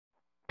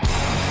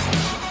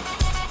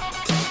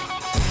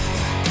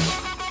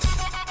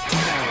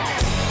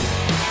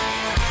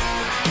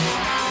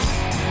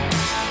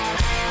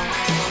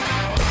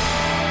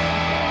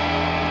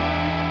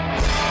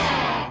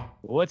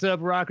What's up,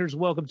 rockers?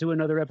 Welcome to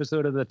another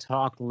episode of the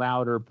Talk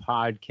Louder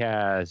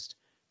podcast.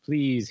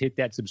 Please hit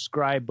that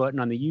subscribe button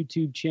on the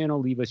YouTube channel.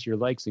 Leave us your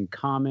likes and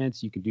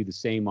comments. You can do the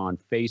same on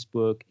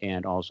Facebook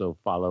and also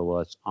follow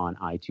us on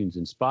iTunes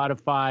and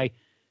Spotify.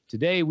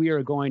 Today, we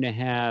are going to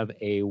have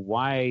a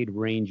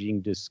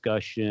wide-ranging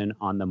discussion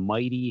on the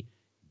mighty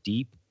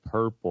Deep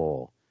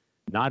Purple.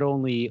 Not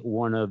only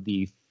one of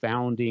the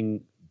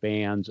founding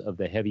bands of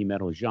the heavy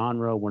metal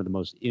genre, one of the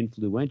most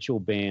influential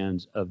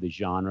bands of the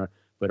genre,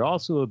 but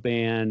also a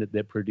band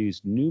that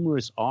produced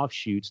numerous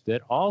offshoots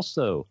that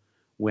also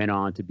went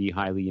on to be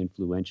highly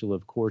influential.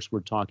 Of course, we're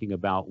talking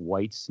about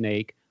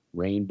Whitesnake,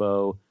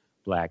 Rainbow,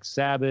 Black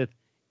Sabbath,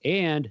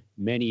 and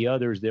many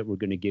others that we're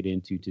going to get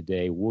into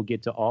today. We'll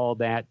get to all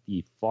that,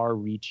 the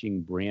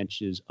far-reaching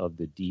branches of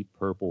the Deep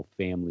Purple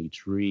family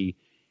tree,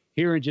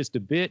 here in just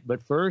a bit.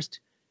 But first,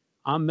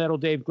 I'm Metal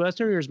Dave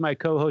Glessner. Here's my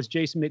co-host,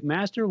 Jason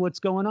McMaster. What's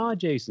going on,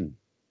 Jason?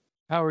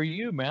 How are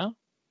you, man?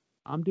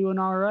 I'm doing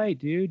all right,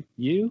 dude.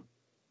 You?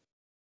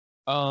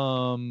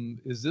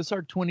 Is this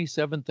our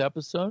 27th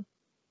episode?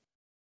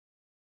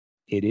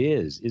 It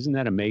is. Isn't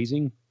that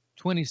amazing?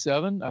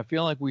 27? I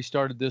feel like we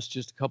started this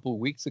just a couple of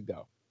weeks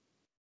ago.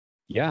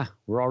 Yeah,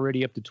 we're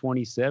already up to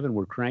 27.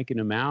 We're cranking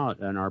them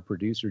out, and our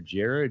producer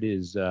Jared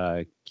is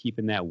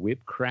keeping that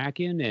whip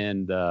cracking,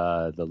 and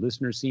the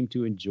listeners seem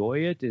to enjoy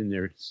it, and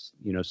there's,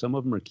 some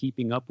of them are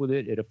keeping up with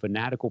it at a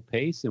fanatical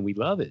pace, and we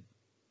love it.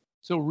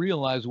 So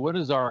realize, what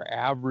is our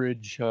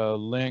average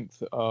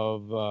length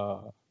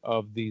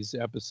of these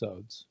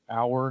episodes?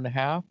 Hour and a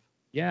half?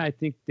 Yeah, I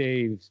think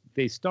they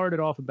started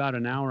off about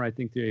an hour. I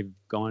think they've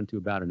gone to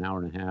about an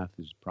hour and a half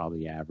is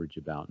probably average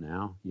about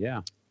now.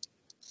 Yeah.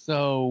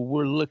 So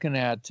we're looking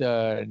at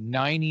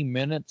 90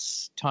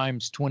 minutes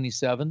times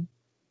 27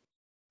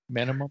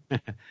 minimum.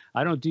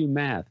 I don't do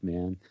math,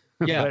 man.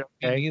 Yeah, but,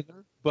 okay. Me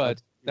neither.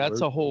 But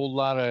that's a whole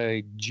lot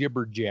of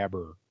jibber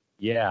jabber.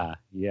 Yeah.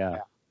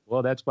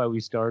 Well, that's why we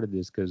started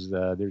this, because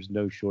there's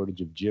no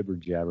shortage of jibber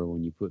jabber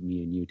when you put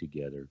me and you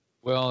together.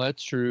 Well,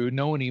 that's true.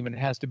 No one even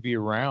has to be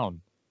around.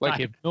 Like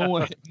if no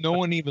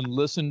one even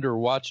listened or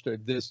watched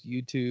this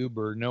YouTube,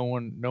 or no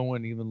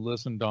one even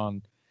listened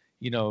on,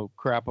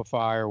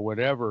 Crapify or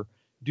whatever,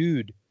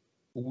 dude,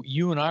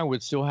 you and I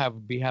would still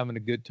be having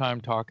a good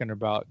time talking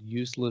about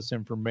useless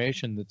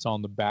information that's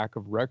on the back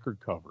of record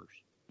covers.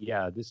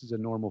 Yeah, this is a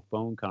normal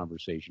phone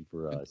conversation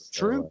for us.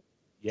 True. So,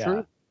 yeah.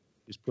 True.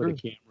 Just put a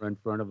camera in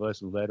front of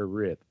us and let her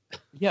rip.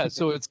 Yeah,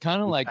 so it's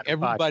kind of like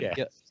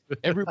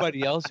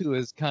everybody else who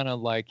is kind of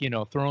like,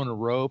 throwing a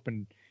rope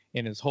and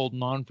is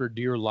holding on for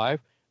dear life.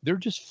 They're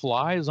just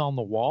flies on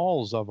the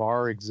walls of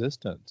our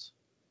existence.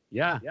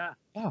 Yeah.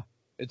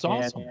 It's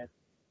awesome.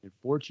 And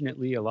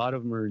fortunately, a lot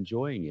of them are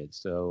enjoying it.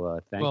 So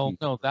thank you. Well,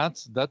 no,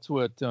 that's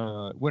what,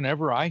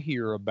 whenever I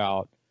hear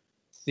about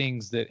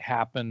things that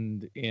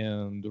happened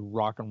in the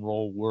rock and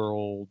roll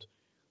world,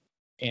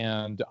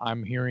 and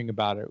I'm hearing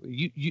about it,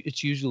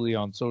 it's usually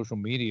on social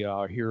media.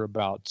 I hear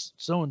about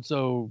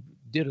so-and-so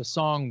did a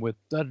song with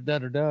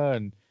da-da-da-da-da,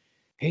 and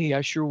hey,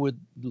 I sure would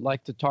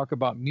like to talk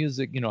about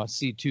music. I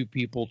see two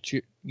people,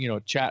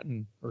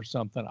 chatting or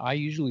something. I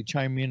usually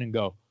chime in and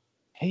go,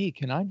 hey,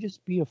 can I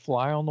just be a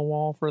fly on the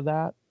wall for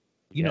that?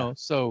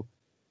 So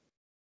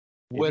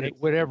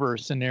whatever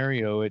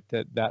scenario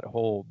that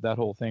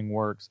whole thing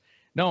works.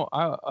 No,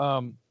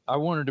 I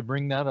wanted to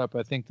bring that up.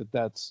 I think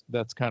that's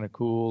kind of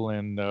cool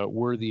and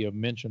worthy of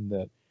mention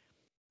that,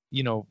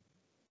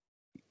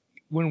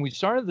 when we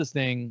started this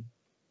thing,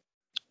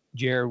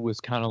 Jared was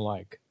kind of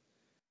like,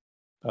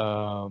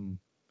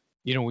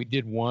 we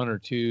did one or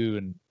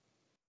two,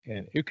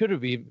 and it could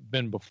have even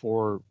been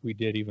before we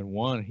did even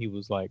one. He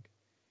was like,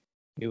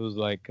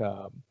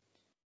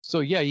 so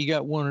yeah, you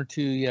got one or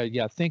two.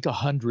 Yeah. Think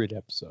 100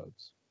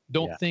 episodes.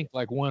 Don't think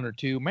like one or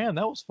two. Man,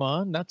 that was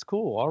fun. That's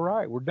cool. All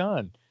right, we're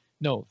done.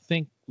 No,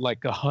 think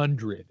like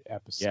 100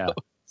 episodes. Yeah.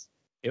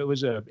 It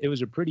was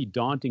a pretty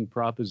daunting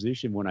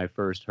proposition when I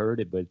first heard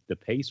it, but the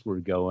pace we're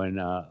going,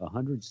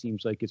 100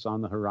 seems like it's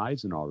on the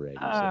horizon already.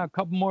 A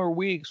couple more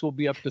weeks, we'll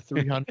be up to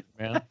 300,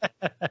 man.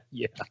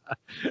 Yeah.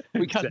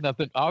 We got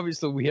nothing.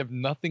 Obviously, we have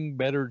nothing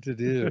better to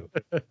do,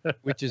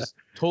 which is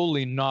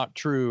totally not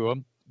true.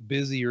 I'm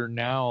busier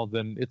now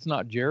than, it's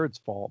not Jared's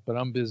fault, but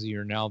I'm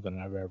busier now than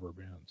I've ever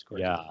been. It's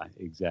crazy. Yeah,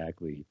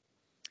 exactly.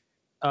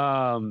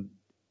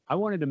 I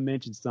wanted to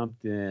mention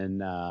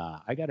something.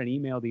 I got an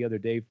email the other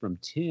day from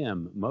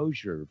Tim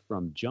Mosier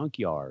from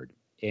Junkyard,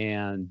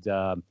 and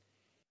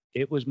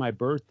it was my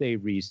birthday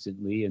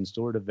recently, and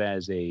sort of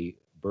as a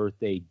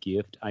birthday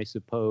gift, I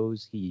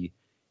suppose, he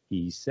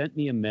sent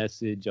me a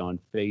message on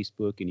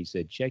Facebook, and he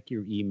said, check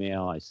your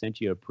email. I sent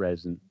you a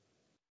present.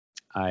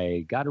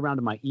 I got around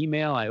to my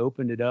email. I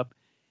opened it up,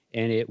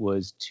 and it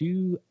was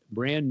 2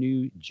 brand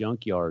new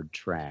Junkyard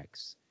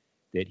tracks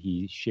that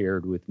he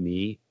shared with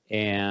me,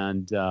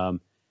 and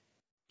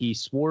he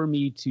swore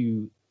me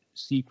to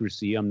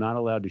secrecy. I'm not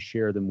allowed to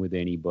share them with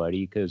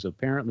anybody, because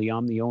apparently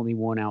I'm the only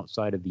one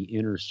outside of the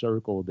inner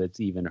circle that's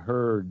even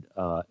heard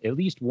at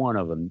least one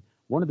of them.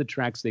 One of the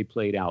tracks they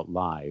played out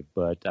live,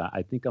 but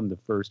I think I'm the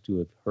first to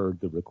have heard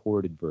the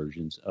recorded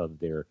versions of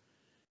their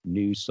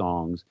new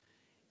songs.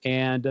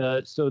 And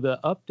so the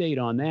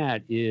update on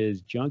that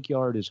is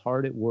Junkyard is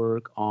hard at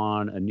work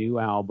on a new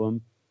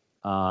album.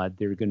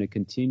 They're going to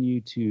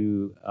continue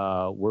to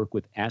work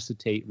with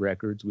Acetate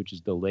Records, which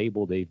is the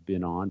label they've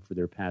been on for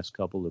their past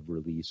couple of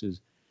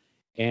releases.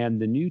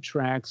 And the new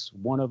tracks,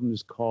 one of them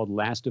is called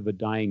Last of a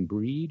Dying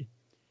Breed,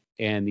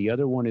 and the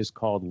other one is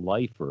called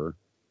Lifer,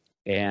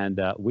 and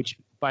which,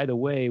 by the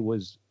way,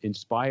 was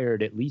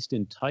inspired, at least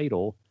in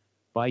title,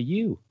 by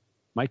you,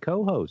 my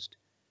co-host.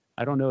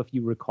 I don't know if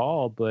you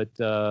recall, but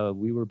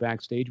we were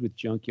backstage with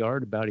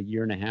Junkyard about a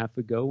year and a half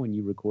ago when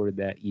you recorded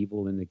that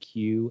Evil in the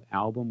Queue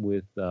album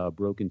with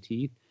Broken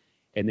Teeth,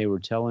 and they were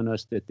telling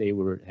us that they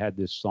had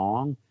this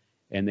song,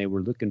 and they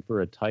were looking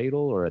for a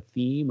title or a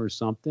theme or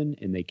something,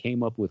 and they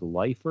came up with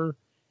Lifer,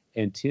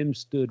 and Tim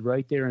stood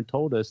right there and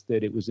told us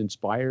that it was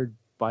inspired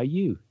by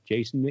you,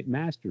 Jason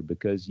McMaster,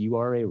 because you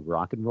are a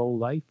rock and roll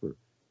lifer.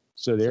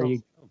 So there you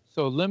go.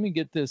 So let me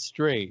get this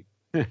straight.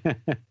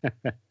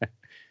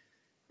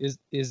 Is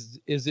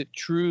it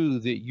true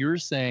that you're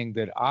saying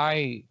that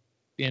I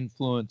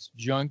influenced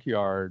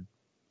Junkyard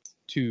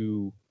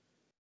to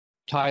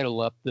title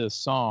up this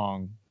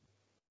song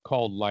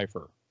called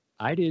Lifer?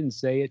 I didn't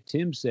say it.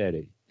 Tim said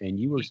it, and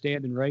you were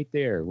standing right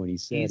there when he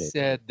said it. He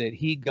said that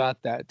he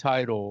got that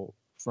title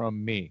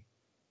from me.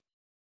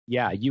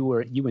 Yeah, you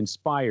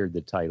inspired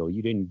the title.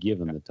 You didn't give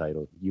him the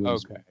title. You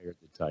inspired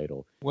the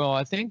title. Well,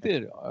 I think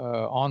that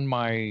on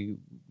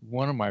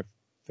one of my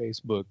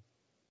Facebook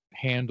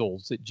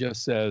handles, it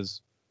just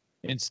says,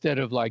 instead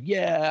of like,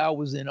 yeah, I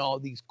was in all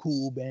these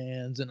cool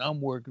bands and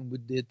I'm working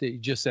with it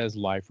just says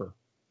Lifer.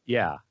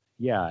 Yeah,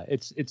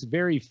 it's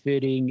very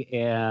fitting,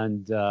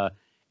 and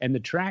the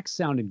tracks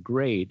sounded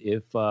great.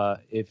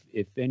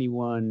 If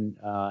anyone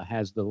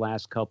has the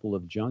last couple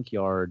of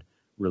Junkyard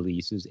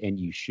releases, and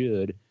you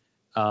should,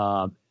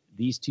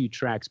 these two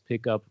tracks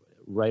pick up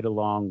right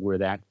along where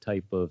that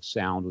type of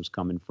sound was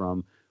coming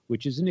from,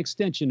 which is an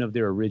extension of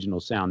their original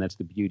sound. That's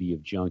the beauty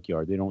of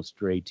Junkyard. They don't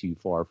stray too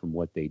far from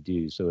what they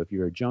do. So if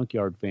you're a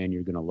Junkyard fan,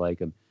 you're going to like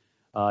them.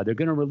 They're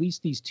going to release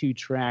these two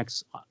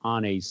tracks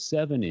on a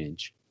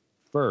 7-inch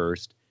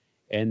first,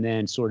 and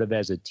then sort of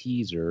as a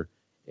teaser.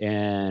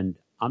 And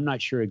I'm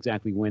not sure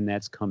exactly when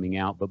that's coming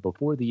out, but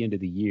before the end of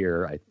the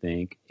year, I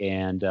think.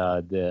 And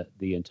the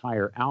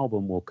entire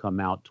album will come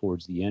out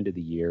towards the end of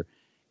the year.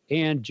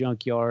 And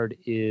Junkyard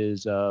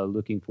is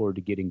looking forward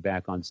to getting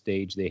back on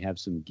stage. They have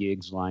some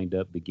gigs lined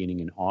up beginning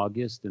in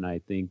August, and I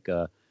think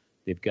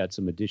they've got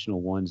some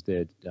additional ones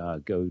that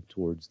go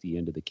towards the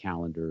end of the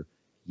calendar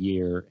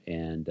year.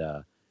 And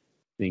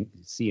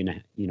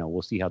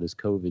we'll see how this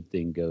COVID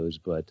thing goes,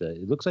 but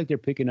it looks like they're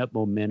picking up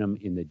momentum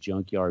in the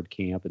Junkyard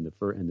camp. And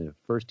the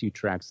first two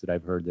tracks that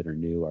I've heard that are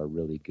new are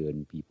really good,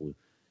 and people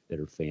that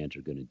are fans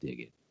are going to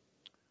dig it.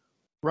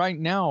 Right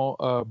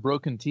now,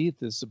 Broken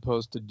Teeth is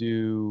supposed to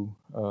do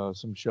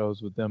some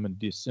shows with them in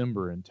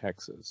December in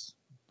Texas,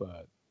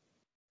 but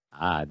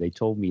they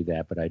told me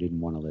that, but I didn't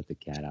want to let the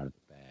cat out of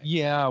the bag.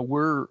 Yeah,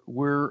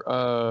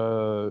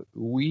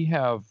 we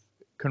have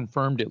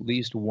confirmed at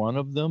least one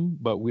of them,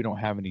 but we don't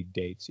have any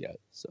dates yet.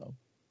 So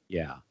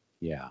yeah.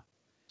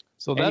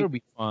 So that'll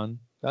be fun.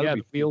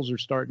 The wheels are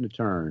starting to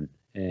turn.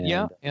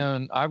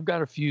 And I've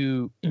got a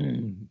few.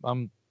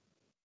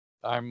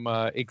 I'm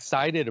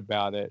excited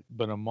about it,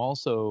 but I'm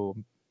also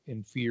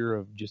in fear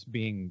of just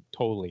being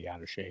totally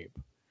out of shape,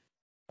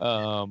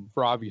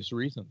 for obvious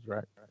reasons,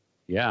 right?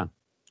 Yeah.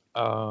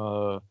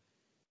 I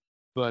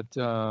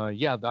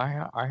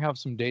have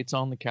some dates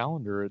on the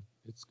calendar.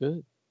 It's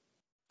good.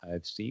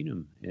 I've seen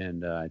them,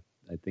 and I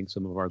think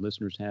some of our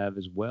listeners have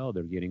as well.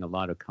 They're getting a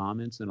lot of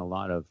comments and a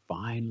lot of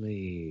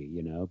finally,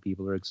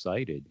 people are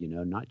excited,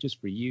 not just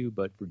for you,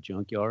 but for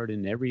Junkyard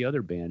and every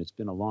other band. It's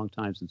been a long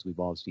time since we've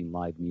all seen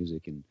live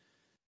music, and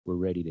we're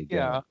ready to go.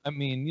 Yeah, I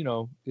mean,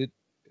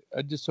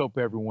 I just hope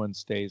everyone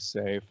stays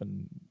safe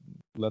and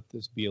let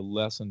this be a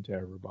lesson to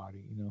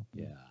everybody,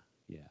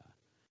 Yeah.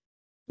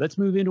 Let's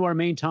move into our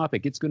main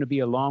topic. It's going to be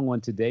a long one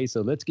today,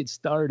 so let's get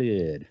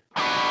started.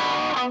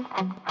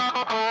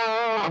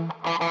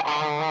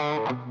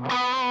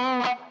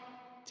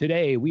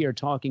 Today, we are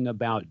talking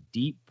about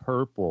Deep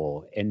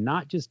Purple, and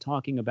not just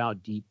talking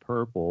about Deep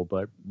Purple,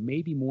 but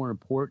maybe more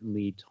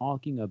importantly,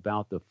 talking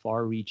about the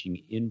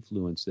far-reaching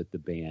influence that the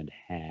band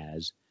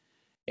has.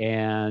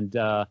 And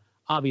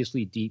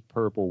obviously, Deep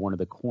Purple, one of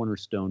the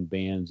cornerstone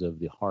bands of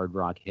the hard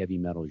rock heavy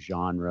metal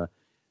genre,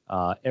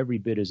 every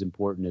bit as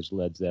important as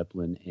Led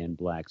Zeppelin and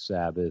Black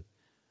Sabbath.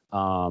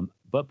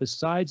 But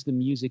besides the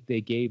music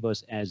they gave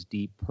us as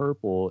Deep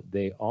Purple,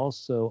 they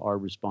also are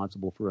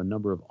responsible for a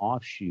number of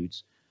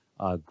offshoots,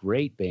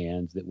 great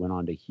bands that went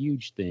on to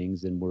huge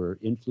things and were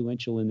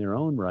influential in their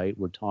own right.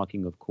 We're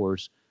talking, of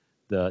course,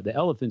 the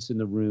elephants in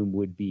the room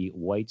would be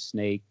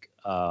Whitesnake,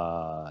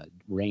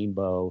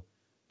 Rainbow,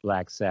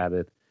 Black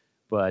Sabbath,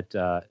 but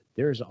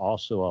there's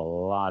also a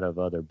lot of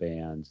other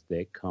bands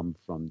that come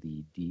from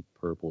the Deep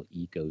Purple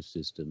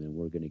ecosystem, and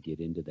we're going to get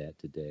into that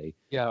today.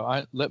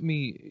 Yeah, let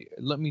me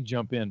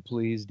jump in,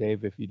 please,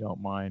 Dave, if you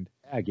don't mind.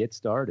 Yeah, get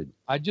started.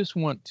 I just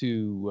want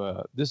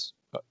to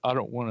I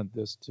don't want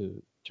this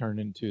to turn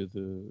into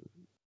the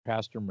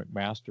Pastor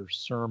McMaster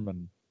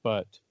sermon,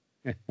 but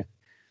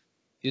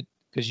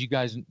because you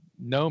guys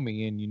know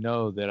me and you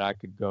know that I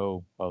could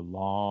go a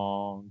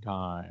long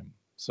time.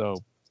 So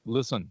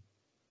listen,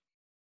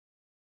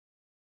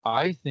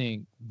 I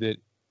think that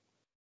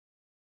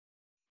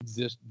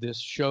this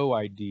show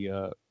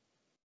idea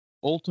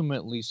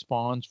ultimately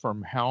spawns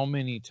from how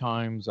many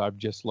times I've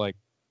just like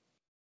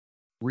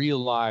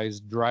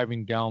realized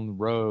driving down the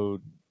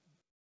road,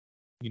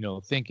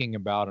 thinking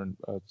about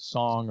a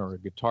song or a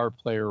guitar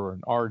player or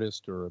an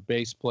artist or a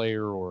bass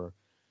player, or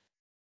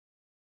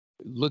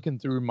looking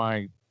through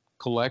my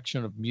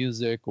collection of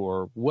music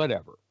or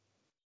whatever.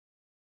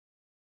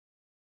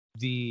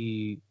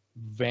 The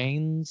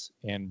veins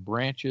and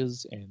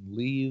branches and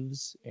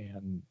leaves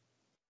and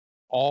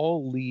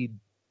all lead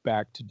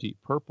back to Deep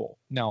Purple.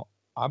 Now,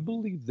 I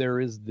believe there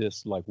is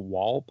this like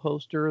wall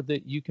poster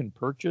that you can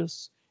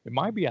purchase. It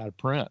might be out of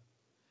print,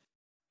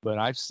 but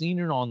I've seen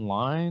it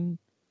online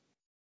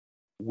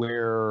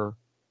where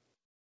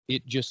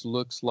it just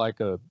looks like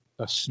a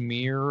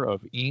smear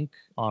of ink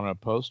on a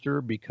poster,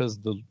 because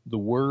the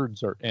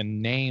words are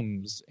and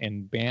names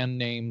and band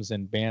names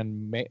and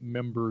band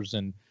members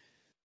and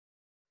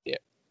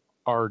it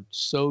are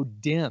so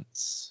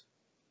dense,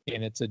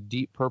 and it's a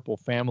Deep Purple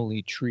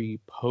family tree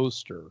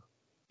poster.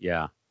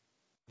 Yeah.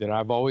 That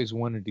I've always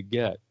wanted to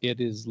get. It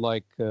is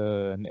like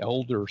an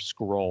Elder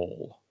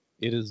Scroll.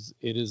 It is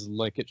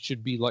like, it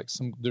should be like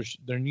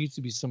there needs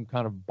to be some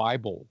kind of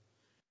Bible.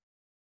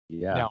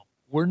 Yeah. Now,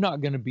 we're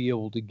not going to be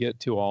able to get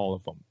to all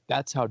of them.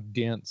 That's how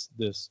dense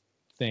this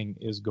thing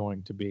is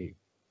going to be.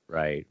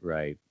 Right,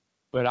 right.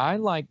 But I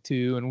like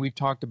to, and we've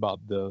talked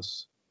about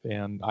this,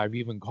 and I've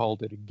even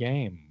called it a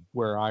game,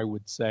 where I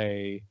would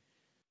say,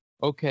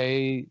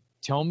 okay,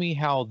 tell me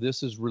how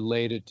this is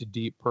related to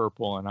Deep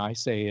Purple, and I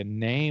say a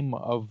name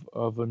of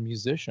a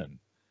musician.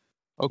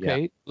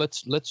 Okay, yeah.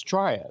 Let's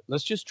try it.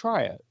 Let's just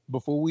try it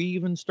before we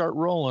even start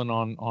rolling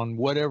on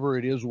whatever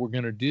it is we're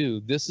going to do.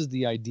 This is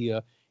the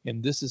idea,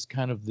 and this is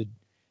kind of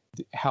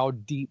how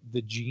deep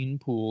the gene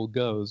pool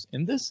goes.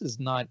 And this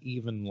is not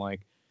even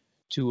like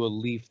to a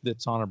leaf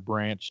that's on a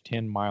branch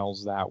 10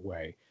 miles that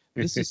way.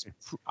 This is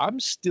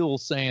I'm still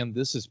saying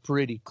this is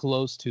pretty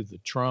close to the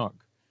trunk.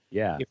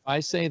 Yeah. If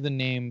I say the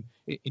name,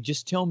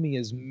 just tell me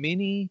as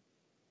many.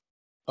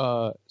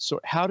 So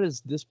how does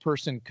this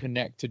person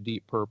connect to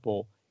Deep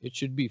Purple? It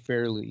should be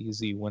fairly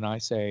easy when I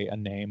say a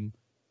name,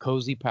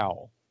 Cozy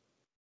Powell.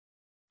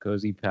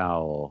 Cozy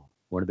Powell,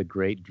 one of the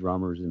great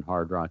drummers in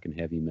hard rock and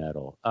heavy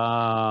metal.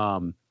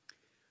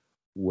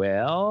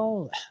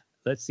 Well,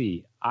 let's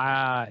see.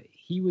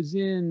 He was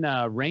in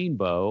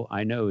Rainbow.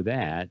 I know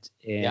that.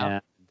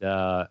 And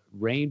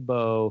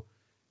Rainbow,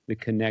 the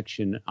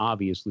connection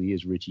obviously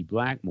is Richie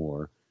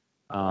Blackmore.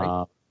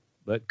 Right.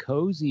 But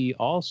Cozy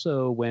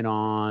also went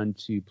on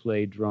to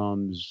play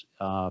drums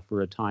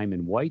for a time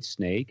in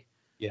Whitesnake.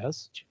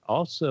 Yes.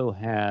 Also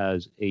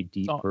has a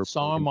Deep Purple.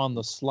 Saw him on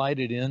the Slide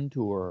It In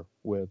tour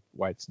with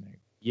Whitesnake.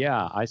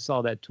 Yeah, I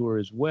saw that tour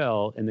as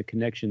well. And the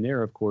connection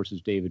there, of course,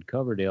 is David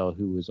Coverdale,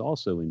 who was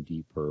also in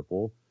Deep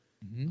Purple.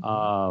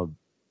 Mm-hmm.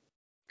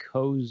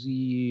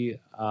 Cozy.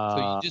 So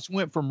you just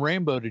went from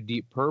Rainbow to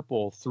Deep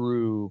Purple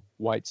through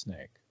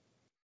Whitesnake.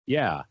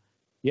 Yeah.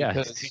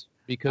 Yeah.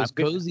 Because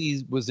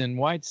Cozy was in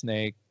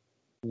Whitesnake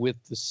with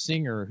the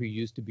singer who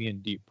used to be in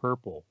Deep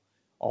Purple,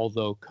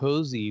 although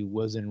Cozy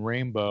was in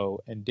Rainbow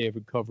and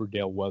David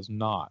Coverdale was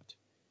not.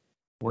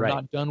 We're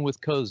not done with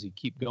Cozy.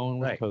 Keep going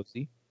with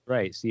Cozy.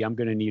 Right. See, I'm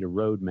going to need a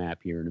roadmap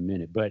here in a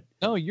minute, but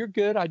no, you're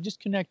good. I just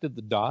connected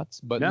the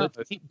dots, but let's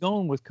keep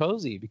going with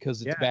Cozy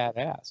because it's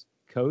badass.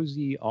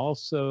 Cozy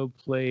also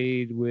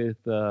played with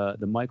the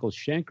Michael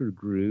Schenker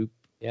group.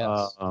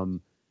 Yes.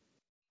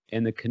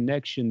 And the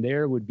connection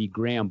there would be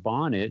Graham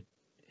Bonnet,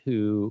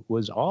 who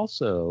was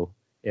also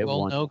at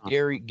one time.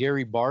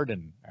 Gary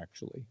Barden,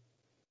 actually.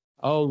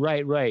 Oh,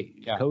 right.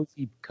 Yeah.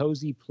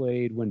 Cozy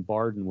played when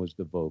Barden was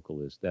the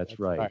vocalist. That's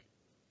right.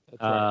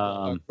 That's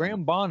right.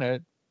 Graham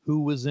Bonnet,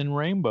 who was in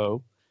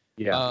Rainbow,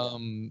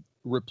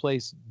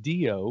 replaced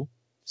Dio.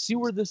 See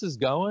where this is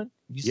going?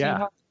 You see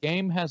how the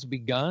game has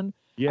begun?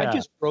 Yeah. I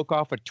just broke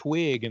off a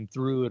twig and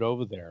threw it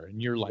over there,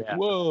 and you're like,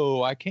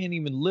 whoa, I can't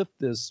even lift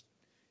this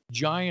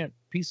giant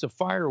piece of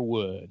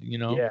firewood,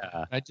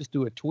 Yeah. I just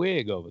do a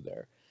twig over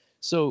there.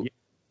 So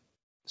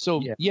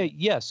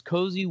yes,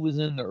 Cozy was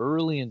in the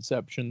early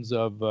inceptions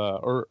of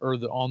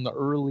on the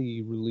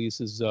early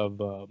releases of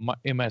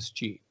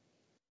MSG.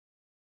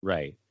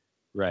 Right.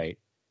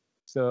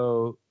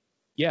 So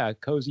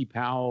Cozy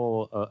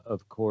Powell,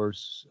 of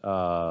course,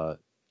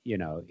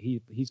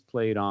 he's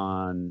played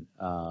on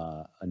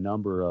a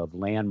number of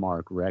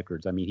landmark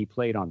records. I mean, he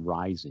played on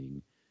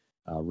Rising.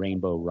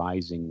 Rainbow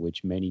Rising,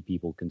 which many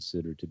people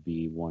consider to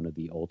be one of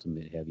the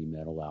ultimate heavy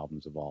metal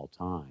albums of all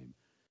time.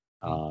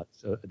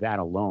 So that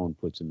alone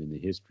puts him in the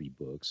history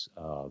books.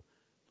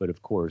 But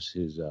of course,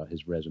 his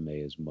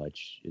resume is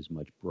much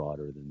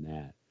broader than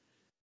that.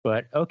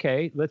 But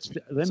okay,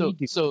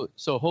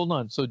 So hold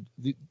on. So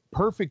the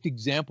perfect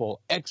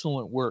example,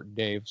 excellent work,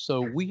 Dave. So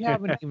we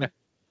haven't even.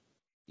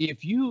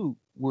 if you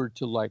were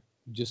to like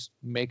just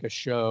make a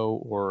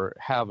show or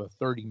have a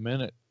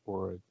 30-minute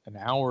or an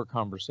hour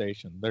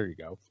conversation, there you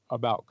go,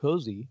 about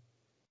Cozy,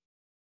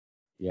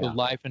 the Yeah.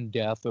 life and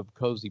death of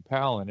Cozy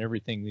Powell and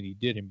everything that he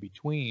did in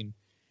between,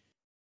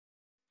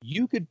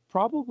 you could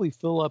probably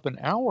fill up an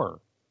hour.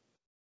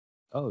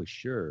 Oh,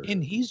 sure.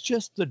 And he's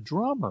just the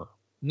drummer.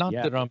 Not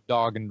Yeah. that I'm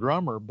dogging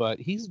drummer, but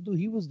he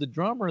was the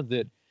drummer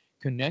that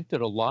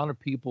connected a lot of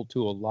people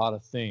to a lot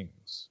of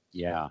things.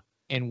 Yeah.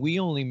 And we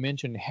only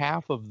mentioned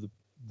half of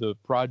the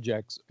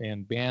projects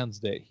and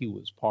bands that he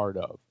was part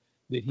of,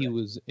 that he Right.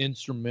 was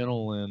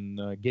instrumental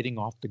in getting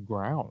off the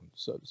ground,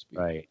 so to speak.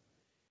 Right.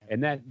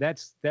 And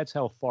that's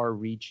how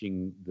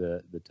far-reaching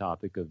the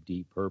topic of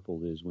Deep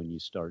Purple is when you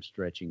start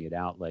stretching it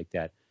out like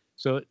that.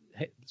 So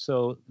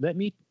let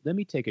me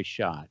take a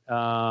shot.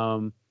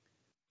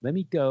 Let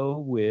me go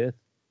with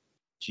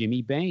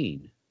Jimmy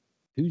Bain.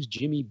 Who's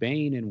Jimmy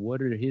Bain, and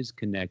what are his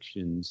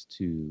connections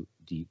to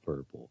Deep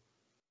Purple?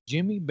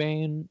 Jimmy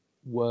Bain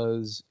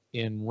was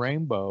in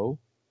Rainbow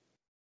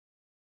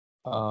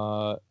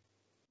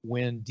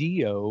when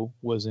Dio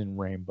was in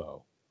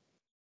Rainbow.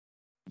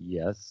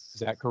 Yes. Is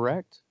that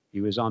correct?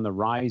 He was on the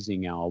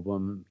Rising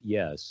album.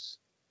 Yes.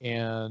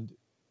 And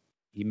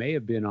he may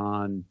have been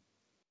on.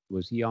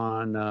 Was he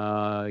on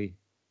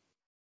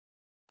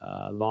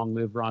Long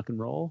Live Rock and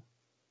Roll?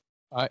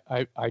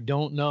 I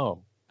don't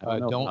know. I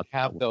don't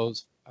have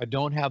those. I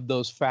don't have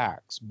those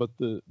facts. But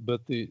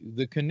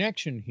the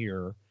connection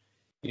here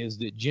is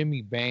that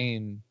Jimmy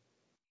Bain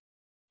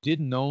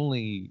didn't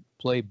only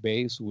play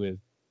bass with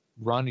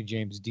Ronnie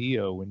James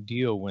Dio when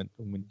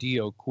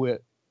Dio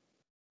quit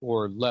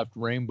or left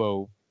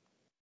Rainbow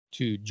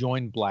to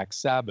join Black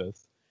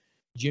Sabbath.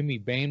 Jimmy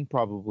Bain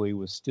probably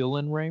was still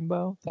in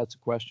Rainbow. That's a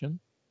question.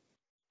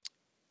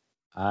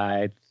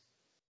 I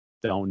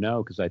don't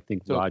know, because I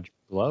think Roger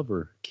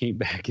Glover came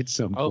back at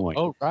some point.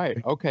 Oh, right.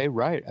 Okay,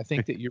 right. I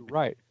think that you're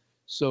right.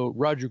 So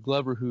Roger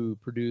Glover, who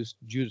produced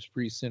Judas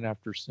Priest, Sin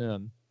After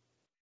Sin.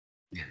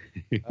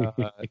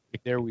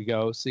 There we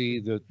go. See,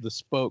 the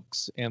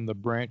spokes and the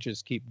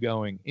branches keep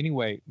going.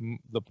 Anyway,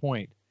 the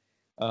point.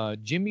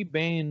 Jimmy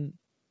Bain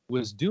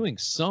was doing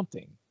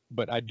something,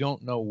 but I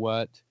don't know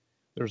what.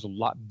 There's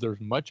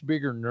much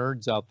bigger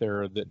nerds out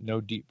there that know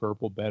Deep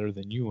Purple better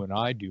than you and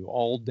I do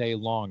all day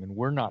long, and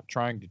we're not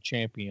trying to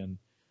champion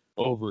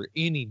over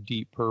any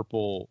Deep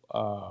Purple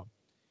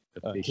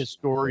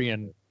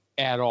historian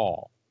at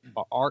all.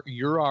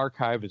 Your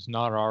archive is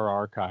not our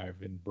archive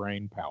in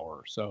brain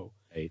power, so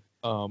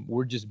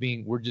we're just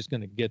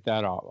going to get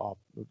that off.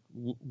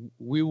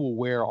 We will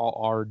wear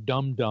our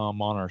dum-dum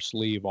on our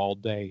sleeve all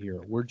day here.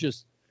 We're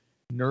just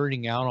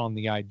nerding out on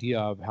the idea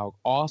of how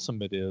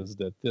awesome it is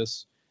that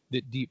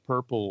Deep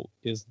Purple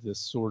is this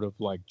sort of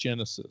like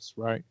Genesis,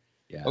 right?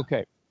 Yeah.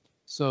 Okay.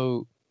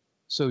 So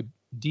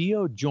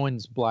Dio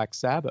joins Black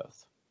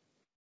Sabbath,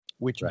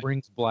 which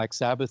brings Black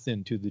Sabbath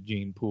into the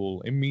gene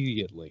pool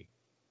immediately.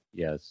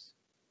 Yes.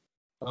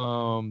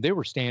 They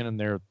were standing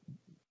there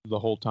the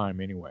whole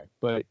time anyway.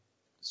 But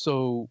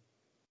so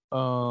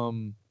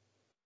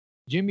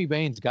Jimmy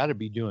Bain's got to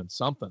be doing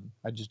something.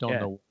 I just don't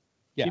know.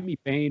 Yeah. Jimmy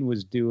Bain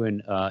was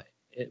doing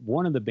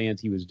one of the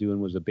bands he was doing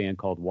was a band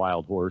called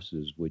Wild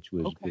Horses, which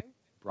was with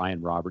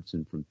Brian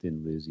Robertson from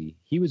Thin Lizzy.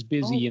 He was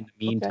busy in the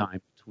meantime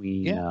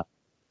between.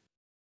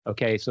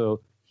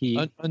 So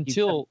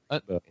until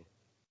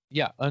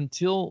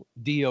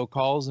Dio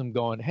calls him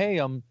going, "Hey,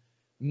 I'm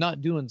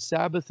not doing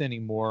Sabbath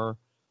anymore.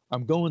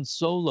 I'm going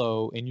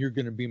solo, and you're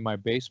going to be my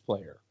bass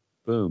player."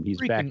 Boom, he's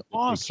back.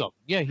 Awesome.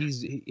 Yeah,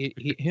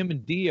 him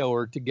and Dio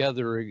are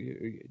together.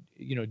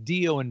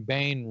 Dio and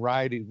Bain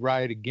ride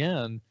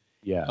again.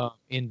 Yeah.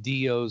 In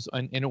Dio's,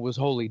 and it was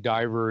Holy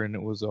Diver, and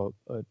it was a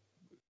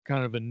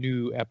kind of a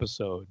new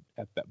episode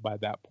by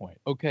that point.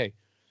 Okay,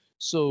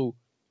 so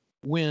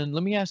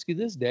let me ask you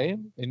this, Dave,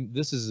 and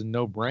this is a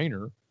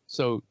no-brainer.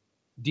 So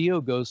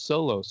Dio goes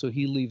solo, so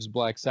he leaves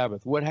Black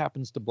Sabbath. What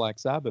happens to Black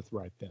Sabbath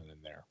right then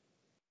and there?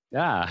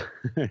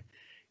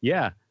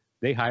 Yeah,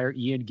 they hire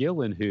Ian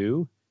Gillan,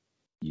 who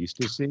used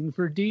to sing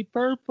for Deep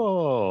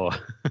Purple.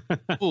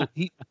 Well,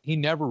 he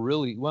never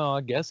really. Well,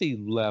 I guess he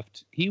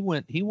left. He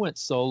went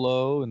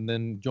solo and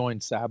then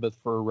joined Sabbath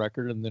for a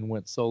record and then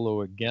went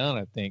solo again,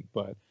 I think.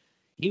 But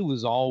he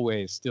was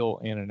always still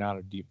in and out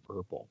of Deep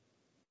Purple.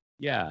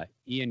 Yeah,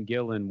 Ian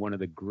Gillan, one of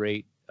the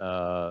great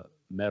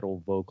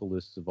metal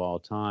vocalists of all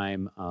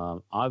time.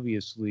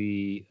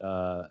 Obviously,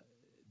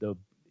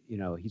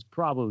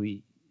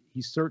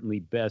 he's certainly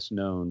best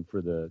known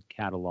for the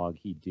catalog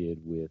he did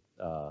with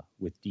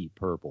Deep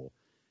Purple.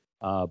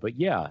 But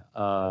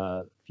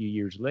a few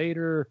years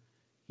later,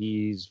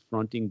 he's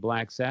fronting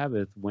Black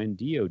Sabbath when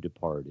Dio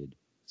departed.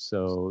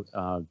 So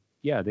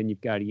then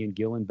you've got Ian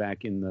Gillan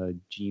back in the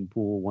gene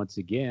pool once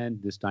again,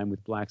 this time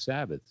with Black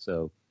Sabbath.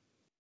 So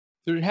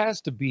there has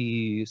to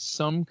be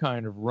some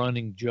kind of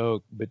running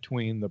joke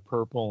between the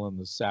Purple and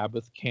the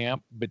Sabbath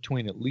camp,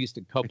 between at least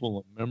a couple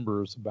of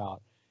members,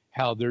 about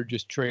how they're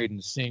just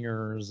trading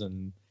singers,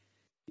 and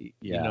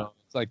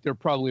it's like they're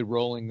probably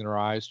rolling their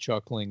eyes,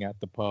 chuckling at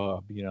the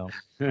pub,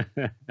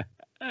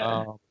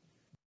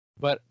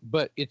 but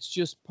it's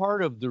just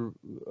part of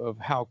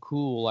how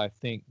cool I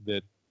think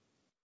that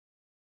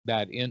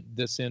in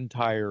this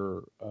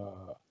entire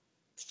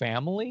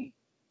family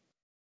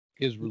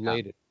is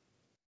related.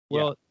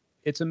 Well,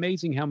 it's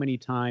amazing how many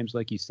times,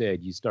 like you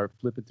said, you start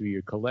flipping through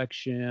your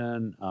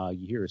collection,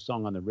 you hear a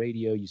song on the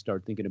radio, you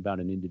start thinking about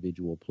an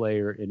individual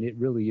player, and it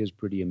really is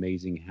pretty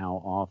amazing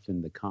how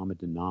often the common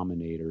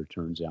denominator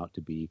turns out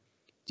to be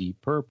Deep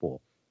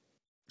Purple.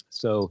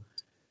 So,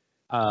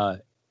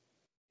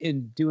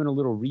 in doing a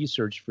little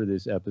research for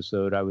this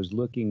episode, I was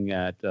looking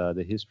at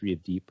the history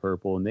of Deep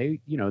Purple, and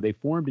they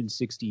formed in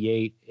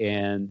 '68,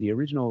 and the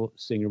original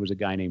singer was a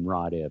guy named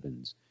Rod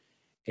Evans.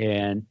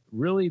 And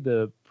really,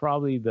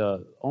 probably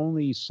the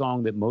only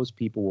song that most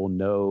people will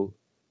know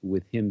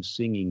with him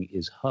singing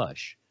is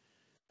 "Hush,"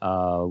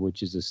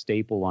 which is a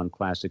staple on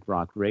classic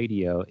rock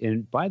radio.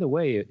 And by the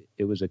way,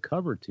 it was a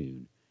cover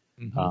tune.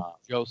 Mm-hmm.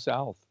 Joe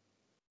South.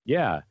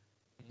 Yeah.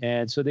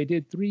 And so they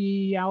did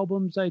 3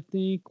 albums, I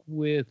think,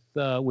 with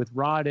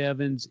Rod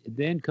Evans.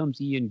 Then comes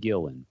Ian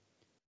Gillan,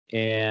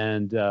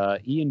 and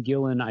Ian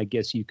Gillan, I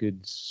guess you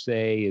could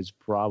say, is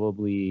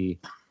probably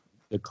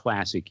the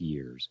classic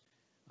years.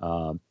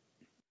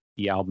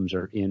 The albums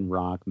are In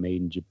Rock,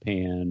 Made in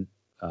Japan,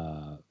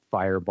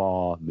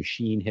 Fireball,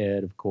 Machine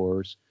Head, of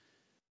course.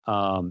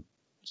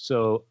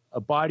 So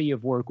a body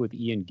of work with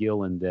Ian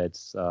Gillan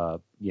that's,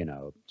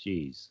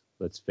 geez,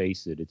 let's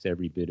face it, it's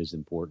every bit as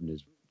important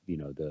as,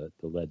 the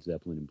Led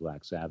Zeppelin and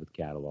Black Sabbath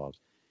catalogs.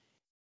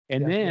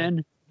 And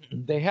then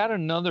they had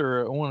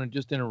another, I want to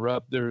just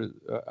interrupt there.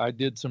 I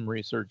did some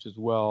research as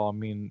well. I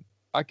mean,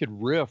 I could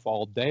riff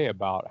all day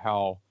about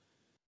how,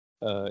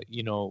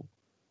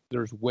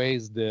 there's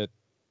ways that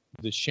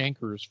the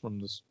Shankers from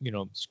the,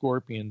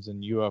 Scorpions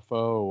and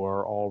UFO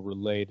are all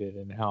related,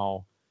 and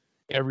how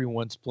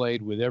everyone's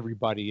played with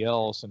everybody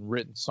else and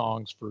written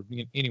songs for,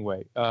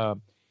 anyway.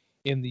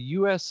 In the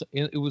U.S.,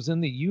 it was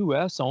in the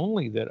U.S.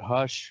 only that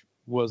Hush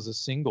was a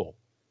single,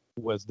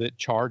 that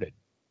charted.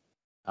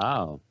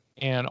 Oh.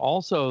 And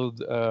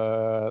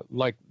also,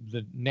 like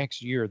the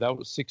next year, that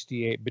was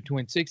 68.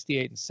 Between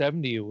 68 and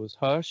 70, it was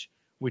Hush,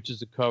 which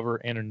is a cover,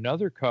 and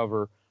another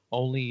cover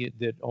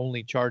that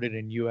only charted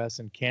in U.S.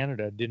 and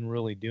Canada, didn't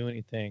really do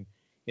anything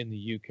in the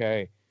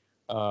U.K.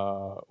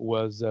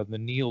 Was the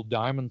Neil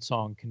Diamond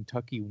song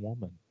 "Kentucky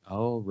Woman."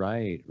 Oh,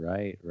 right.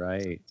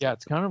 Yeah,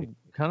 it's kind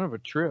of a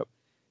trip.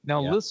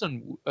 Now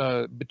listen,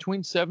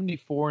 between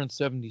 74 and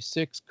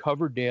 76,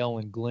 Coverdale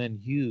and Glenn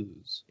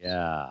Hughes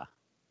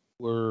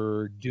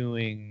were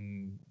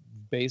doing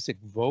basic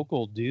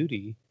vocal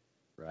duty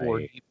for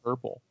Deep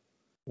Purple.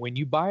 When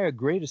you buy a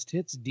Greatest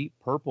Hits Deep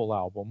Purple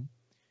album,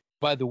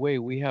 by the way,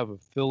 we have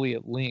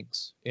affiliate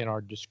links in our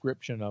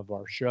description of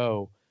our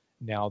show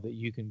now that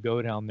you can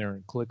go down there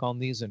and click on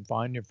these and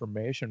find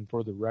information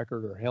for the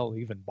record, or hell,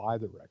 even buy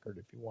the record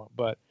if you want.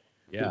 But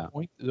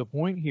the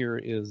point here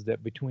is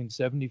that between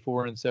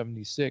 74 and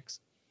 76,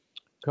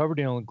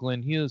 Coverdale and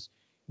Glenn Hughes,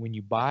 when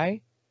you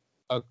buy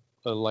a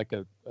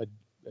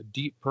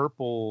Deep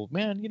Purple,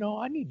 man,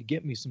 I need to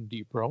get me some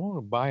Deep Purple. I want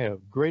to buy a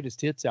Greatest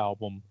Hits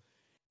album,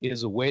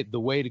 is the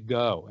way to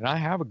go. And I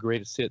have a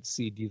Greatest Hits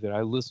CD that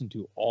I listen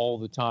to all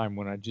the time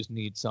when I just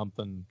need some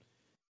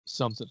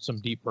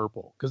Deep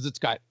Purple, because it's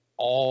got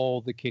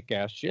all the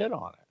kick-ass shit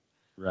on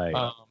it. Right.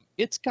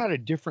 It's got a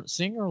different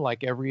singer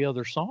like every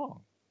other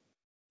song.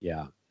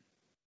 Yeah.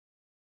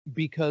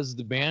 Because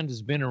the band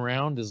has been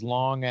around as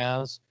long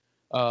as,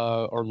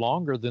 or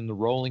longer than the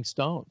Rolling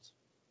Stones.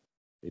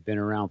 They've been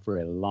around for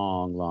a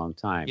long, long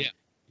time.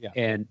 Yeah.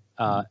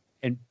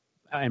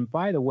 And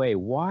by the way,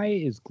 why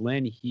is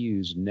Glenn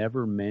Hughes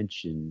never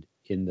mentioned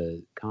in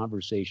the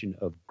conversation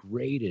of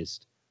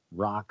greatest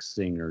rock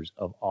singers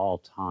of all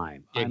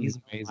time? Yeah, he's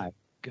amazing. My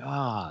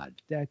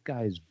God, that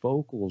guy's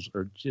vocals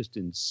are just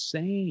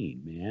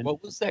insane, man.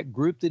 What was that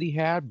group that he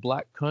had?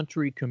 Black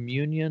Country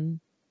Communion?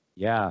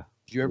 Yeah.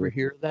 Did you ever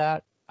hear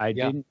that? I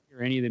didn't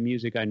hear any of the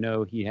music. I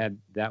know he had,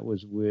 that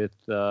was with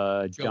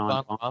John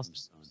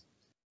Bonham's son.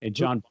 And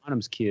John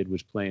Bonham's kid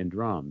was playing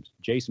drums,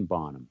 Jason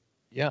Bonham.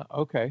 Yeah,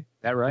 okay.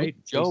 That right?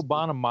 Joe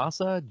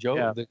Bonamassa,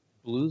 the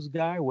blues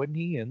guy, wasn't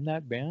he in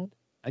that band?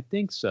 I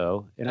think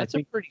so. And that's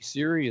a pretty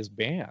serious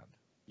band.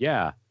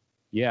 Yeah.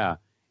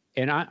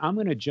 And I'm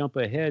going to jump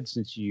ahead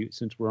since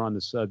we're on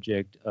the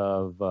subject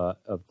of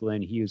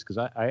Glenn Hughes, because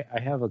I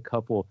have a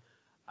couple.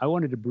 I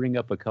wanted to bring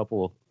up a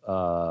couple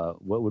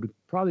what would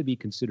probably be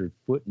considered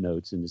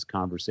footnotes in this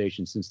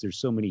conversation, since there's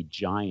so many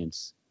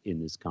giants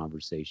in this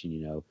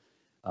conversation.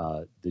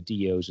 The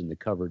Dios and the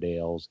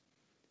Coverdales,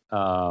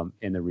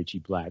 and the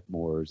Ritchie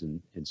Blackmores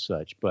and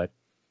such. But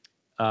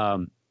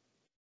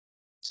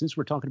since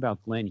we're talking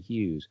about Glenn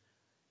Hughes,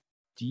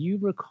 did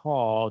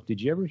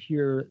you ever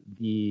hear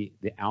the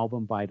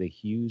album by the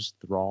Hughes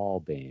Thrall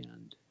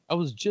Band?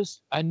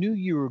 I knew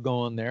you were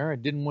going there. I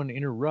didn't want to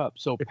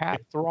interrupt. So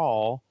Pat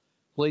Thrall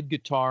played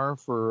guitar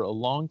for a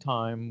long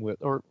time with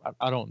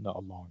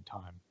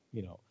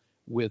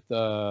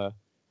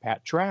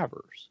Pat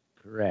Travers.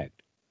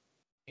 Correct.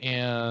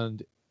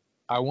 And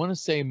I want to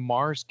say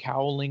Mars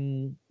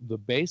Cowling, the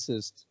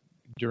bassist,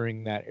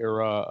 during that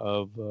era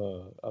of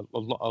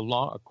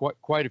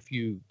quite a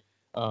few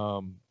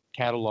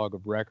catalog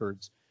of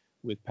records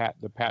with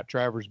the Pat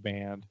Travers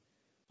Band.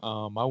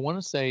 I want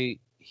to say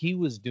he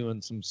was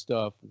doing some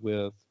stuff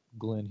with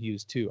Glenn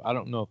Hughes too. I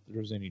don't know if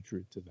there's any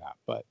truth to that,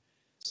 but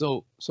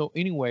so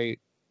anyway,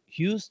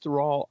 Hughes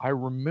Thrall, I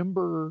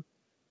remember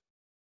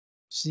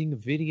seeing a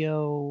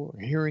video or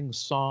hearing a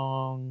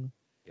song.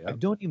 Yep. I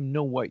don't even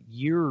know what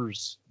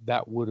years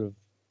that would have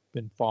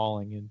been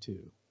falling into.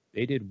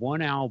 They did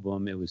one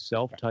album. It was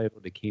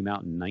self-titled. It came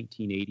out in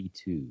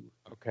 1982.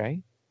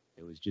 Okay.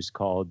 It was just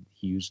called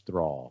Hughes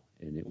Thrall,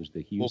 and it was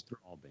the Hughes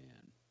Thrall Band.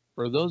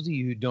 For those of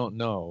you who don't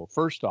know,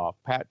 first off,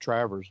 Pat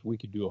Travers, we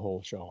could do a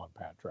whole show on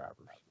Pat Travers.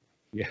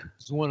 Yeah.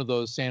 He's one of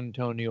those San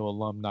Antonio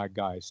alumni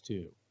guys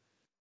too.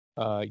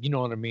 You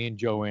know what I mean?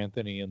 Joe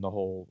Anthony and the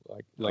whole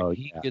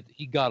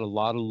he got a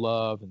lot of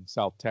love in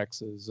South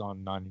Texas on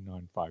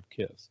 99.5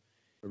 KISS.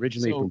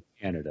 Originally from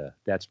Canada.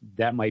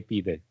 That might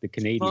be the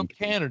Canadian. From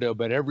Canada,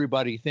 but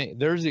everybody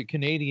there's a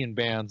Canadian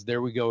bands.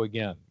 There we go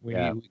again. We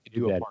could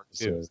do a part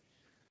two.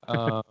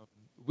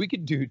 We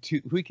could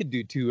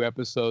do two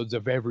episodes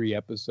of every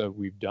episode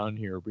we've done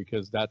here,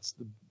 because that's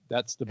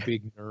the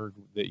big nerd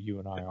that you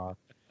and I are.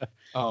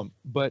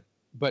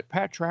 But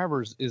Pat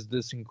Travers is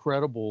this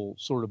incredible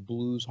sort of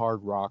blues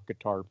hard rock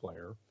guitar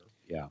player.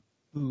 Yeah.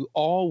 Who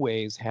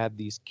always had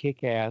these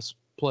kick-ass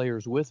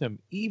players with him,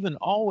 even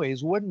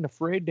always wasn't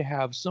afraid to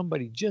have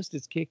somebody just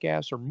as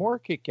kick-ass or more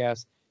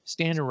kick-ass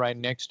standing right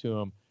next to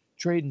him,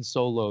 trading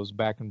solos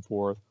back and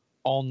forth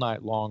all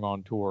night long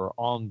on tour,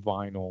 on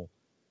vinyl,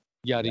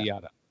 yada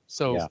yada.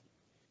 So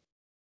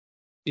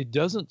it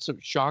doesn't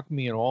shock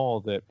me at all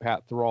that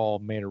Pat Thrall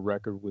made a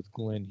record with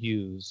Glenn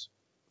Hughes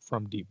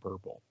from Deep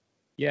Purple.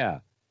 Yeah,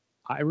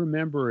 I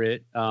remember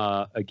it.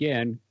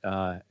 Again,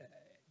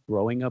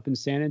 growing up in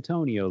San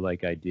Antonio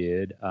like I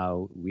did,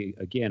 I'm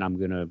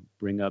going to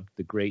bring up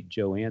the great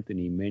Joe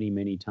Anthony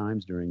many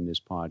times during this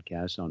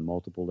podcast on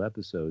multiple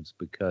episodes,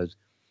 because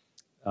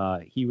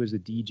he was a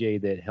DJ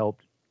that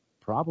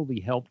probably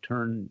helped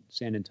turn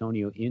San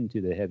Antonio into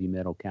the heavy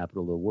metal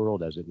capital of the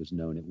world, as it was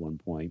known at one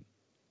point.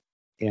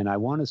 And I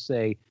want to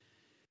say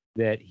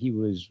that he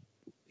was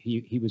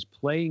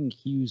playing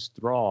Hughes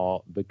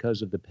Thrall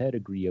because of the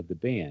pedigree of the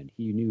band.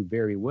 He knew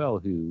very well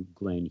who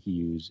Glenn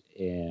Hughes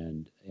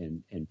and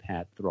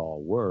Pat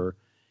Thrall were.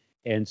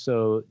 And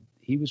so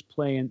he was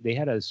playing, they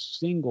had a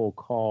single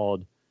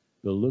called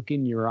The Look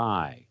in Your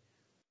Eye.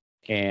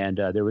 And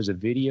there was a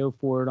video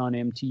for it on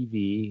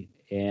MTV.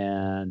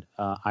 And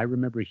I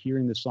remember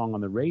hearing the song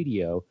on the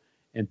radio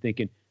and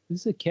thinking,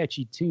 this is a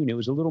catchy tune. It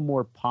was a little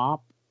more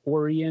pop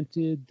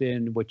oriented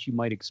than what you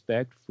might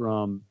expect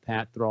from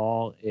Pat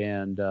Thrall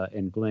and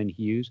Glenn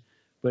Hughes,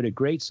 but a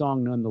great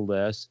song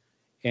nonetheless.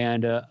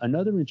 And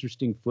another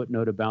interesting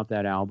footnote about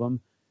that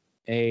album,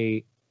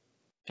 an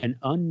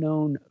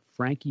unknown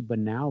Frankie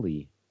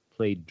Banali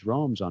played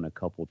drums on a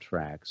couple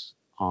tracks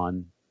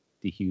on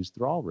the Hughes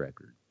Thrall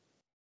record.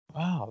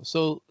 Wow.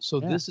 So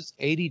this is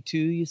 82,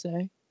 you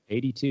say?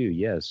 82,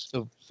 yes.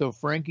 So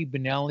Frankie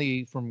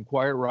Banali from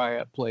Quiet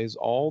Riot plays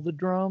all the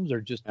drums, or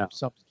just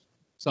some?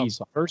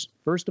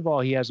 First of all,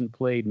 he hasn't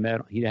played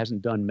metal. He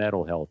hasn't done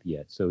Metal Health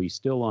yet, so he's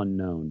still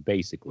unknown,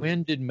 basically.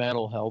 When did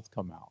Metal Health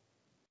come out?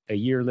 A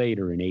year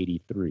later, in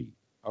 '83.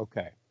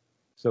 Okay.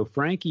 So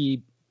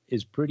Frankie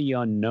is pretty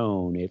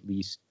unknown, at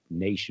least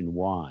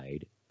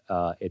nationwide,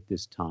 at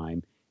this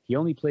time. He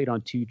only played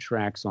on 2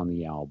 tracks on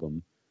the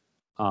album,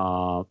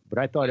 but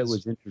I thought it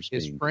was interesting.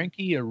 Is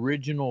Frankie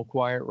original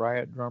Quiet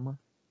Riot drummer?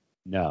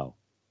 No.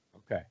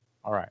 Okay.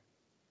 All right.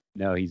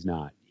 No, he's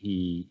not.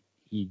 He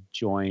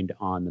joined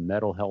on the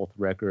Metal Health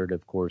record.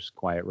 Of course,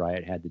 Quiet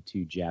Riot had the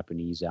 2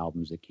 Japanese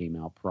albums that came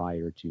out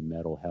prior to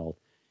Metal Health.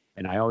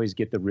 And I always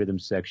get the rhythm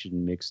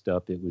section mixed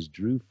up. It was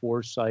Drew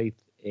Forsythe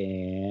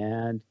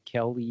and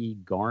Kelly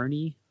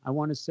Garney, I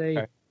want to say.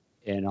 Okay.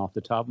 And off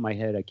the top of my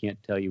head, I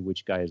can't tell you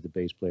which guy is the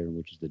bass player and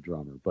which is the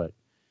drummer. But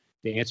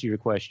to answer your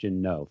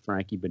question, no,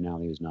 Frankie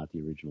Banali is not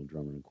the original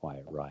drummer in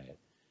Quiet Riot.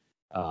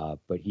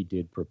 But he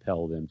did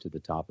propel them to the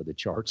top of the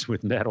charts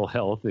with Metal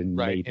Health. And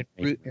right.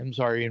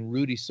 And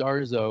Rudy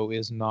Sarzo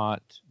is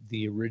not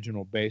the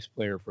original bass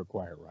player for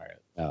Quiet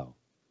Riot. Oh,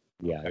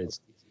 yeah. Okay.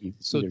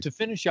 So to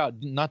finish out,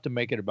 not to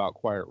make it about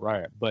Quiet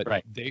Riot, but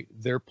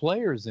they're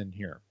players in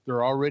here.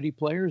 They're already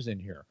players in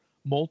here.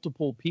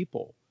 Multiple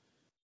people.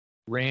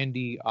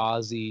 Randy,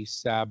 Ozzy,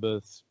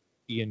 Sabbath,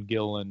 Ian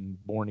Gillan,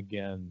 Born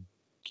Again,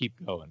 keep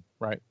going,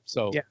 right?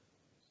 So,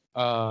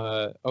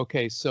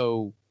 okay,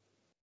 so,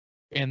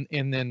 and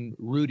then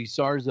Rudy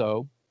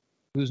Sarzo,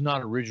 who's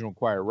not original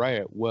Quiet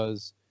Riot,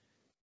 was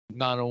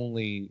not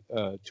only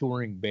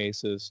touring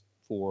bassist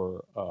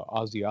for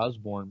Ozzy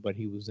Osbourne, but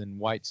he was in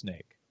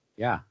Whitesnake.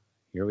 Yeah,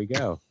 here we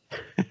go.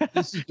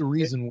 This is the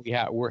reason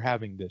we're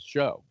having this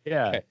show.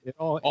 Yeah, okay.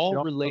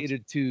 all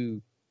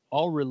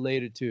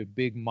related to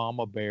Big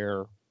Mama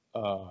Bear,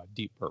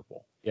 Deep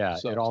Purple. Yeah,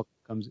 so, it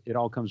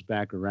all comes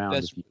back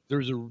around.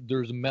 There's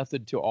a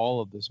method to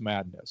all of this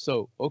madness.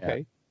 So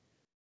okay,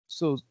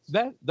 So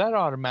that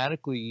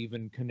automatically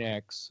even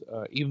connects,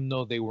 even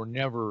though they were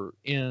never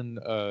in.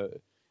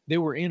 They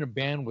were in a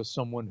band with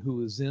someone who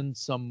was in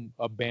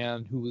a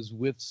band who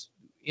was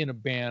in a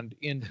band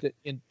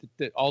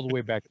all the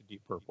way back to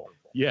Deep Purple.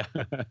 Yeah.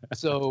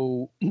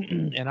 So,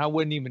 and I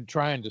wasn't even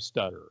trying to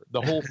stutter.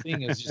 The whole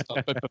thing is just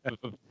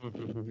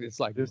it's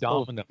like This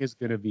domino. is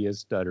going to be a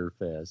stutter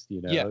fest,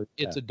 Yeah,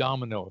 it's a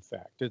domino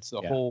effect. It's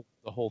the whole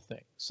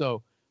thing.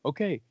 So,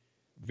 okay,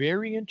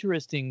 very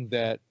interesting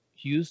that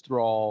Hughes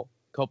Thrall,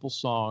 couple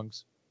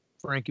songs,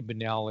 Frankie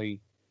Banali,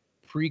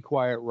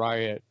 pre-Quiet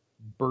Riot,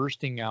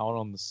 bursting out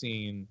on the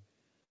scene.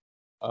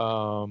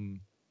 At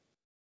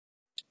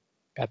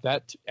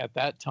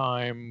that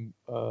time,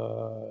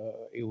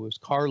 it was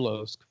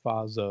Carlos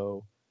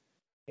Cafazzo,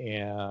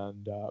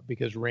 and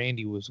because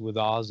Randy was with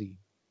Ozzy,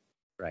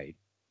 right,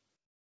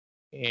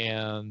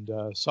 and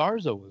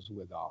Sarzo was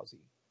with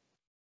Ozzy,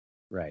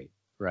 right.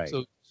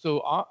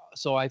 So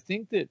I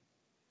think that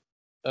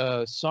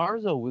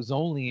Sarzo was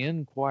only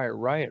in Quiet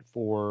Riot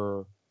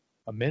for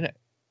a minute.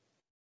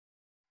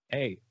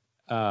 Hey,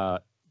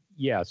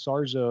 yeah,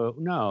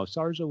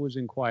 Sarzo was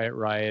in Quiet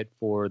Riot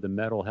for the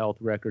Metal Health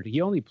record. He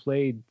only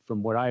played,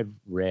 from what I've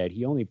read,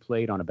 he only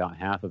played on about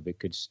half of it,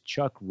 because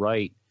Chuck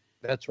Wright,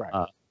 that's right,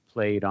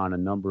 played on a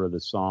number of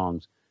the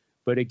songs.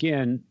 But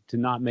again, to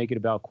not make it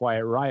about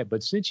Quiet Riot,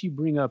 but since you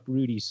bring up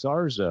Rudy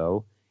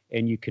Sarzo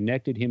and you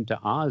connected him to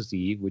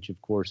Ozzy, which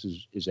of course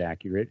is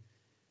accurate.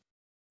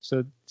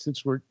 So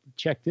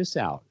check this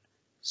out.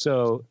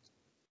 So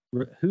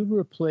who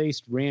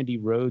replaced Randy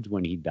Rhoads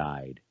when he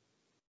died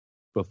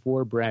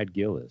before Brad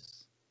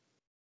Gillis?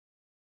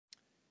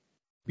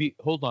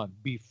 Hold on.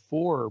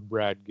 Before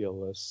Brad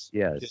Gillis,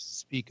 yes. Just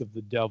Speak of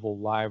the Devil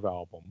live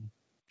album.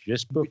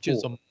 Just before. Which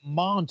is a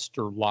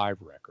monster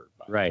live record.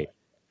 Right.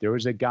 There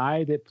was a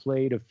guy that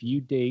played a few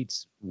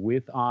dates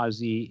with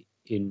Ozzy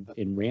in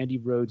Randy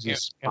Rhoads'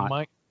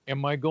 spot.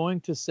 Am I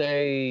going to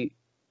say,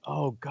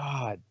 oh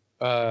God,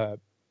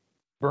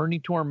 Bernie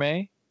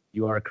Torme?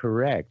 You are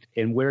correct.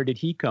 And where did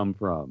he come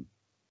from?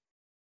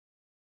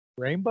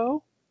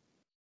 Rainbow?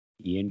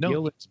 Ian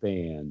Gillan's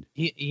band.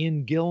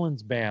 Ian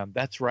Gillan's band.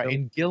 That's right.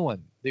 In Gillan.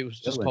 It was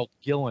just called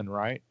Gillan,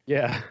 right?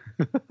 Yeah.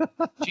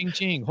 Ching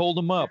ching. Hold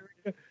them up.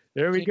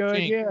 There we go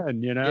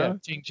again, Yeah.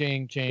 Ching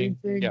ching ching.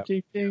 Ching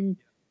ching ching.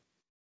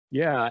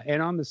 Yeah.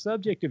 And on the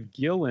subject of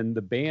Gillan,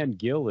 the band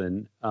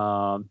Gillan,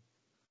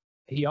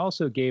 he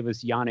also gave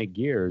us Yannick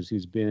Gears,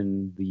 who's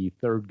been the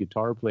third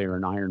guitar player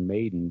in Iron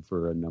Maiden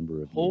for a number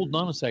of years. Hold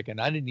on a second.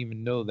 I didn't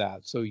even know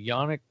that. So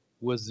Yannick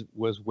was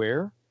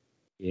where?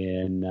 He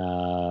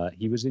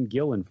was in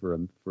Gillan for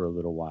a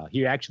little while.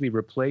 He actually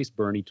replaced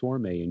Bernie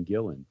Torme in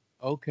Gillan.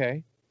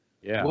 Okay.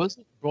 Yeah.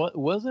 Wasn't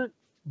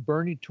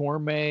Bernie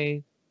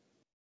Torme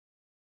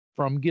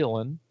from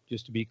Gillan,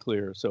 just to be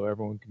clear, so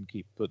everyone can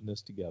keep putting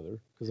this together,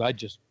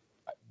 because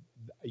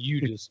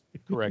you just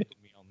corrected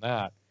me on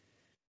that.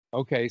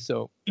 Okay,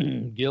 so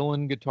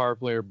Gillan guitar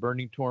player,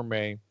 Bernie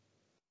Torme.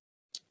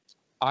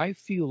 I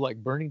feel like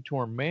Bernie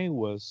Torme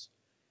was,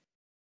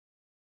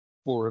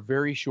 for a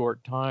very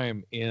short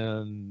time,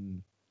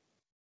 in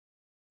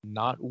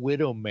not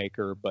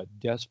Widowmaker, but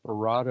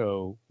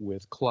Desperado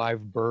with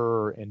Clive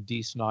Burr and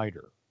Dee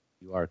Snider.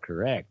 You are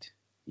correct.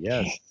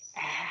 Yes.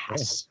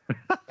 Ass.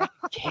 That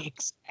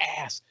kicks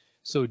ass.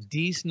 So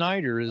Dee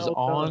Snider is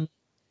on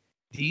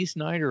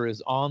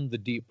the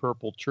Deep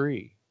Purple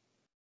tree.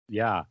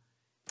 Yeah.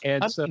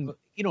 And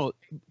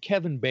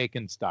Kevin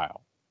Bacon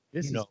style.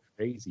 This is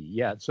crazy.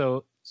 Yeah.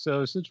 So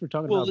since we're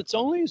talking about, well, it's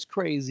only as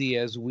crazy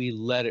as we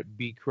let it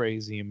be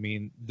crazy. I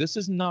mean, this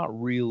is not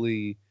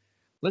really.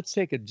 Let's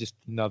take just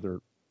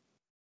another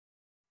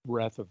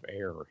breath of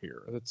air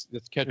here. Let's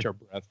catch our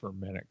breath for a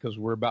minute, because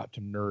we're about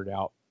to nerd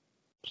out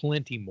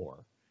plenty more.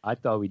 I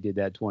thought we did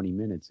that 20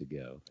 minutes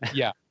ago.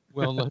 Yeah.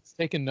 Well, let's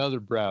take another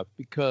breath,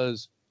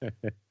 because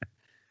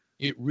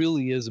it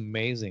really is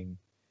amazing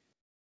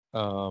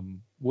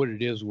what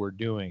it is we're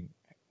doing.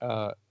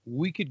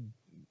 We could,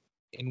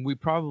 and we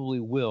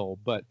probably will,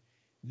 but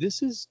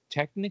this is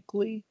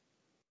technically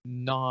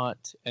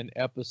not an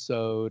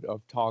episode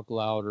of Talk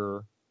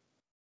Louder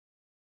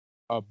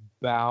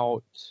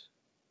about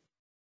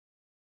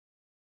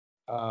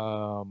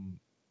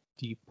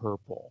Deep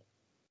Purple.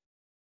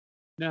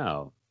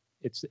 No,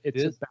 it's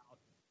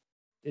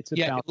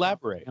about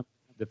elaborate.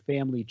 The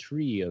family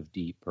tree of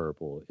Deep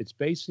Purple. It's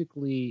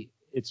basically,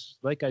 it's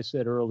like I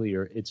said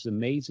earlier, it's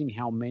amazing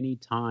how many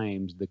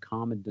times the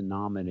common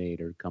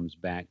denominator comes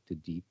back to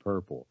Deep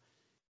Purple.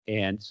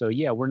 And so,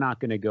 yeah, we're not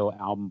going to go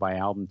album by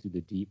album through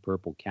the Deep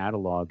Purple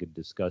catalog and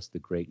discuss the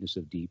greatness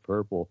of Deep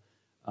Purple,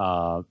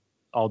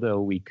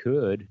 although we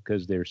could,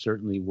 because they're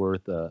certainly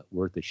worth a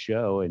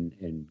show.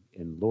 And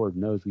Lord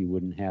knows we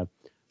wouldn't have.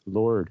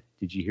 Lord,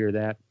 did you hear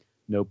that?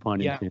 No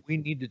pun intended. Yeah, we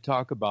need to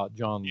talk about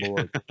John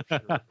Lord.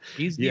 Sure.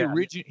 He's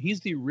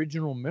the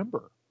original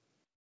member.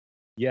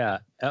 Yeah.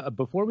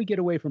 Before we get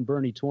away from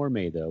Bernie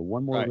Torme, though,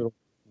 one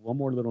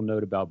more little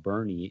note about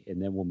Bernie,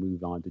 and then we'll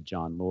move on to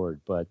John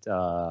Lord. But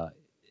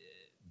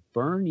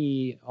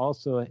Bernie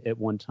also, at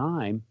one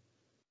time,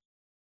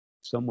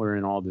 somewhere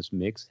in all this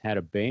mix, had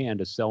a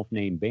band, a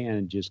self-named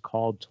band just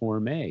called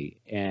Torme.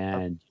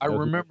 And I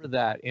remember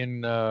that.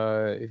 In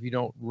if you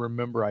don't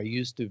remember, I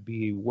used to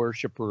be a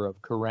worshiper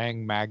of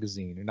Kerrang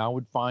magazine, and I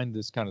would find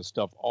this kind of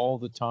stuff all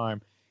the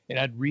time. And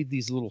I'd read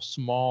these little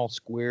small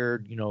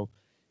squared,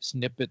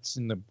 snippets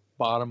in the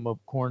bottom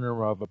of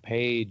corner of a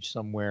page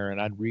somewhere, and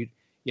I'd read.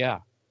 Yeah.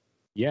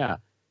 yeah.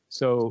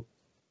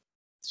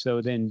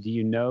 So then, do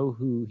you know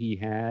who he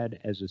had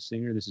as a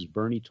singer? This is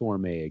Bernie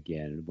Torme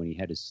again. When he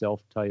had his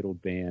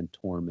self-titled band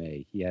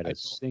Torme, he had a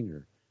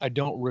singer, I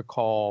don't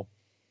recall.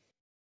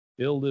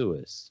 Phil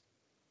Lewis.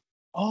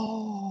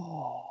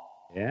 Oh.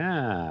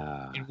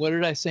 Yeah. And what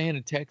did I say in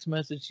a text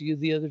message to you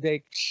the other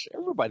day?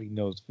 Everybody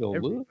knows Phil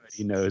Lewis.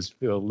 Everybody knows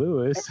Phil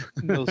Lewis.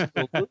 Everybody knows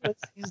Phil Lewis.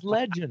 He's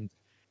legend.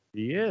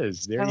 He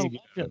is. There you go.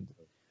 Legend.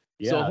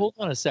 Yeah. So hold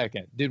on a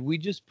second. Did we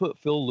just put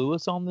Phil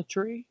Lewis on the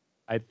tree?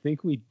 I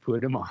think we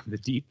put him on the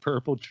Deep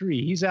Purple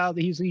tree. He's out.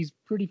 He's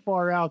pretty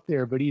far out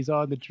there, but he's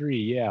on the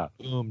tree. Yeah.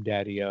 Boom,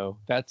 Daddy-O.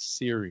 That's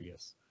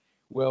serious.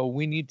 Well,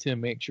 we need to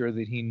make sure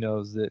that he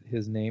knows that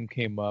his name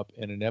came up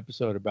in an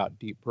episode about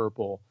Deep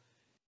Purple,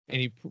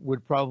 and he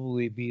would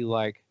probably be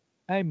like,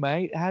 "Hey,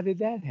 mate, how did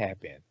that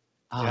happen?"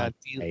 And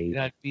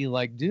I'd be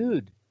like,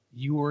 "Dude,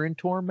 you were in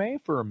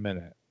Torme for a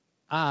minute.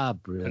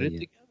 Brilliant.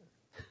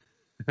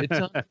 Put it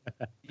together."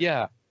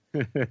 Yeah.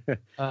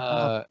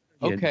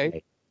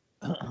 Okay.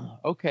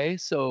 Okay,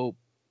 so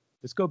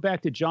let's go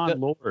back to John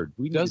Lord.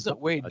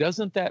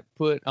 Doesn't that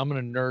put, I'm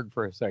going to nerd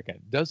for a second.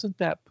 Doesn't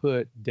that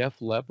put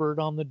Def Leppard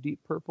on the Deep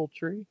Purple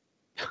tree?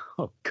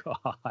 Oh,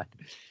 God.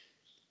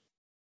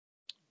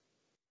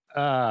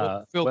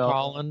 Phil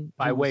Collen.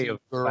 By way of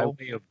Girl.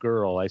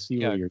 I see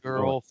where you're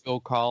Girl, going. Phil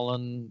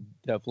Collen,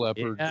 Def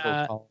Leppard, Phil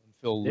Collen,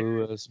 Phil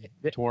Lewis,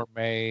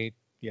 Torme.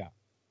 Yeah.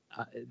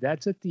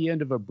 That's at the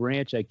end of a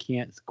branch I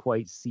can't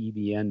quite see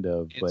the end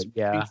of, it's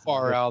pretty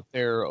far out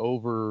there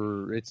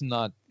over. It's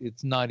not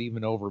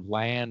even over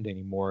land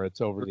anymore.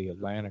 It's over the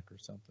Atlantic or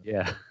something.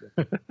 Yeah.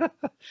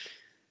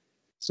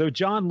 So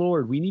John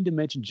Lord, we need to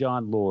mention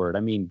John Lord.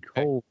 I mean,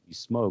 holy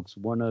smokes,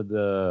 one of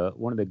the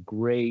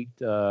great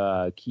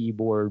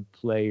keyboard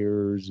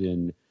players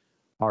in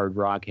hard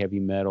rock, heavy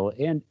metal,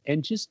 and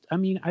just, I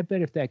mean, I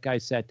bet if that guy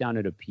sat down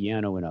at a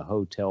piano in a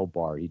hotel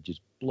bar, he'd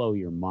just blow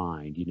your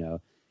mind,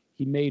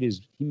 He made his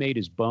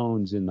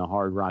bones in the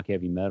hard rock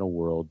heavy metal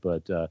world,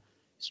 but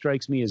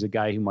strikes me as a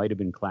guy who might have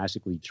been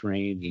classically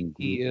trained.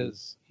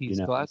 He's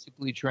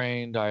classically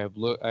trained. I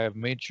have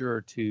made sure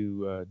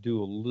to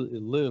do a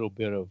little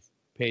bit of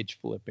page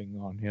flipping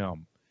on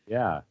him.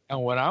 Yeah.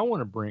 And what I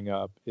want to bring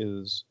up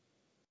is,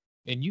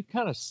 and you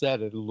kind of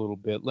said it a little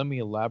bit. Let me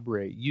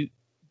elaborate. You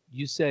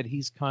said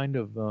he's kind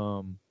of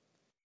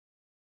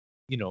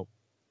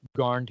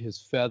garnered his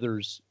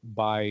feathers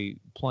by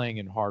playing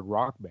in hard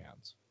rock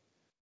bands.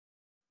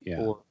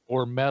 Yeah.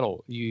 Or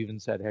metal. You even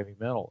said heavy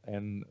metal.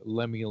 And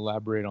let me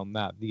elaborate on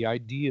that. The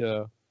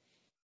idea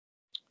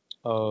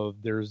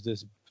of there's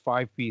this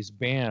 5-piece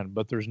band,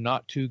 but there's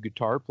not 2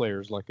 guitar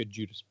players like a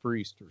Judas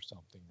Priest or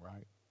something,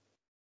 right?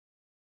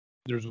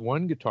 There's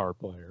one guitar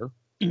player,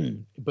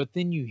 but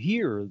then you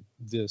hear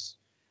this,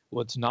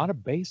 well, it's not a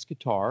bass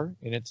guitar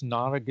and it's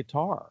not a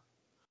guitar.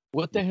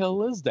 What the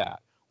hell is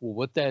that? Well,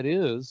 what that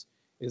is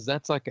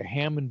that's like a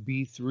Hammond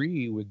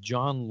B3 with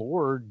John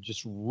Lord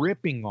just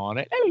ripping on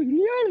it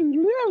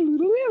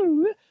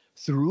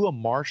through a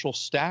Marshall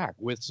stack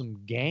with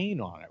some gain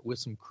on it, with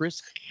some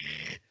crisp,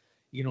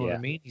 what I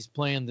mean? He's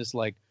playing this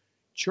like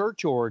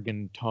church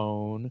organ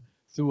tone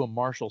through a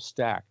Marshall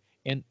stack,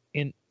 and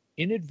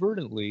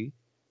inadvertently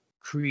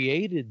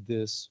created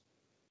this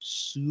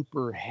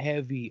super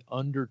heavy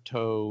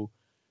undertow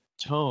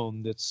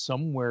tone that's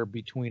somewhere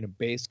between a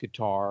bass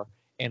guitar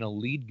and a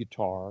lead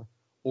guitar,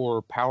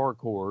 or power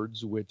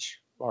chords, which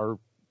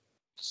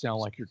sound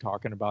like you're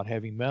talking about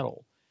heavy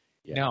metal.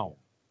 Yeah. Now,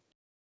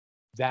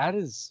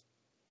 that's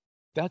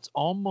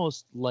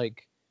almost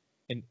like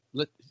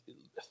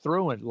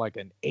throw in like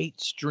an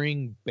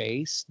 8-string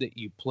bass that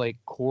you play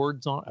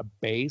chords on, a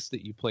bass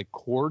that you play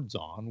chords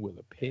on with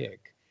a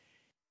pick.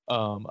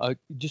 A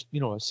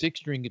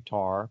 6-string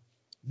guitar.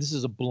 This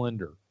is a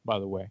blender, by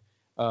the way.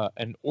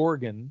 An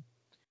organ,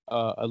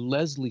 a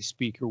Leslie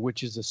speaker,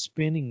 which is a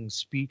spinning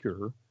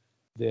speaker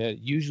that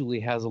usually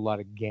has a lot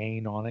of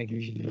gain on it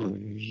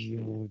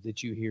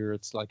that you hear.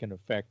 It's like an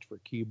effect for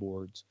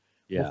keyboards.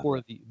 Yeah.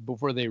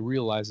 Before they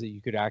realized that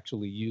you could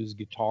actually use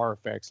guitar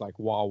effects like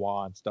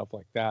wah-wah and stuff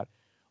like that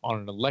on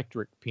an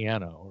electric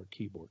piano or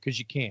keyboard, because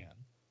you can.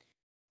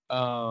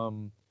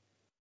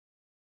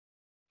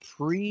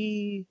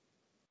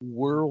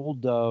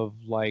 Pre-world of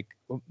like,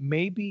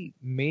 maybe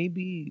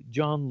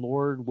John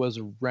Lord was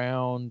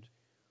around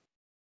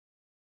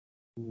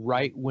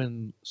right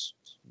when,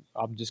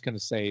 I'm just going to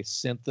say,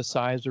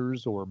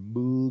 synthesizers or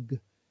Moog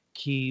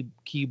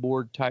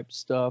keyboard type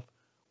stuff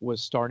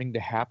was starting to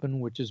happen,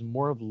 which is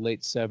more of the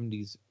late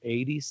 70s,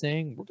 80s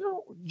thing.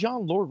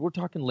 John Lord, we're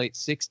talking late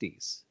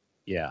 60s.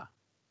 Yeah.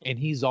 And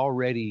he's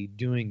already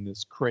doing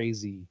this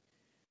crazy,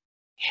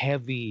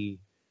 heavy,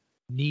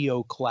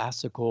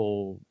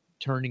 neoclassical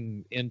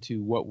turning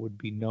into what would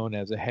be known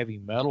as a heavy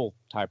metal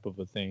type of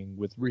a thing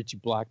with Richie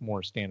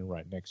Blackmore standing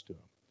right next to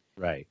him.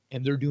 Right.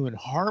 And they're doing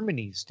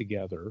harmonies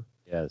together.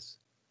 Yes.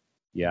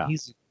 Yeah.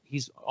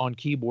 He's on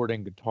keyboard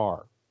and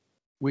guitar,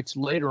 which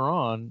later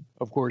on,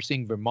 of course,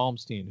 Yngwie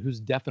Malmsteen,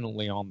 who's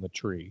definitely on the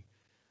tree,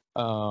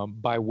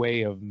 by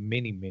way of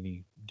many,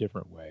 many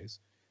different ways.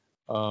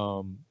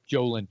 Joe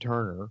Lynn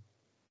Turner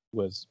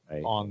was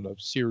on a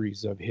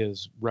series of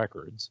his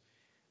records.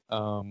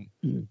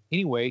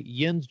 Anyway,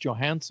 Jens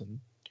Johansson,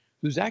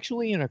 who's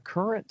actually in a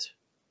current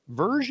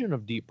version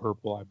of Deep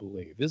Purple, I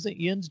believe. Isn't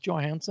Jens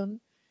Johansson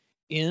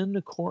in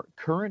the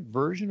current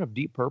version of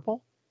Deep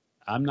Purple?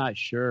 I'm not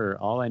sure.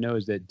 All I know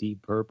is that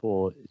Deep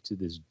Purple, to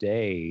this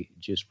day,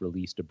 just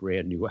released a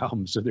brand new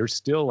album, so they're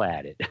still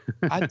at it.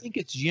 I think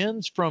it's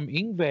Jens from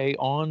Yngwie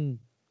on.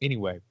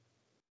 Anyway,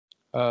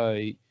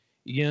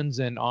 Jens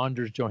and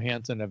Anders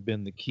Johansson have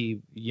been the key.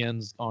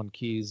 Jens on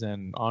keys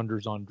and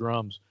Anders on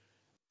drums.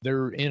 They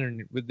were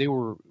in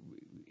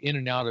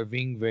and out of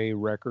Yngwie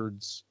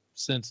records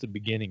since the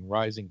beginning.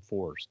 Rising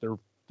Force.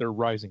 They're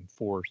Rising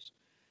Force.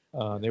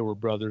 They were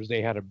brothers.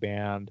 They had a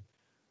band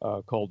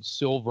called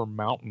Silver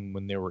Mountain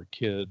when they were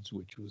kids,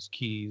 which was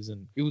keys,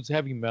 and it was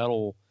heavy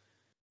metal,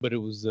 but it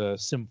was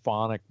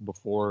symphonic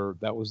before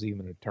that was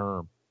even a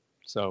term.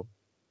 So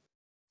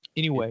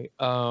anyway,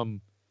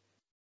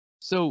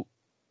 so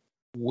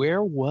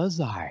where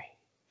was I?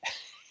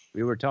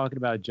 We were talking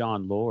about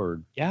Jon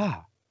Lord.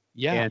 Yeah.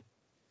 And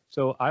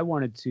so I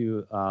wanted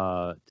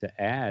to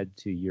add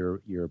to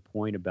your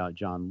point about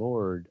Jon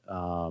Lord.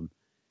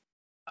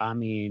 I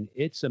mean,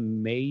 it's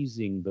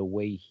amazing the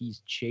way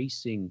he's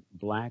chasing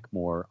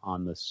Blackmore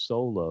on the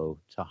solo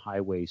to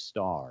Highway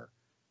Star.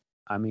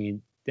 I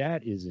mean,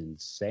 that is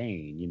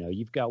insane. You know,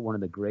 you've got one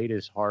of the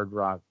greatest hard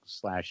rock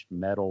 /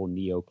 metal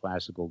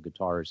neoclassical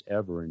guitarists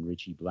ever in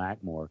Richie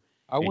Blackmore.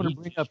 I want to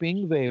bring up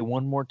Yngwie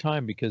one more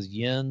time because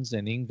Jens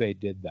and Yngwie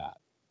did that.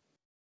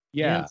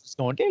 Yeah. Jens is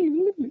going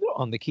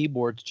on the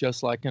keyboards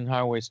just like in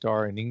Highway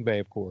Star, and Yngwie,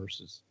 of course,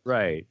 is.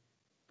 Right.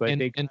 But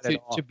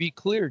to be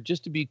clear,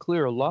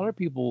 a lot of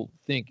people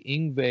think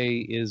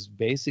Yngwie is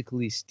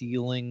basically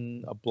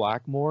stealing a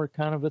Blackmore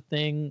kind of a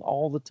thing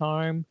all the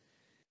time.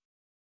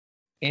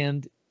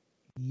 And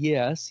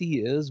yes, he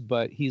is,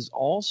 but he's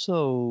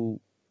also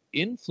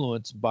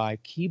influenced by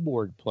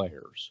keyboard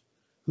players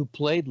who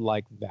played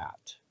like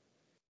that.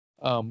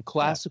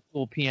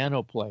 Classical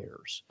piano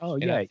players. Oh,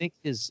 and yeah. I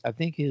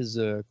think his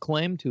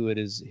claim to it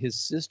is his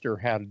sister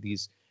had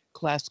these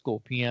classical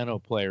piano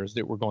players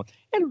that were going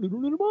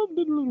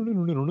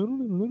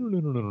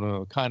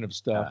kind of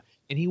stuff,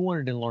 and he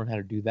wanted to learn how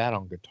to do that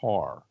on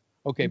guitar.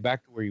 Okay,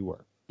 back to where you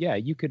were. Yeah,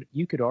 you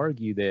could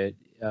argue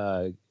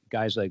that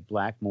guys like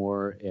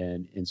Blackmore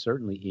and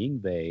certainly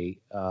Yngwie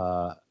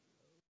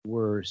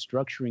were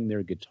structuring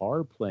their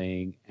guitar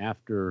playing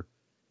after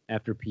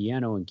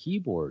piano and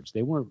keyboards.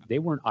 They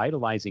weren't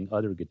idolizing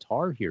other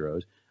guitar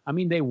heroes. I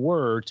mean, they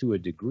were to a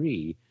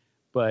degree,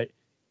 but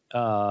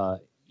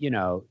you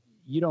know,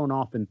 you don't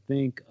often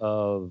think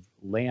of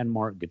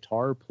landmark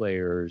guitar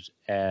players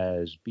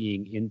as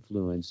being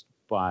influenced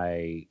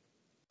by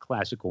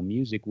classical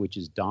music, which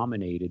is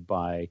dominated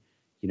by,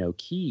 you know,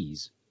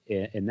 keys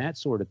and that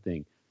sort of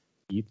thing.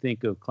 You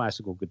think of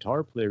classical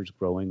guitar players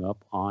growing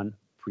up on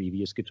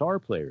previous guitar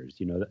players,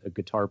 you know, a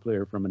guitar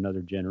player from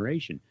another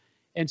generation.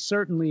 And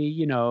certainly,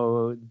 you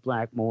know,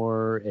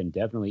 Blackmore and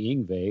definitely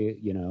Yngwie,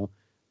 you know,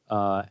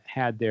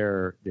 had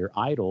their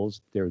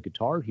idols, their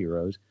guitar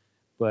heroes,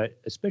 but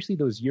especially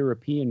those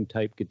European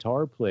type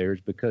guitar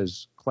players,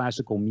 because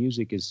classical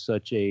music is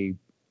such a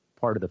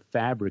part of the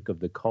fabric of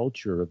the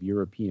culture of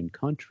European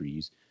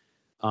countries.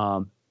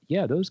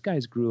 Yeah, those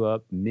guys grew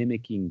up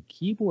mimicking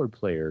keyboard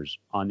players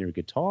on their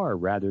guitar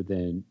rather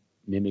than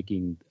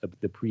mimicking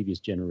the previous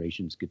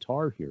generation's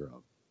guitar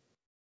hero.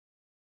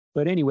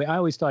 But anyway, I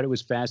always thought it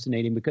was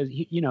fascinating because,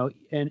 you know,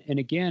 and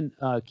again,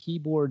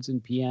 keyboards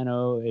and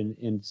piano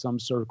in some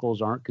circles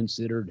aren't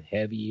considered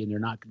heavy and they're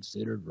not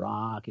considered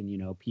rock. And, you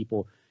know,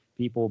 people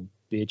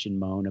bitch and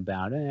moan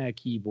about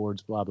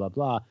keyboards, blah, blah,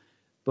 blah.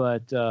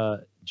 But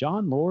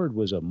Jon Lord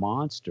was a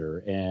monster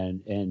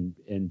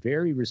and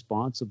very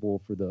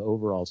responsible for the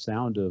overall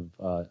sound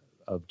of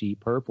Deep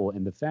Purple.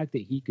 And the fact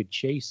that he could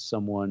chase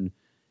someone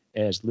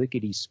as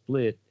lickety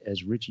split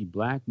as Richie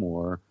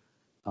Blackmore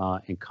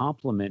and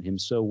complement him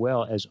so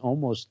well as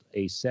almost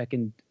a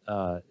second,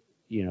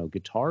 you know,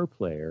 guitar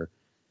player.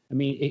 I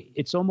mean,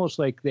 it's almost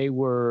like they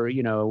were,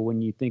 you know,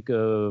 when you think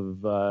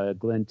of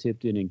Glenn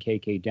Tipton and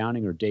K.K.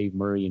 Downing or Dave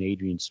Murray and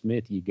Adrian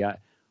Smith,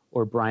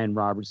 or Brian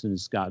Robertson and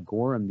Scott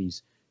Gorham,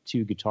 these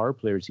two guitar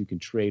players who can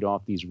trade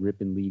off these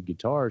ripping lead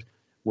guitars.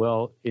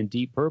 Well, in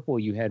Deep Purple,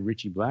 you had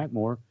Richie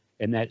Blackmore,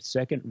 and that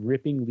second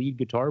ripping lead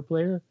guitar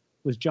player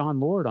was Jon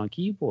Lord on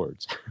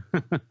keyboards.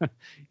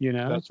 You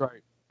know? That's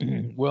right.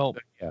 Well,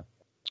 yeah.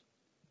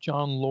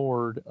 Jon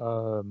Lord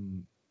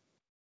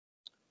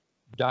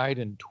died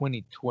in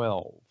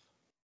 2012,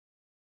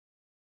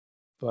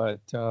 but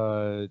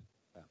I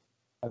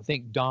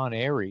think Don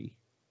Airey.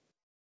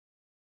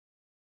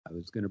 I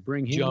was going to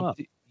bring him up.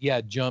 yeah,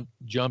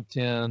 jumped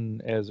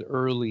in as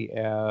early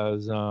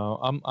as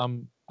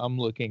I'm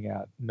looking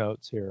at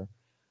notes here,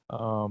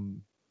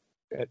 um,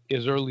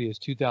 as early as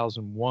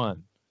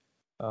 2001.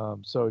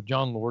 So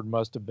John Lord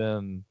must have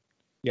been,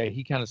 yeah,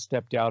 he kind of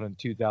stepped out in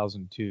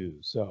 2002.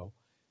 So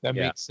that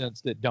Yeah. makes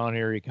sense that Don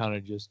Airey kind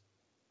of just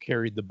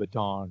carried the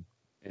baton.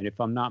 And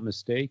if I'm not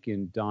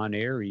mistaken, Don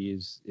Airey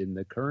is in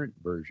the current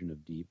version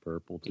of Deep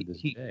Purple to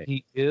this day.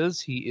 He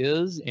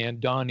is,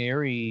 and Don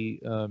Airey.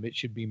 It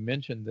should be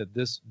mentioned that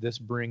this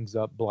brings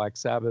up Black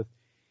Sabbath.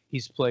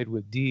 He's played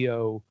with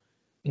Dio.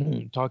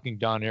 Talking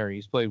Don Airey,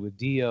 he's played with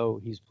Dio.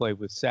 He's played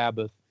with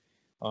Sabbath.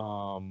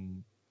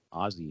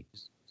 Ozzy.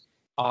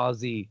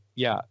 Ozzy,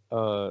 yeah.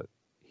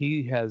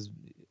 He has.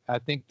 I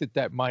think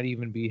that might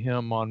even be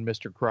him on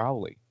Mr.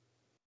 Crowley.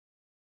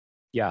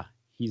 Yeah,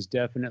 he's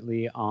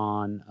definitely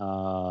on.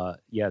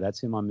 Yeah,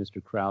 that's him on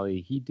Mr.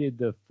 Crowley. He did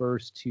the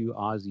first two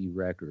Ozzy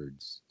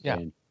records, Yeah.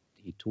 and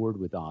he toured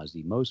with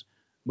Ozzy. Most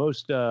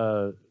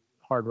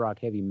hard rock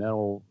heavy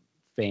metal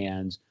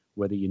fans,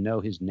 whether you know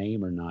his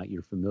name or not,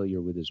 you're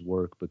familiar with his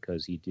work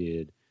because he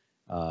did.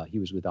 He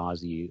was with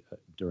Ozzy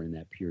during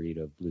that period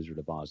of Blizzard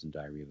of Oz and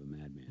Diary of a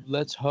Madman.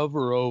 Let's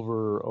hover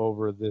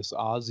over this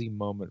Ozzy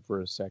moment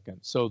for a second.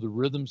 So the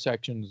rhythm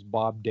section is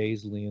Bob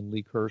Daisley and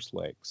Lee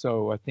Kerslake.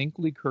 So I think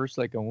Lee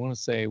Kerslake, I want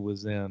to say,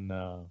 was in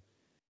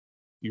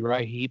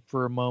Uriah Heep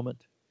for a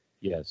moment.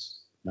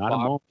 Yes, not a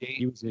moment.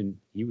 He was in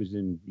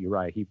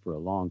Uriah Heep for a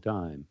long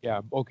time.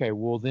 Yeah. Okay.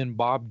 Well, then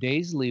Bob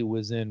Daisley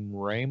was in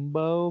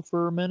Rainbow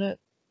for a minute.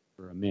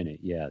 For a minute,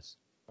 yes.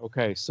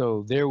 Okay.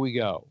 So there we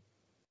go.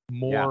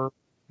 More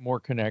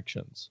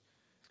connections.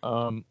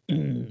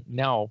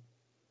 Now,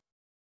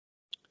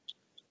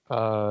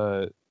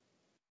 Don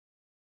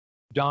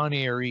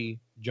Airey,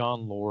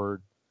 John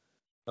Lord.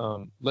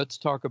 Let's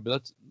talk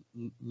about.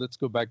 Let's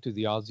go back to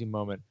the Ozzy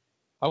moment.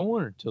 I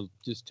wanted to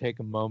just take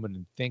a moment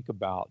and think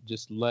about.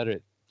 Just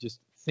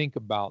think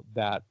about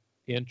that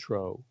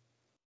intro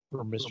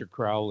for Mr.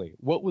 Crowley.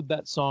 What would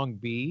that song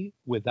be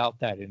without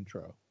that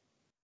intro?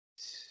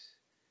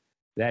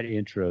 That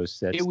intro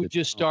sets. It would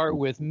just start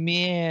with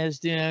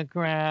Mr.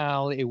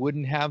 Crowley. It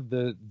wouldn't have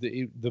the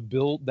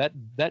build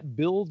that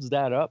builds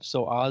that up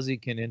so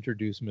Ozzy can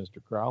introduce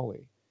Mr.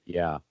 Crowley.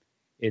 Yeah,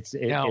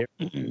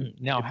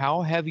 now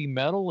how heavy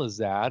metal is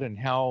that, and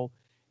how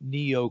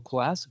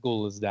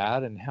neoclassical is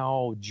that, and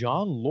how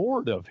John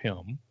Lord of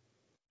him.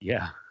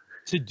 Yeah.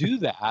 To do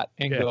that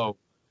and go,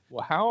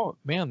 well, how,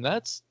 man,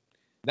 that's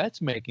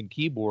making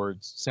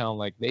keyboards sound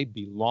like they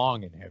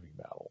belong in heavy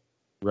metal.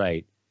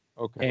 Right.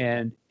 Okay.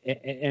 And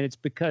it's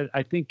because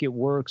I think it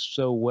works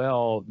so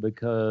well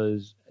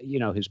because, you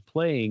know, his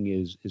playing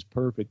is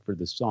perfect for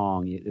the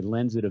song. It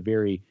lends it a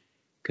very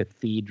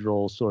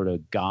cathedral sort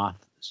of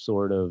goth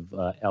sort of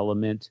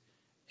element.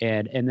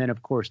 And then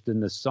of course then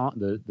the song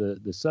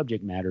the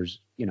subject matters,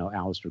 you know,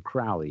 Aleister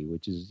Crowley,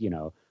 which is, you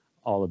know,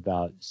 all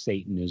about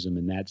Satanism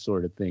and that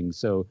sort of thing.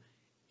 So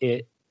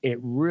it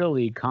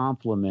really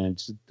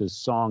complements the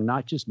song,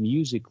 not just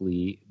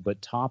musically, but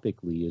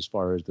topically as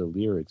far as the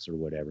lyrics or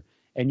whatever.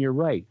 And you're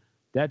right,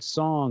 that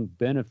song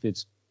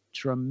benefits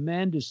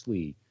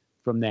tremendously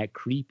from that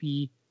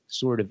creepy,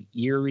 sort of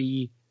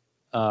eerie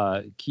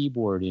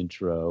keyboard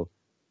intro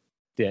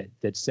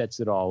that sets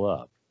it all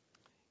up.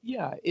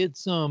 Yeah,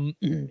 it's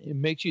it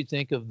makes you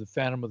think of the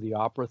Phantom of the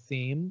Opera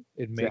theme.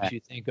 It makes you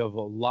think of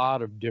a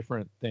lot of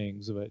different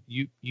things. But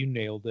you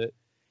nailed it.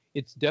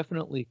 It's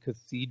definitely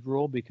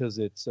cathedral because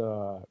it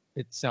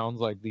sounds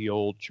like the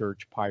old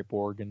church pipe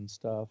organ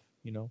stuff,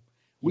 you know,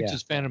 which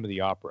is Phantom of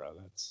the Opera.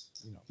 That's,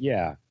 you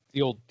know,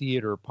 the old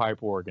theater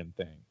pipe organ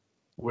thing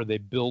where they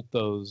built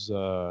those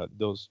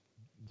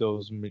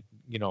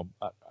you know,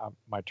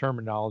 my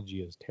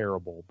terminology is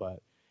terrible,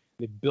 but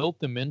they built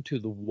them into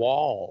the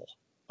wall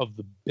of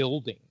the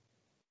building.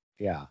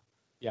 Yeah.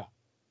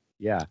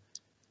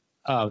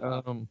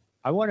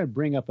 I want to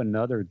bring up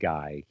another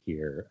guy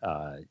here.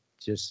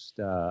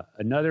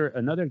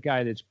 Another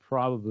guy that's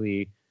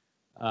probably,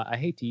 I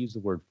hate to use the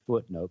word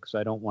footnote because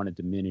I don't want to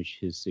diminish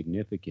his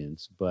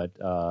significance, but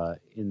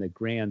in the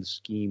grand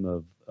scheme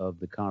of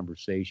the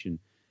conversation,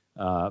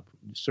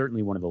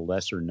 certainly one of the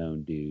lesser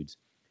known dudes,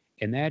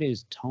 and that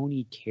is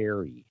Tony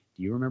Carey.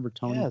 Do you remember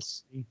Tony?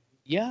 Yes. Carey?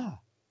 Yeah.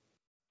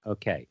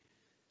 Okay.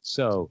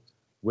 So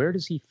where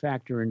does he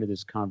factor into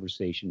this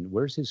conversation?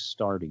 Where's his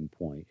starting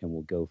point? And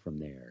we'll go from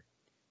there.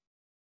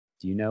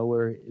 Do you know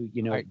where,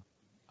 you know?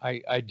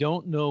 I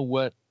don't know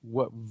what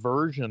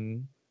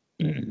version.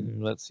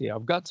 Let's see.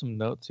 I've got some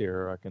notes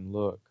here. I can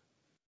look.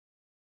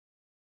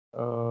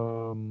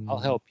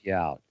 I'll help you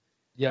out.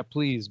 Yeah,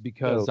 please,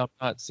 because I'm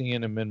not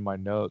seeing him in my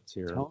notes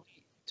here.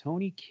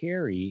 Tony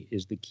Carey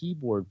is the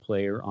keyboard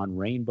player on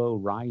Rainbow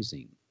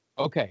Rising.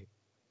 Okay.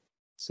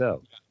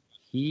 So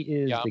he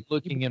is. Yeah, I'm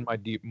looking in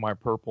my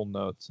purple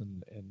notes,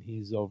 and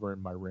he's over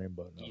in my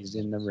rainbow notes. He's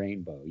in the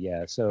rainbow.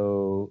 Yeah.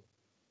 So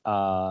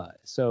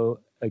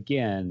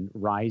again,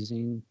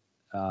 Rising,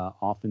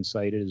 often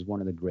cited as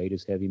one of the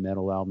greatest heavy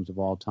metal albums of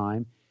all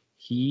time.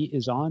 He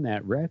is on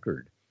that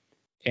record,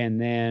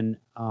 and then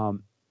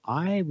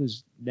I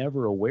was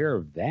never aware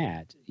of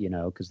that,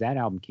 because that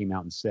album came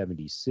out in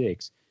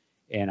 '76,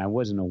 and I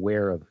wasn't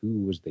aware of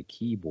who was the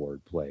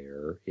keyboard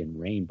player in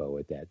Rainbow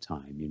at that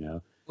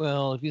time.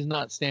 Well, if he's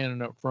not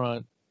standing up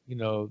front, you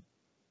know,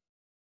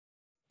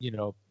 you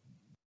know,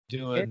 It,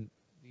 doing,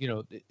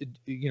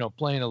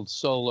 playing a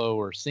solo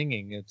or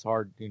singing, it's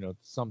hard.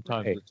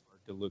 Sometimes right. it's hard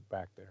to look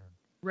back there.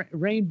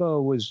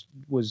 Rainbow was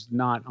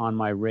not on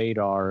my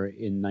radar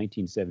in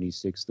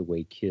 1976 the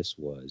way Kiss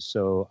was.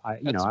 So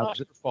That's I not was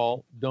your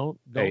fault. Don't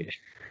right.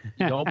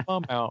 don't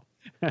bum out.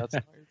 That's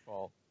not your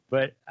fault.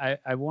 But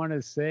I want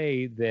to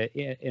say that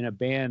in a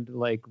band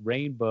like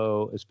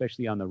Rainbow,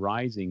 especially on the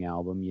Rising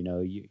album,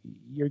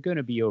 you're going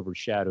to be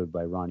overshadowed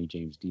by Ronnie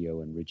James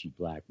Dio and Richie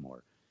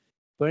Blackmore.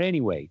 But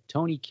anyway,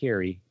 Tony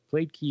Carey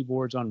played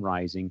keyboards on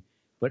Rising,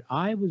 but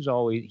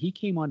he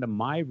came onto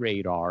my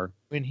radar.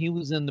 When he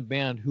was in the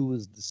band, who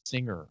was the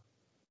singer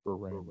for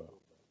Rainbow?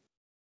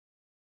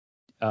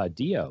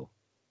 Dio.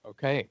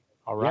 Okay,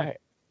 all Yeah, right.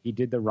 he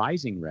did the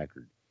Rising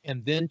record.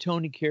 And then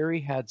Tony Carey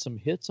had some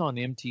hits on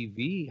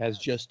MTV as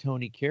just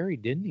Tony Carey,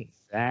 didn't he?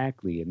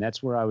 Exactly, and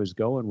that's where I was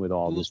going with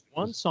all There this. was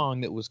one song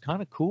that was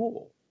kind of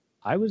cool.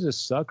 I was a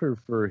sucker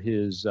for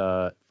his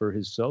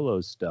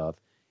solo stuff.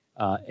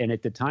 And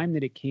at the time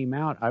that it came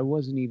out, I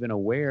wasn't even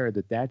aware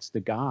that that's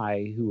the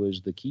guy who was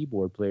the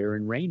keyboard player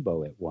in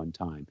Rainbow at one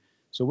time.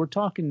 So we're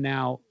talking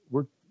now.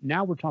 We're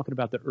talking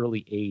about the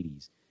early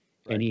 '80s,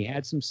 Right. and he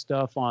had some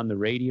stuff on the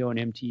radio and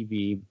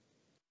MTV.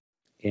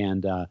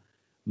 And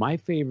my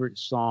favorite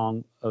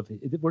song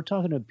we're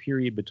talking a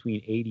period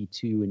between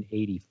 '82 and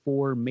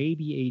 '84,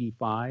 maybe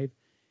 '85.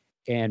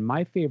 And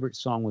my favorite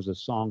song was a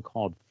song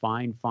called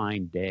 "Fine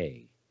Fine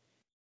Day,"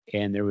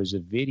 and there was a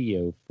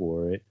video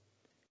for it,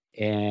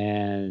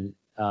 and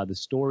the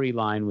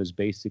storyline was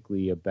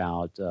basically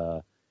about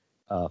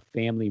a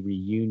family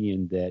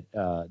reunion that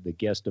the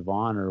guest of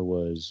honor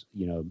was,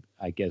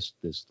 I guess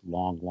this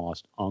long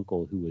lost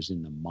uncle who was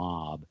in the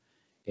mob,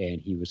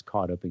 and he was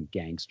caught up in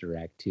gangster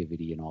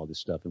activity and all this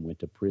stuff and went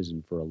to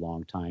prison for a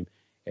long time,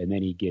 and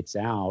then he gets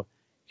out.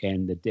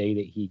 And the day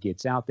that he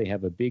gets out, they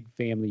have a big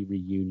family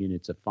reunion.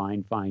 It's a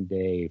fine, fine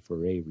day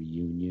for a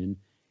reunion.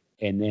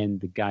 And then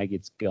the guy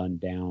gets gunned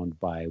down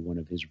by one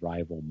of his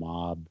rival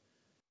mob.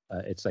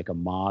 It's like a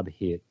mob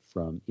hit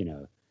from,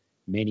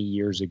 many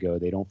years ago.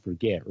 They don't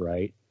forget,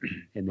 right?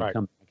 And they Right.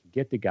 come back and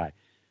get the guy.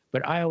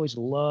 But I always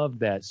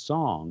loved that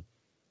song.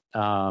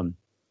 Um,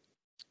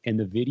 and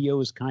the video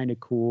is kind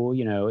of cool,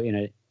 in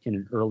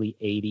an early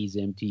 '80s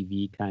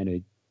MTV kind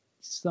of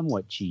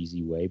somewhat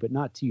cheesy way, but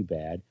not too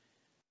bad.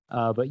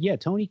 But yeah,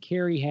 Tony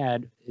Carey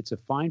had "It's a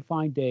Fine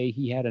Fine Day."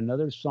 He had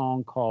another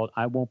song called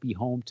 "I Won't Be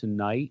Home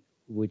Tonight,"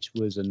 which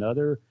was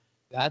another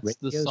That's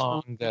the radio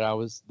song that I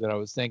was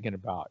thinking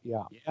about.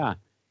 Yeah. Yeah,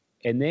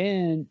 and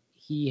then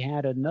he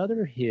had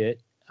another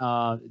hit.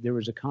 There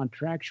was a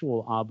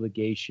contractual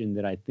obligation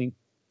that I think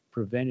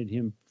prevented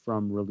him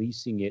from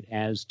releasing it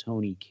as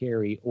Tony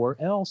Carey, or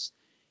else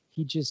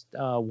he just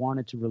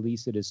wanted to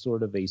release it as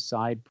sort of a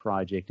side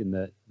project. And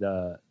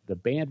the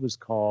band was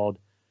called,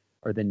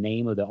 or the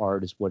name of the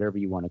artist, whatever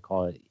you want to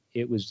call it.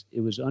 It was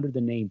under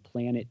the name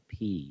Planet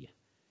P,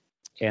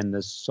 and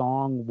the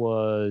song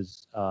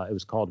was it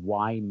was called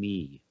 "Why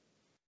Me."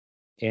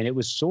 And it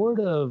was sort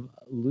of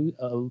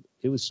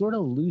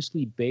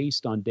loosely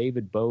based on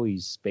David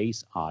Bowie's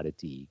Space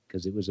Oddity,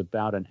 because it was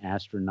about an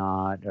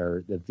astronaut,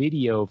 or the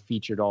video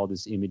featured all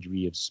this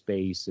imagery of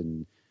space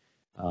and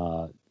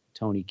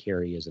Tony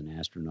Carey as an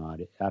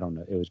astronaut. I don't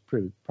know. It was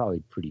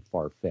probably pretty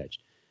far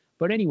fetched.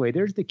 But anyway,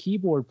 there's the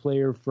keyboard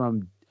player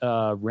from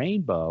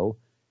Rainbow,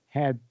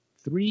 had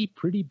 3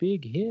 pretty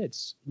big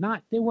hits.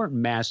 They weren't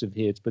massive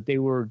hits, but they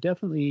were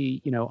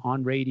definitely,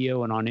 on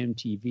radio and on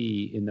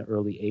MTV in the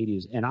early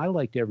 '80s. And I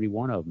liked every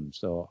one of them.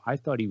 So I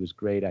thought he was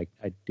great. I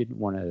didn't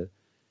want to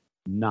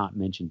not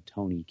mention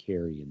Tony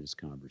Carey in this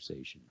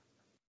conversation.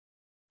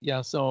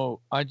 Yeah. So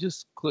I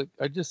just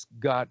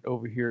got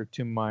over here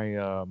to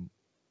my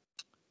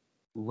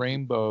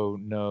Rainbow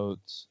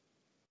notes,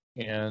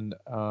 and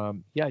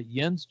yeah,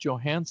 Jens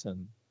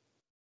Johansson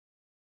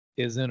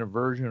is in a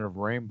version of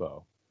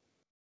Rainbow.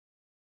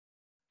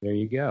 There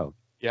you go.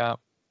 Yeah.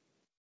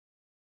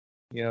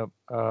 Yeah.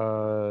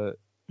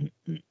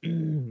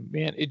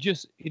 Man, it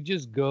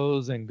just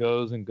goes and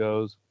goes and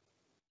goes.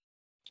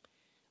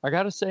 I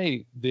gotta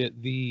say that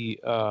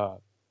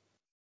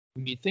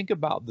when you think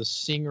about the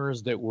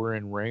singers that were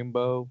in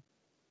Rainbow,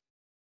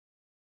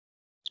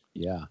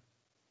 Yeah.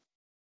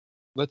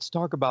 let's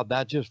talk about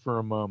that just for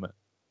a moment.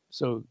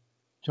 So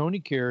Tony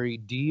Carey,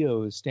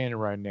 Dio is standing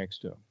right next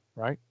to him,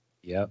 right?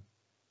 Yep.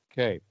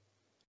 Okay.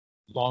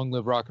 Long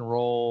Live Rock and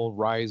Roll,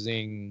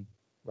 Rising,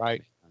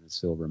 right? On the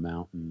Silver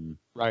Mountain.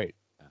 Right.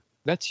 Yeah.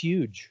 That's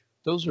huge.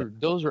 Those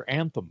are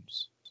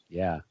anthems.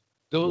 Yeah.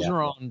 Those Yeah.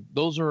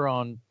 are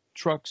on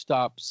truck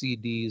stop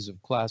CDs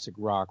of classic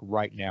rock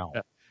right now.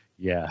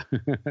 Yeah.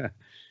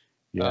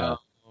 Yeah.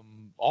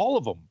 All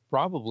of them,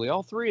 probably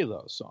all 3 of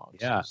those songs.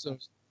 Yeah. So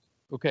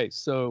okay,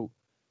 so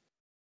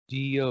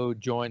Dio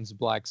joins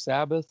Black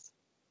Sabbath.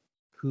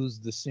 Who's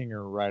the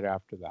singer right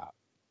after that?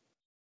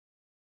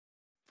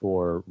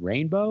 For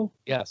Rainbow,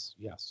 Yes.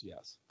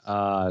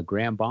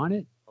 Graham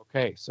Bonnet.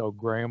 Okay, so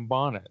Graham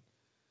Bonnet.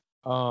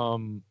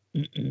 Graham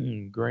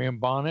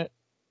Bonnet,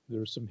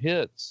 there's some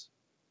hits.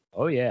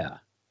 Oh yeah.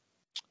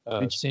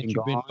 Since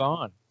You've Been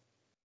Gone.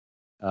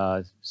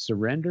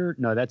 Surrender.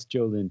 No, that's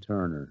Joe Lynn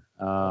Turner.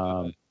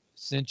 Well,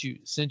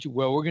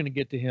 we're going to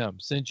get to him.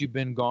 Since You've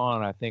Been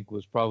Gone, I think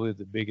was probably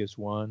the biggest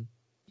one.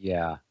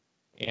 Yeah.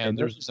 And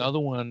there's another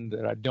one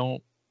that I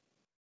don't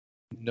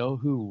know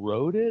who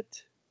wrote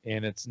it,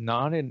 and it's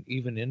not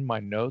even in my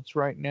notes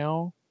right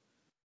now.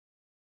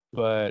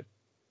 But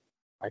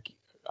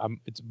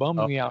it's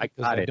bumming me out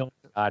because I don't.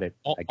 Got it.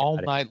 All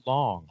Night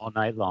Long. All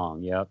Night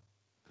Long. Yep.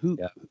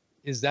 Yep.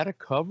 Is that a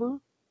cover?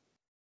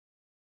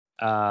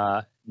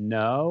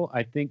 No,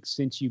 I think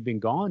Since You've Been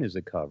Gone is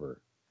a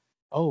cover.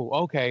 Oh,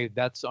 okay.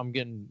 I'm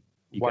getting.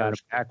 You got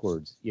it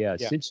backwards. Yeah.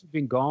 Since You've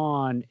Been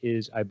Gone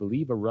is, I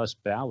believe, a Russ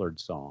Ballard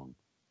song.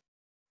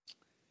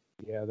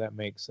 Yeah, that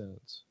makes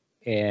sense.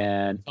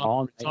 And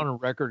it's on a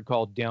record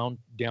called Down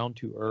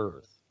to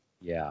Earth.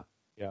 Yeah.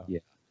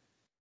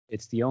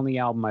 It's the only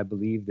album I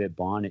believe that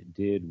Bonnet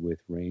did with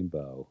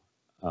Rainbow.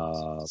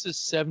 So this is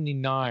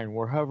 79.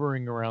 We're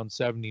hovering around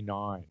 79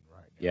 right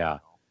now. Yeah.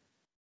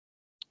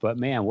 But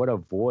man, what a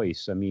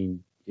voice. I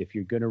mean, if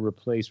you're going to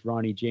replace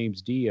Ronnie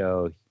James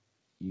Dio,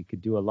 you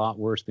could do a lot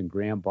worse than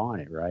Graham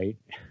Bonnet, right?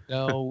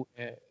 No,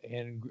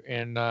 and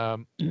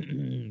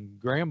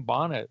Graham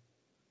Bonnet,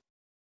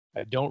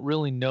 I don't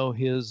really know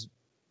his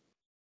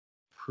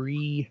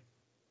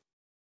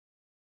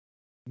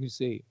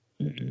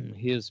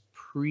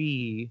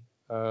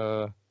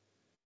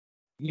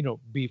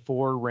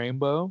before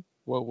Rainbow.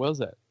 What was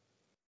it?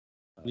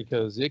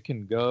 Because it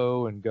can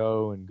go and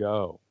go and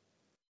go.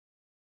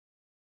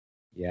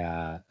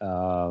 Yeah.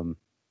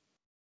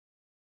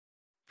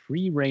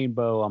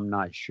 Pre-Rainbow, I'm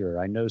not sure.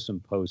 I know some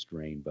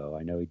post-Rainbow.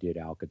 I know he did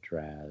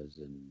Alcatraz,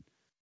 and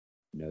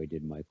I know he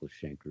did Michael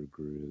Schenker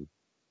Group.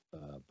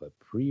 But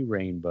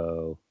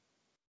pre-Rainbow,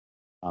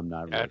 I'm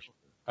not really sure.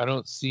 I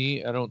don't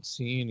see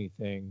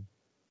anything.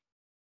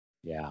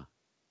 Yeah.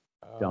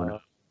 Don't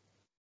know.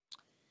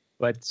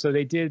 But so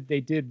they did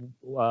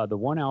the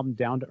one album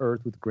Down to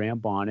Earth with Graham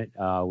Bonnet,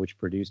 which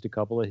produced a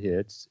couple of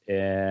hits,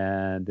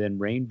 and then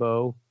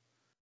Rainbow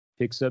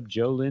picks up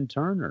Joe Lynn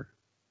Turner.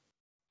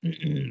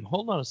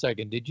 Hold on a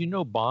second. Did you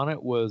know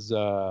Bonnet was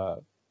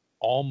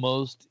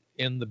almost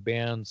in the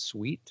band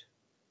Sweet?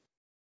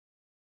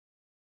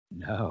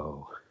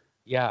 No.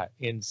 Yeah,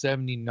 in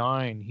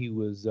 79 he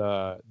was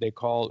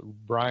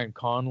Brian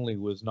Connolly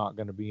was not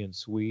going to be in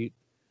Sweet.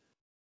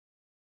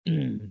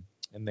 And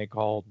they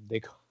called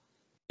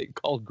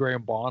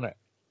Graham Bonnet.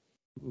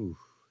 Ooh,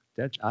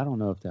 I don't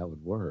know if that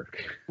would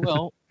work.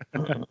 Well,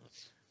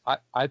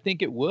 I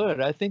think it would.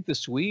 I think the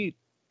Sweet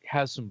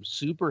has some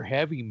super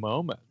heavy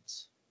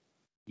moments.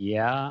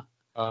 Yeah.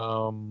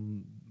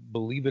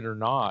 Believe it or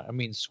not. I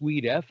mean,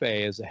 Sweet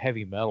F.A. is a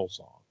heavy metal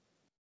song.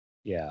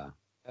 Yeah.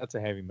 That's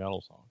a heavy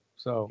metal song.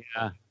 So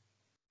yeah.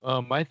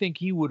 I think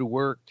he would have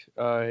worked.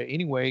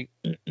 Anyway,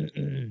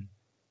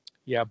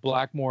 yeah,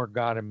 Blackmore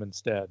got him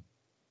instead.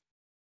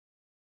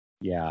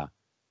 Yeah.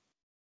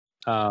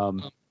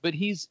 But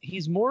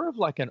he's more of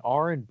like an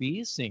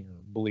R&B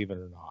singer, believe it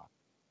or not.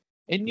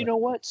 And you know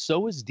what?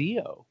 So is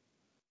Dio.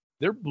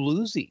 They're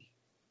bluesy.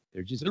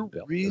 They're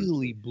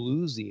really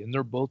bluesy, and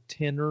they're both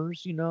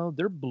tenors.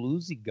 They're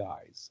bluesy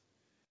guys.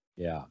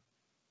 Yeah.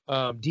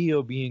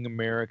 Dio being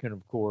American,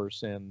 of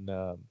course, and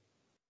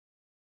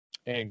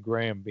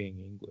Graham being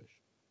English.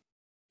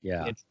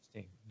 Yeah.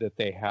 Interesting that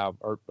they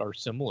are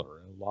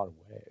similar in a lot of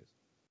ways.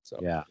 So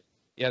yeah.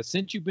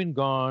 Since You've Been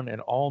Gone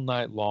and All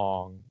Night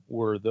Long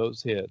were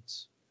those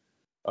hits.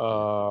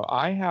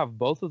 I have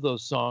both of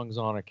those songs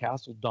on a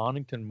Castle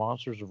Donington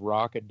Monsters of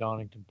Rock at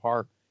Donington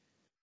Park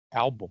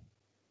album.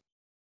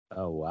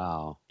 Oh,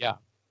 wow. Yeah,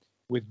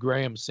 with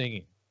Graham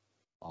singing.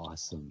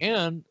 Awesome.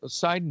 And a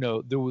side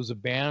note, there was a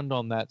band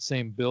on that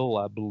same bill,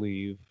 I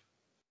believe,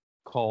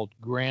 called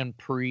Grand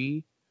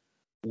Prix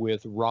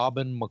with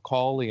Robin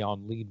McCauley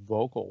on lead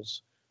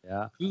vocals.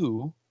 Yeah.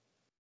 Who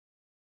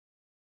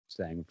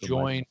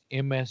joined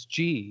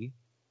MSG.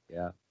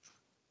 Yeah.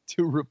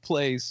 To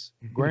replace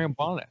Graham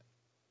Bonnet.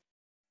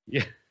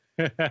 Yeah.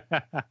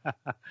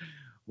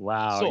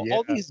 Wow. So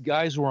all these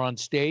guys were on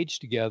stage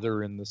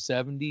together in the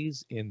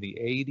 70s, in the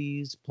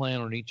 80s,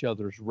 playing on each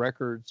other's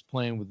records,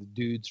 playing with the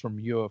dudes from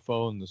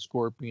UFO and the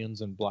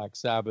Scorpions and Black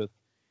Sabbath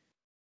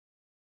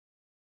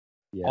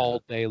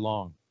all day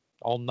long.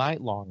 All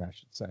night long, I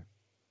should say.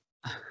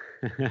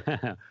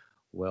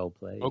 Well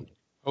played.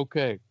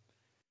 Okay.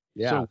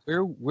 Yeah.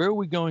 So where are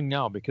we going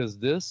now? Because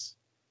this...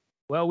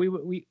 Well,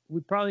 we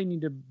probably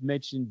need to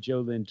mention Joe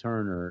Lynn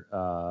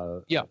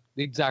Turner. Yeah,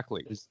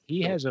 exactly.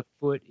 He has a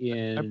foot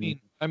in...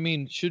 I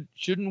mean,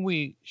 shouldn't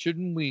we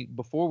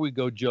before we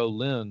go Joe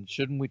Lynn,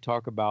 shouldn't we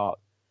talk about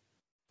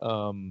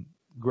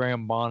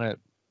Graham Bonnet?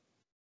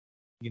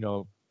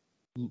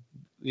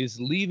 Is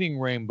leaving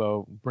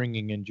Rainbow,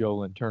 bringing in Joe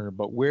Lynn Turner,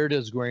 but where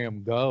does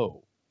Graham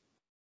go?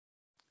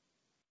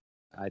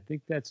 I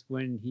think that's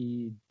when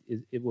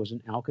it was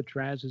an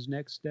Alcatraz his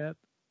next step.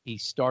 he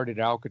started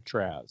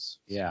Alcatraz.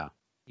 Yeah.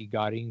 He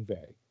got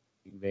Yngwie.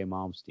 Yngwie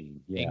Malmsteen.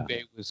 Yeah.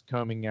 Yngwie was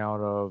coming out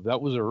of,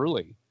 that was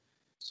early.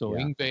 So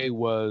Yeah. Yngwie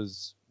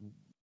was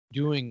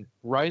doing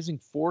Rising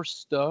Force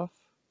stuff,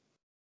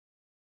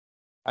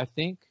 I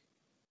think.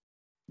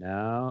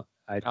 No,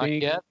 I Not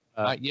think. yet.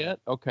 Not yet.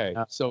 Okay.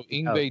 So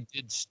Yngwie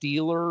did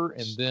Steeler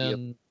and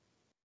then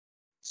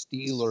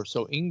Steeler.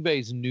 So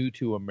Yngwie's new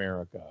to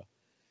America.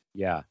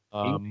 Yeah.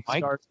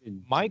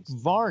 Mike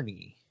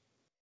Varney.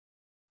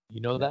 You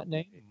know that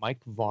name?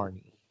 Mike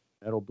Varney.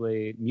 Metal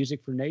Blade,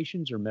 Music for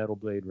Nations or Metal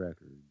Blade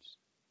Records?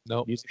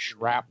 No, nope.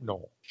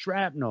 Shrapnel.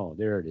 Shrapnel.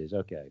 There it is.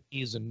 Okay.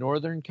 He's a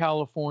Northern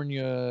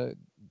California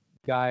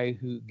guy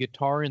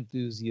guitar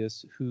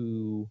enthusiast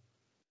who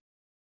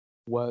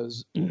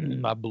was,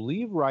 I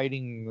believe,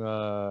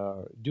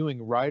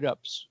 doing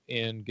write-ups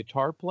in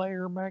Guitar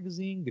Player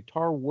magazine,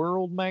 Guitar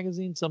World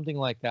magazine, something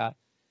like that.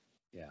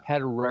 Yeah.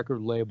 Had a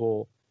record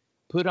label,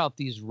 put out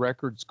these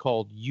records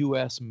called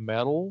US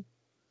Metal,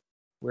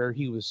 where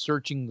he was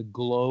searching the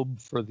globe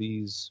for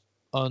these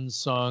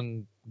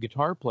unsung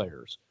guitar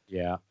players.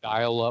 Yeah.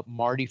 Dial up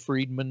Marty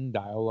Friedman,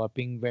 dial up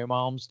Yngwie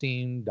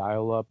Malmsteen,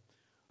 dial up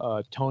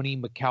Tony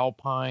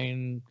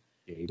McAlpine,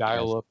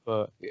 dial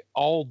up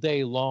all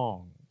day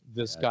long.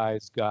 This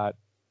guy's got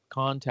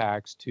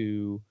contacts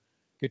to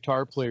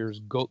guitar players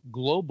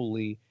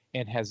globally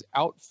and has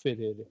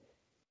outfitted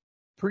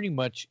pretty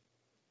much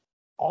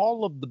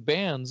all of the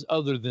bands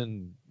other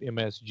than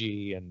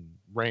MSG and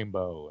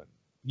Rainbow and,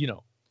 you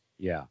know.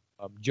 Yeah.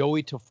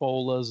 Joey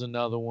Tafola's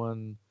another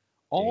one.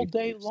 All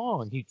day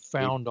long, he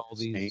found all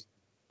these.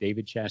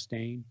 David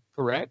Chastain.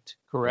 Correct.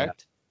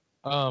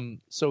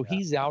 So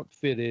he's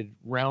outfitted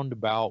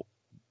roundabout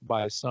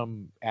by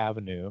some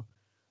avenue.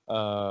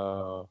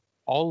 All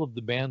of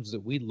the bands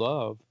that we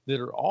love that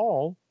are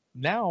all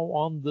now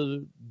on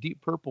the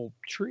Deep Purple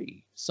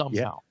tree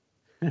somehow.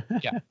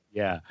 Yeah.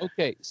 Yeah.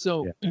 Okay.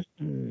 So,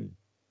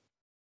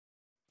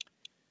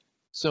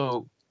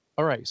 so,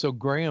 all right. So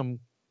Graham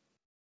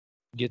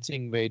gets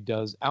Yngwie,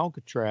 does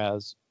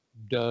Alcatraz,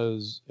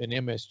 does an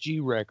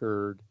MSG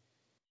record,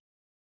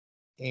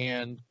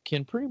 and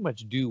can pretty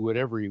much do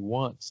whatever he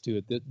wants to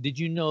it. Did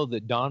you know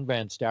that Don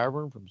Van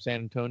Staveren from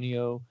San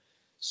Antonio,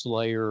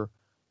 Slayer,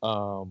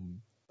 of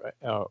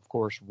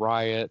course,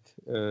 Riot,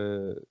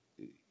 and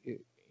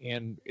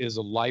is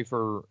a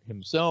lifer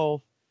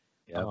himself,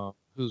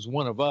 who's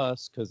one of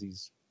us because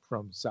he's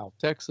from South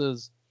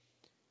Texas.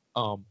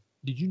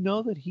 Did you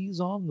know that he's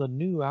on the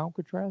new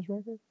Alcatraz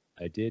record?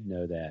 I did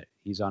know that.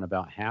 He's on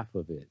about half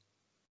of it.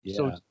 Yeah.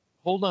 So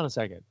hold on a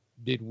second.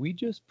 Did we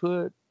just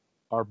put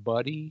our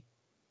buddy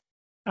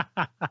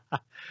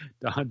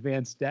Don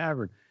Van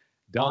Staveren?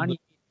 Donnie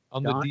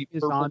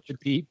is on the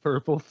Deep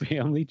Purple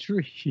family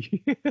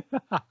tree.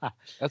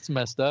 That's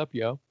messed up,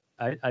 yo.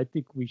 I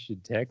think we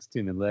should text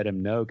him and let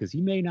him know because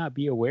he may not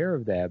be aware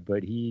of that,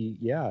 but he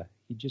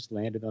just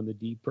landed on the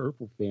Deep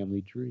Purple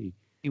family tree.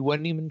 He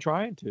wasn't even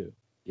trying to.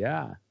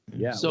 Yeah.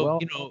 Yeah. So, well,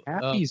 you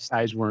know, these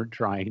guys weren't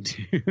trying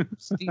to.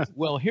 Steve,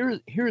 well, here,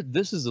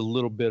 this is a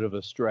little bit of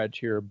a stretch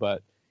here,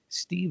 but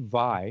Steve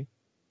Vai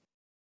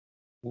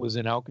was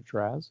in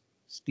Alcatraz.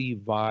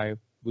 Steve Vai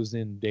was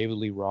in David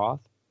Lee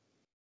Roth.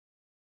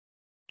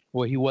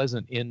 Well, he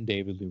wasn't in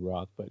David Lee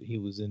Roth, but he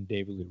was in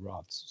David Lee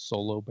Roth's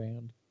solo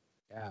band.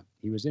 Yeah.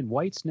 He was in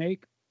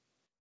Whitesnake.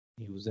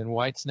 He was in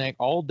Whitesnake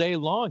all day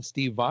long.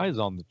 Steve Vai's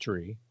on the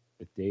tree.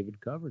 With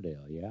David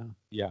Coverdale, yeah.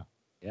 Yeah.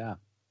 Yeah.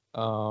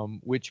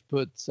 Which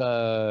puts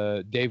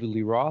David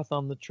Lee Roth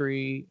on the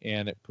tree,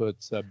 and it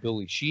puts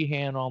Billy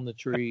Sheehan on the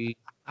tree.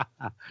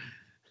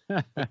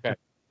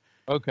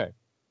 Okay.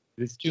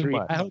 This tree.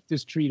 I hope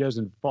this tree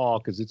doesn't fall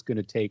because it's going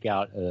to take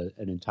out an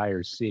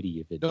entire city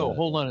if it does. No,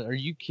 hold on. Are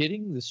you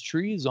kidding? This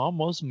tree is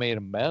almost made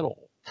of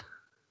metal.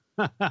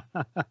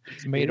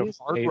 It's made of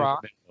hard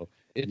rock.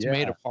 It's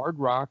made of hard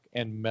rock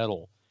and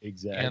metal.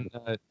 Exactly.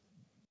 And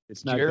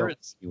it's not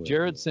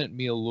Jared sent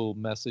me a little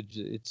message.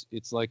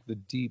 It's like the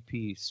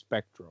DP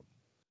spectrum.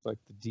 It's like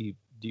the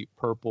deep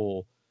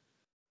purple.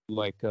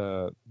 Like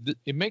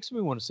it makes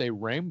me want to say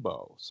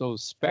rainbow. So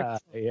spectrum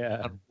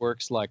kind of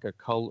works like a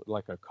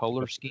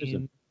color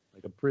scheme,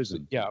 like a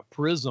prism.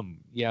 Prism.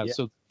 Yeah.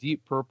 So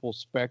Deep Purple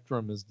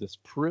spectrum is this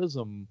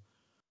prism,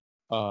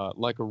 of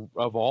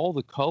all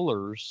the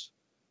colors,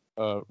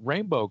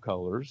 rainbow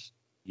colors.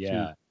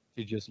 Yeah.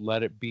 To just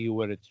let it be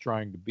what it's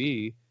trying to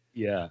be.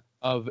 Yeah.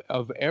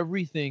 Of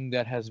everything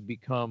that has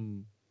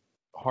become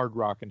hard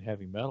rock and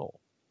heavy metal.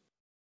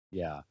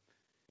 Yeah.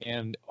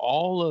 And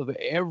all of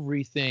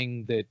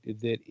everything that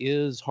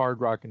is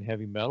hard rock and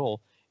heavy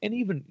metal, and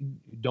even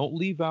don't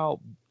leave out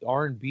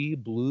R&B,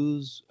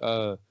 blues,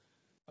 even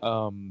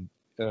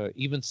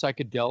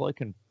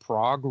psychedelic and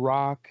prog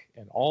rock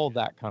and all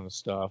that kind of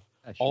stuff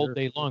all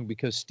day long,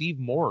 because Steve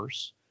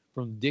Morse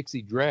from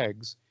Dixie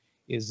Dregs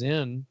is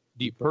in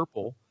Deep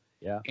Purple.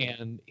 Yeah.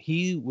 And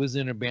he was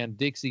in a band,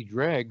 Dixie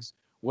Dregs.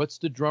 What's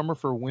the drummer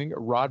for Winger?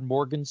 Rod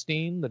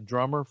Morgenstein, the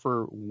drummer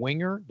for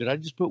Winger. Did I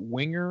just put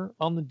Winger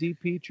on the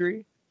DP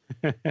tree?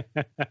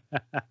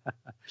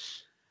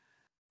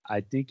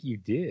 I think you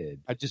did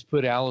I just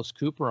put Alice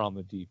Cooper on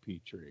the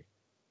DP tree.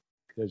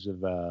 because of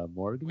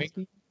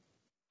Morgenstein.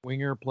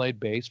 Winger played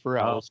bass for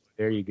Oh, Alice.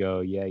 there you go.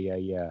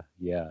 Yeah.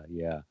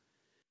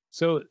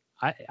 So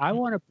I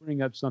want to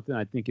bring up something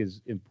I think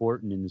is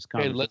important in this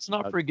Okay, conversation. let's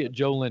not forget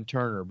Joe Lynn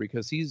Turner,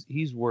 because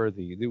he's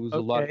worthy. There was a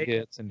lot of Okay.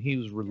 hits, and he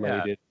was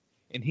related,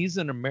 and he's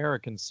an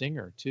American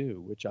singer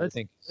too, which I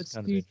think is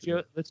kind of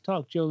interesting. Let's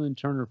talk Joe Lynn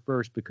Turner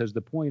first, because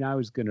the point I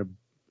was gonna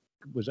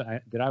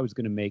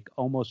make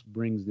almost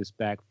brings this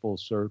back full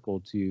circle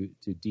to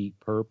Deep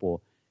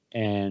Purple,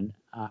 and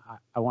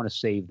I want to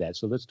save that.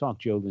 So let's talk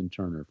Joe Lynn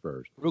Turner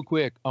first. Real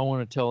quick, I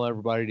want to tell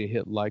everybody to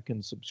hit like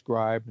and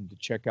subscribe, and to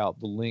check out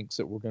the links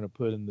that we're going to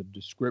put in the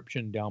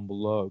description down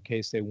below in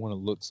case they want to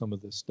look some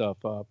of this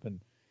stuff up, and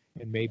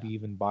maybe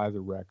even buy the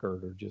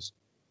record or just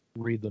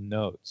read the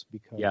notes,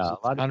 because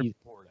it's kind of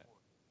important.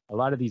 A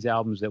lot of these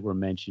albums that we're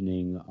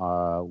mentioning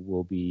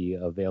will be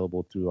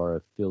available through our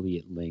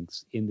affiliate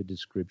links in the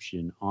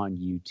description on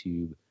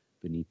YouTube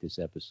beneath this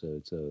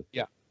episode. So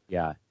yeah.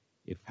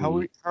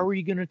 How are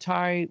you going to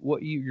tie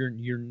your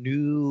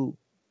new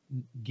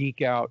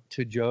geek out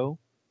to Joe?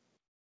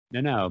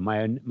 No.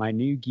 My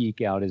new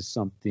geek out is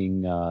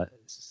something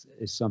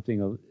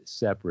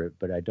separate,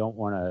 but I don't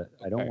want to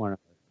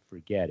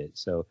forget it.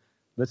 So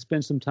let's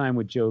spend some time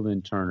with Joe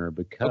Lynn Turner,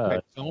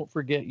 because don't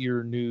forget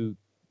your new.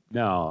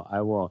 No,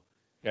 I won't.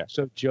 Yeah.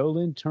 So Joe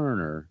Lynn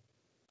Turner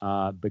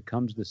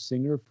becomes the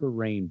singer for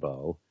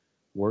Rainbow,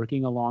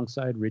 working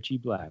alongside Ritchie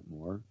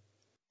Blackmore,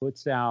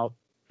 puts out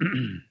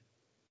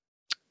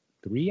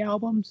 3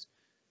 albums: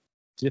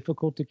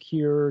 Difficult to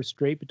Cure,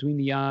 Straight Between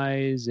the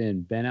Eyes,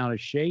 and Bent Out of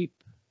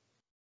Shape.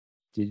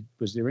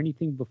 Was there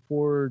anything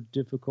before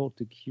Difficult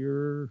to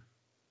Cure?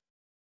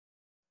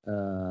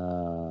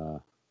 I'm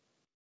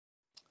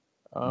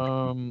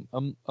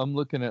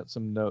looking at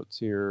some notes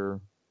here.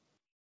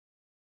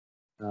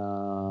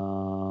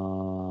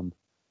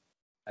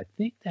 I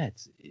think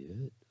that's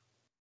it.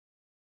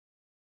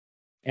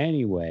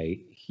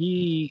 Anyway,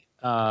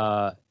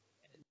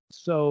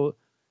 so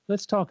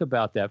let's talk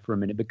about that for a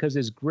minute, because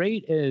as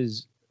great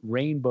as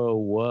Rainbow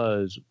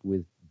was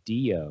with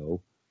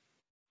Dio,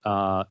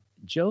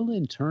 Joe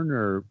Lynn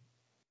Turner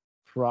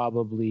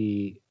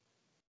probably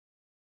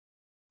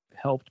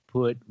helped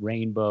put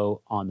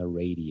Rainbow on the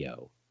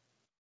radio.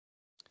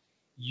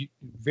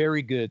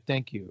 Very good,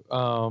 thank you.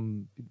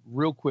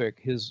 Real quick,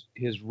 his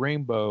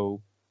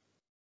Rainbow,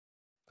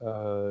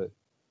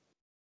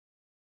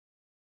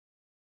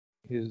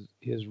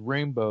 his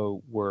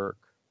Rainbow work.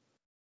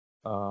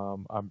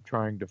 I'm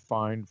trying to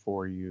find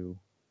for you.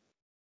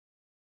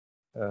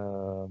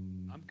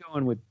 I'm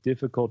going with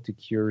Difficult to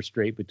Cure,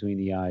 Straight Between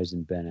the Eyes,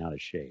 and Bent Out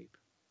of Shape,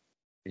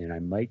 and I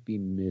might be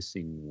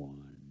missing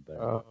one,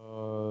 but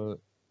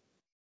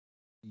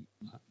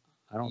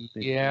I don't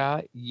think.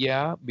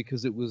 Yeah,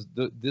 because it was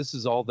this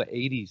is all the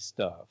 '80s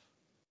stuff.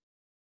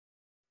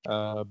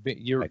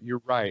 But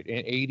you're right.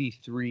 And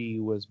 '83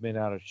 was Bent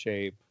Out of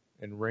Shape,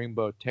 and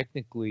Rainbow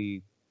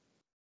technically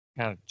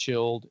kind of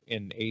chilled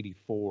in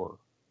 '84.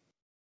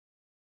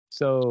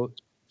 So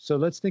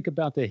let's think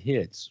about the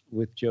hits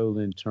with Joe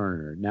Lynn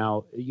Turner.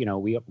 Now,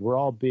 we're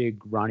all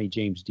big Ronnie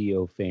James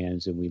Dio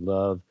fans, and we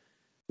love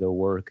the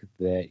work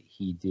that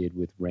he did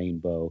with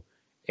Rainbow.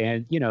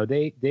 And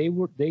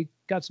they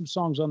got some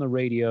songs on the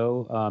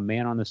radio.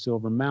 "Man on the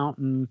Silver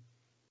Mountain,"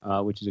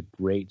 which is a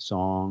great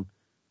song.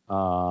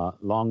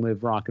 "Long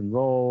Live Rock and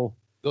Roll."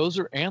 Those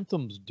are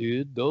anthems,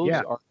 dude.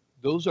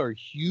 Those are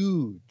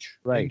huge.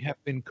 Right. And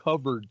have been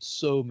covered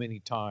so many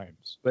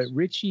times. But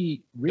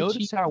Ritchie,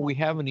 notice how we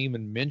haven't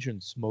even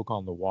mentioned "Smoke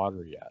on the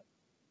Water" yet.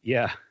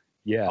 Yeah.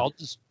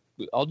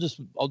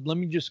 Let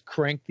me just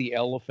crank the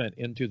elephant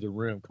into the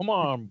room. Come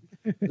on,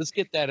 let's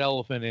get that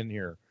elephant in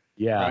here.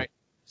 Yeah. Right.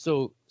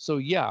 So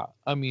yeah,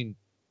 I mean,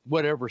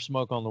 whatever,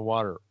 "Smoke on the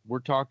Water." We're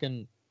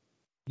talking,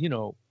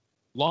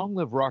 "Long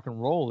Live Rock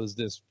and Roll" is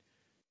this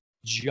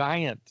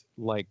giant,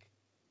 like,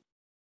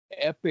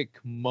 epic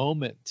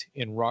moment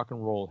in rock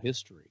and roll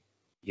history.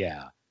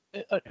 Yeah.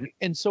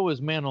 And so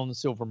is "Man on the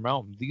The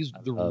Mountain."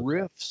 The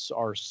riffs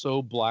are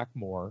so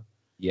Blackmore.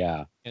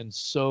 Yeah. And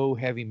so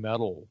heavy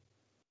metal.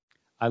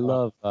 I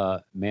love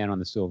 "Man on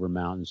the Silver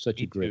Mountain."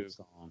 Such a great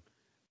song.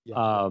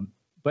 Yeah.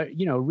 But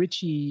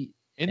Ritchie.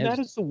 And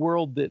that's the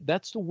world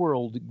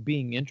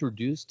being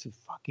introduced to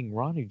fucking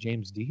Ronnie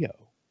James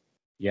Dio.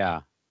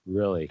 Yeah,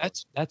 really.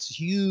 That's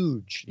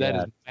huge. That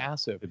is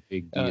massive. A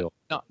big deal.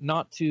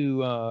 Not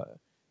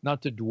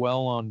to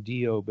dwell on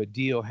Dio, but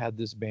Dio had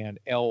this band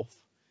Elf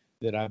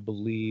that I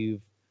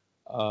believe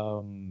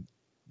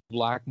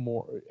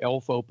Blackmore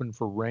Elf opened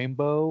for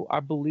Rainbow. I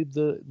believe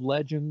the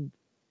legend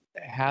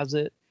has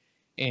it.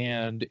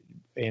 And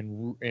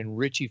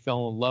Ritchie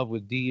fell in love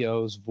with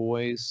Dio's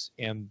voice,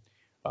 and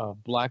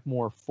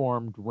Blackmore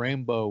formed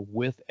Rainbow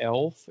with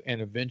Elf, and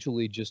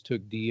eventually just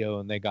took Dio,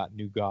 and they got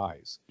new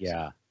guys. Yeah, so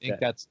I think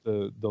that's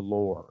the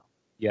lore.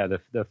 Yeah,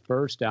 the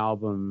first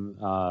album,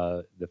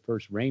 the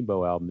first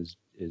Rainbow album is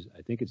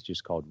I think it's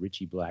just called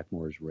Ritchie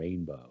Blackmore's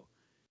Rainbow,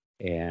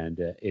 and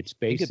it's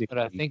basically. But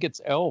I think it's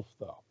Elf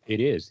though. It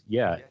is,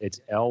 yeah.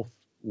 It's Elf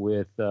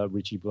with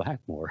Richie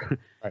Blackmore.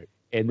 Right.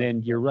 And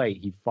then you're right.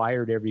 He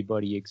fired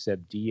everybody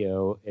except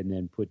Dio, and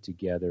then put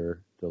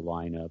together the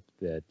lineup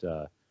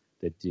that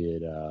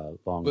did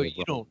Long But Live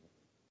you Rock. don't.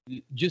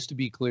 Just to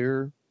be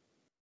clear,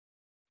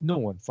 no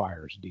one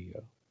fires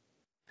Dio.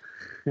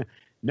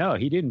 No,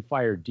 he didn't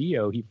fire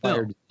Dio. He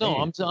fired.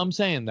 No, his band. I'm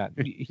saying that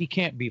he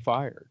can't be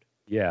fired.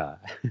 Yeah.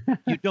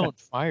 You don't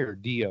fire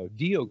Dio.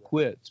 Dio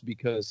quits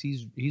because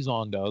he's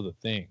on to other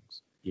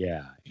things.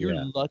 Yeah. You're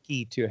Yeah.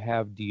 lucky to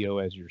have Dio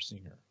as your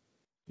singer.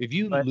 If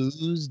you But-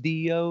 lose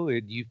Dio,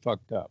 you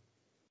fucked up.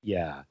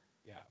 Yeah.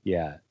 Yeah.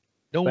 Yeah.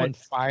 No But one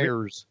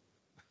fires.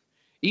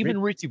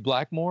 Even Richie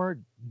Blackmore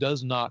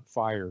does not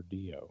fire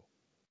Dio.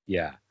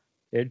 Yeah.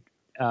 It.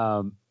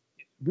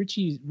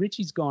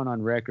 Richie's gone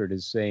on record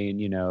as saying,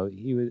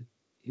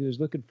 he was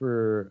looking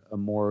for a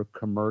more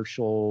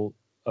commercial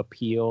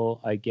appeal,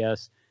 I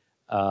guess,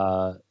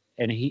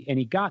 and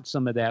he got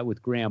some of that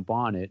with Graham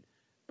Bonnet,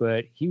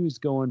 but he was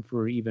going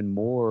for even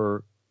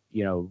more,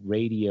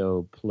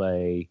 radio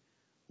play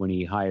when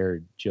he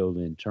hired Joe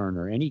Lynn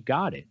Turner, and he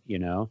got it.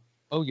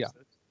 Oh yeah.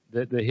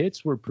 The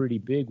hits were pretty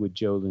big with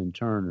Joe Lynn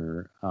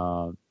Turner.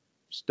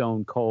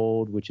 Stone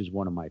Cold, which is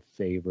one of my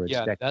favorites.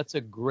 Yeah, that's a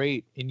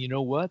great, and you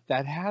know what?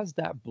 That has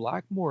that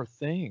Blackmore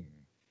thing.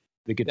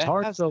 The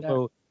guitar has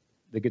solo,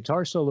 the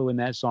guitar solo in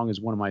that song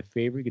is one of my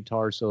favorite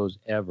guitar solos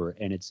ever,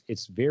 and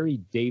it's very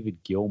David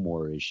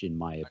Gilmour-ish in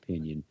my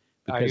opinion.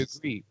 I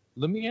agree.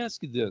 Let me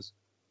ask you this: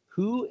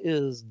 who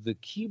is the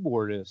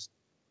keyboardist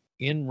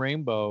in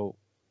Rainbow?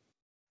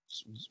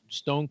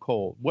 Stone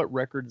Cold. What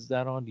record is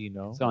that on? Do you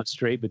know? It's on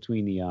Straight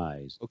Between the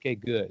Eyes. Okay,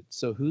 good.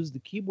 So who's the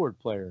keyboard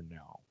player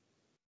now?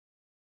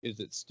 Is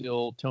it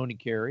still Tony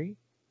Carey?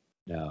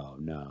 No,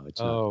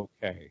 it's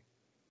Okay.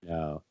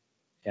 not.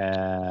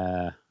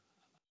 No.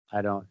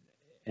 I don't,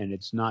 and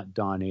it's not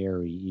Don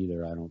Airy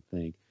either, I don't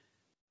think.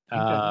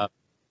 Okay.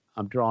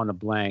 I'm drawing a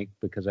blank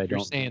because I You're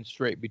don't. saying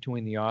Straight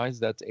Between the Eyes?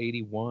 That's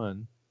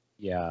 81.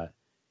 Yeah.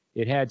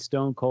 It had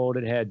Stone Cold,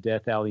 it had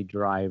Death Alley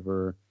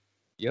Driver.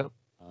 Yep.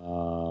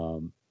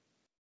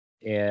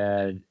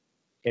 And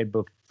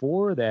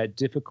before that,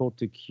 Difficult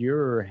to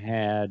Cure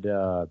had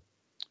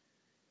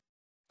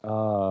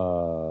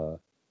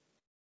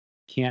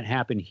Can't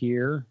Happen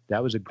Here.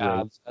 That was a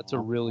great. That's a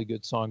really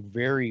good song.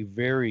 Very,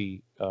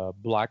 very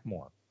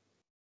Blackmore.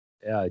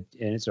 And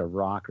it's a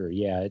rocker.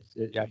 Yeah,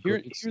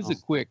 Here's a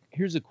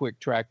quick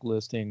track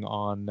listing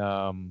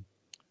on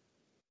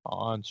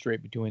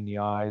Straight Between the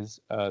Eyes.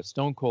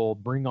 Stone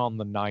Cold, Bring on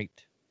the Night,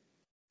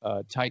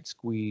 Tight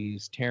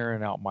Squeeze,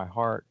 Tearing Out My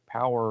Heart,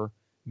 Power,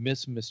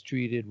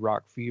 Mistreated,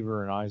 Rock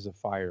Fever, and Eyes of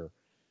Fire.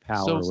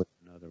 Power was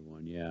another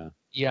one. Yeah.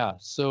 Yeah.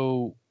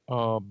 So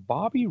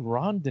Bobby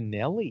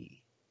Rondinelli.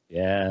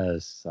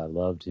 Yes, I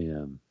loved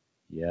him.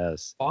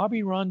 Yes.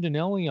 Bobby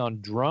Rondinelli on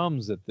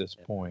drums at this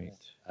point.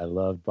 I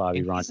love Bobby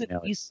And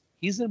Rondinelli.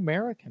 He's an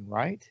American,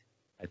 right?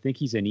 I think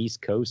he's an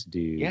East Coast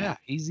dude. Yeah,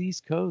 he's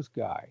East Coast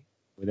guy.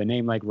 With a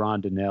name like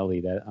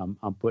Rondinelli, that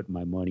I'm putting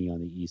my money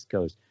on the East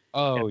Coast.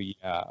 Oh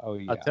yeah.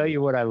 I'll tell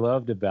you what I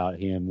loved about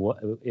him.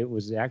 It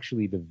was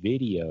actually the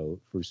video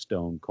for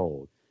Stone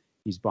Cold.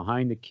 He's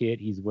behind the kit.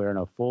 He's wearing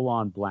a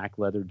full-on black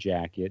leather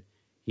jacket.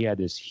 He had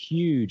this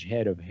huge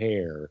head of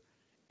hair,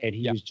 and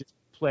he was just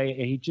playing.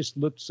 And he just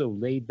looked so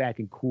laid back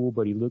and cool,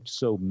 but he looked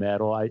so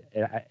metal.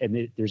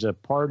 There's a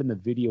part in the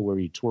video where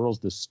he twirls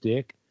the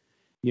stick,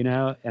 and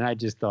I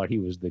just thought he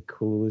was the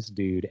coolest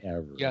dude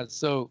ever. Yeah.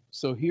 So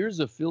here's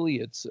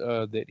affiliates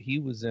that he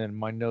was in.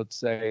 My notes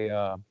say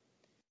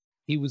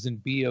he was in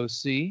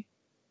BOC. He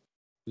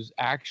was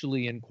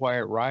actually in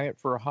Quiet Riot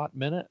for a hot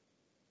minute,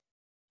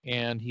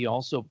 and he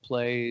also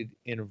played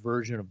in a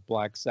version of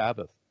Black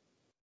Sabbath.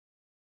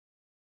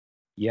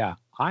 Yeah,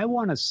 I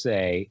want to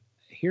say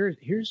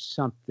here's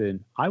something.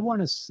 I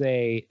want to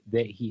say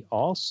that he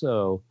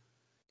also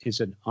is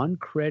an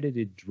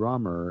uncredited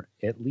drummer,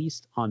 at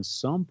least on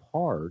some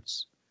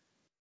parts,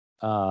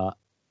 on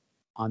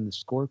the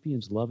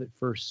Scorpions' "Love at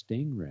First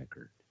Sting"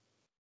 record.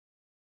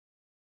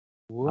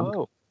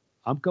 Whoa!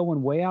 I'm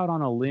going way out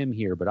on a limb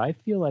here, but I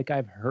feel like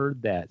I've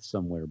heard that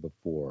somewhere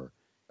before.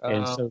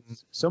 And so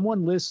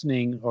someone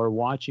listening or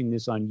watching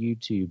this on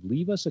YouTube,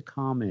 leave us a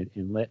comment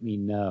and let me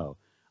know.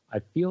 I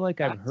feel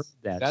like I've heard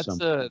that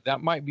somewhere.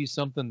 That might be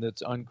something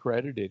that's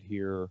uncredited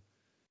here.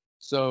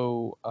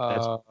 So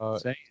That's what I'm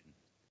saying.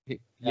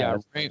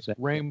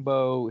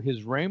 Rainbow.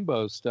 His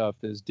Rainbow stuff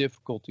is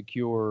Difficult to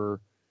Cure.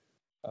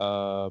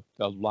 A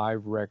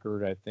live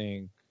record, I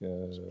think.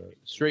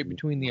 Straight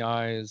Between the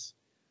Eyes.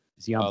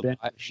 Is he on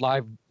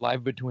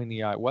live Between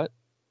the Eyes? What?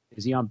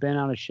 Is he on Bent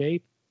Out of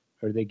Shape?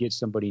 Or did they get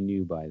somebody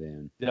new by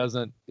then?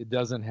 It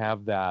doesn't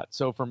have that.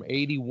 So from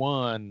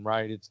 81,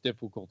 right, it's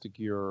Difficult to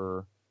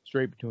Cure,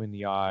 Straight Between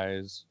the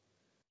Eyes,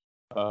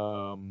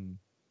 solo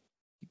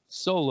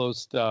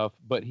stuff,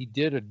 but he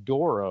did a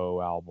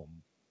Doro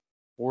album,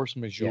 Force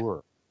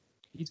Majeure.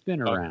 Yeah. He's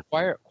been around.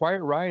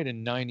 Quiet Riot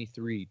in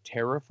 93,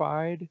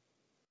 Terrified.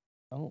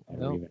 I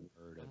never even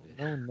heard of it.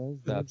 No one knows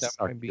that. That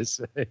might be.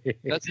 That's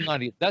That's not.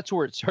 That's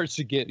where it starts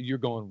to get. You're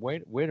going.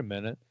 Wait a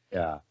minute.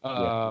 Yeah.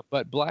 Yeah.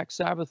 But Black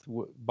Sabbath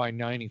by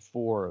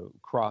 '94,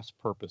 Cross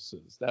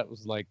Purposes. That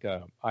was like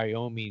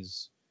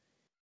Iommi's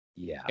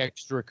Yeah.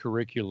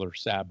 extracurricular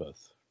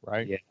Sabbath,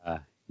 right? Yeah.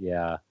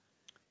 Yeah.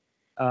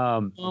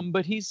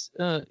 But he's,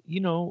 he,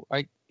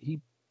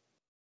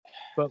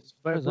 But as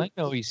far as I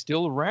know, he's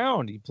still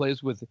around. He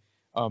plays with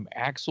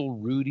Axel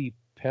Rudy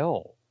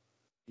Pell,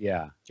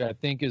 yeah. which I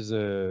think is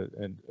a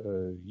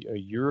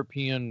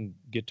European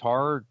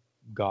guitar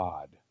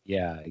god,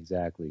 Yeah.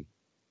 Exactly.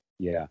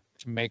 Yeah.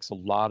 which makes a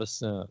lot of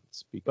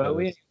sense But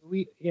because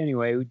we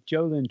anyway,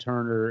 Joe Lynn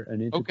Turner, an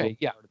integral okay,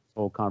 yeah, part of this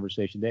whole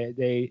conversation.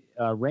 They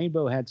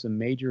Rainbow had some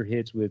major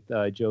hits with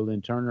Joe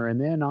Lynn Turner, and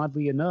then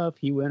oddly enough,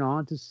 he went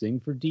on to sing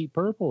for Deep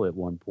Purple at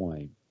one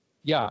point.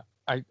 yeah,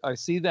 I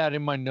see that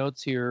in my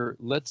notes here.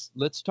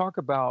 Let's talk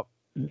about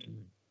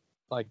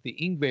like the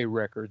Yngwie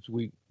records.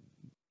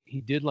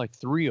 He did like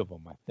 3 of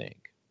them, I think.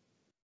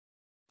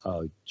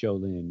 Oh, Joe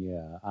Lynn,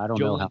 yeah. I don't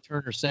Joe know Lynn how.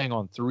 Turner sang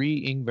on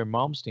 3 Yngwie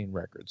Malmsteen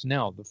records.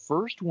 Now, the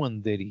first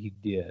one that he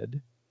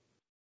did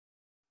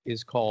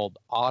is called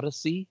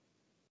Odyssey.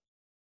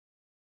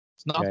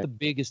 It's not Okay. the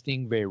biggest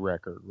Yngwie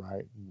record,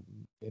 right?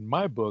 In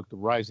my book, The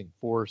Rising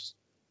Force,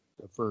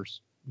 the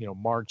first,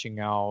 marching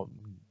out,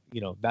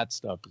 that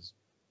stuff is,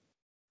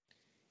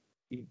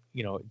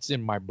 it's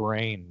in my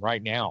brain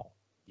right now,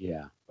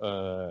 Yeah.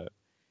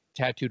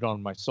 tattooed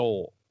on my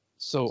soul.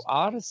 So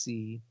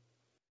Odyssey,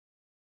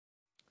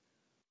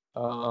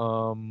 I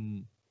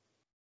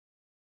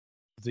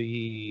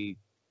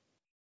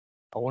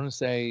want to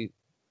say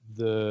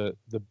the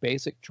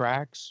basic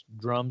tracks,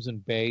 drums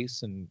and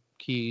bass and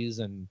keys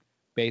and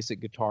basic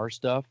guitar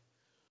stuff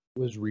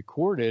was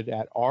recorded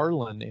at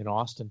Arlen in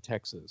Austin,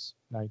 Texas,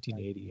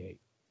 1988.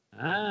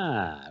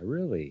 Ah,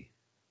 really?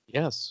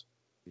 Yes.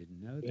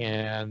 Didn't know that.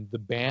 And the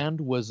band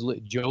was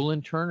Joe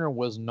Lynn Turner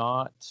was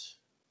not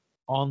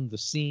on the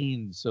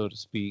scene, so to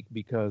speak,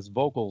 because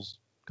vocals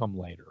come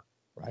later,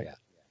 right? Yeah.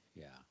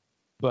 Yeah.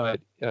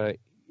 But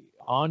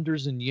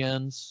Anders and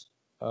Jens,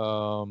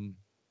 don't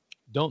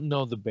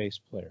know the bass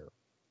player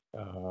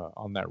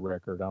on that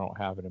record. I don't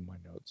have it in my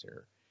notes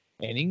here.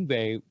 And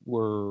Yngwie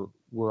were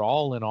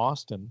all in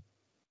Austin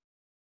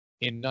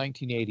in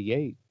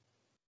 1988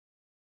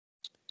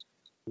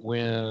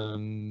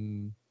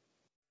 when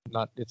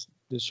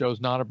this show's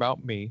not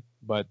about me,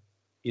 but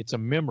it's a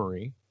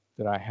memory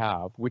that I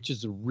have, which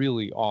is a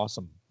really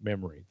awesome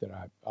memory that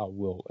I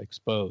will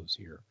expose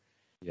here.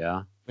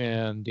 Yeah.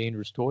 When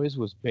Dangerous Toys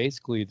was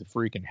basically the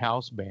freaking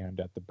house band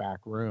at the back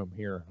room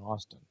here in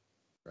Austin.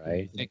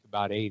 Right. Think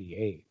about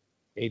 88,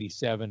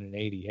 87, and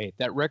 88.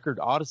 That record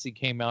Odyssey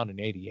came out in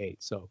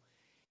 88. So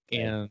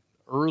in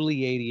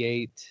early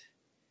 88,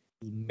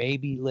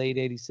 maybe late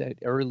 87,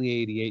 early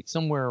 88,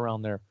 somewhere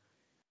around there,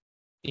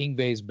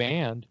 Yngwie's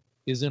band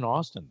is in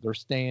Austin. They're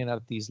staying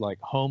at these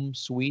like home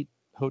suite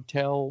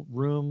hotel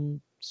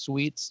room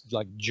suites,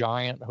 like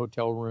giant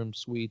hotel room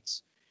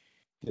suites.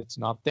 It's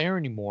not there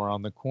anymore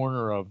on the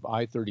corner of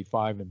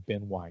I-35 and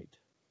Ben White.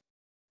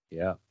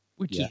 Yeah.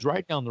 Which is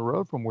right down the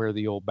road from where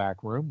the old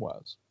back room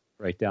was.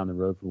 Right down the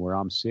road from where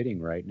I'm sitting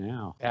right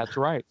now. That's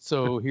right.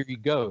 So here you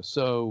go.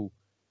 So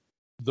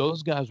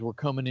those guys were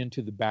coming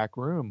into the back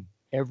room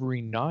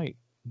every night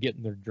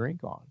getting their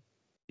drink on.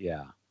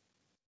 Yeah.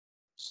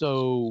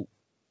 So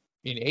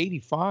in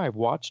 85,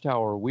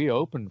 Watchtower, we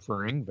opened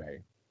for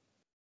Yngwie.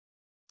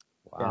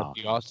 Wow. At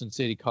the Austin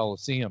City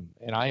Coliseum.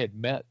 And I had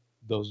met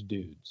those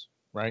dudes,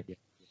 right? Yeah.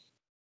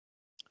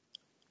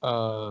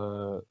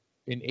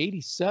 In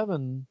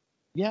 87,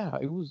 yeah,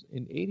 it was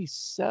in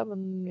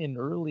 87 in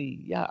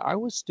early, I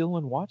was still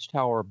in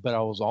Watchtower, but I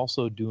was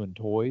also doing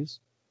toys,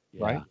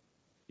 right?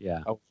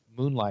 Yeah. I was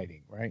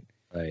moonlighting, right?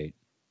 Right.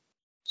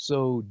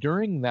 So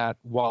during that,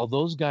 while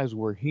those guys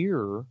were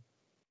here,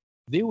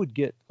 they would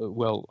get,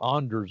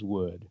 Anders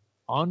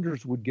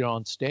would get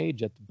on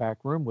stage at the back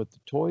room with the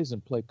toys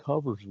and play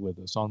covers with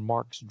us on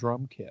Mark's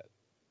drum kit.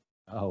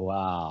 Oh,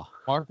 wow.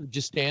 Mark would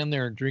just stand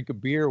there and drink a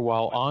beer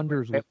while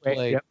Anders would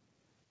play. Yep.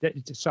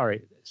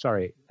 Sorry.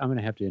 I'm going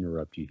to have to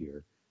interrupt you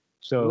here.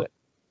 So,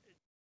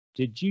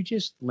 did you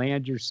just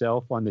land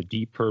yourself on the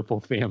Deep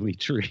Purple family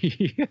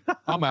tree?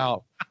 I'm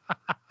out.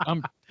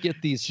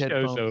 Get these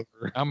headphones.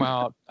 Over. I'm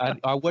out.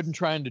 I wasn't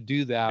trying to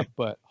do that,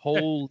 but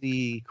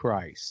holy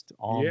Christ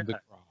on the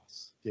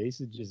cross.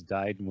 Jason just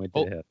died and went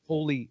to heaven.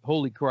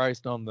 Holy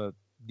Christ on the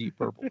Deep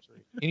Purple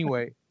tree.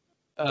 Anyway,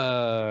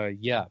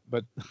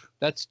 but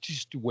that's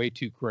just way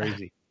too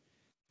crazy.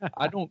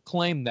 I don't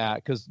claim that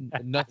because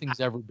nothing's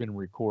ever been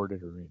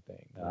recorded or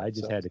anything. I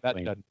just had to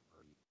claim it.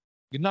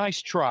 Nice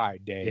try,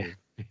 Dave.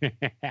 Yeah.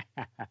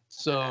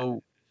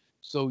 So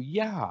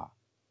yeah,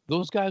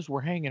 those guys were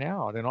hanging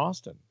out in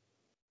Austin,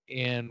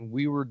 and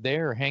we were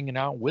there hanging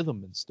out with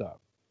them and stuff.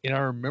 And I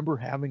remember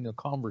having a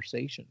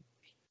conversation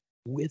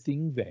with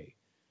Yngwie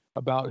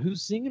about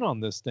who's singing on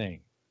this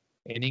thing.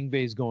 And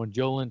Yngwie's going,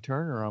 Joe Lynn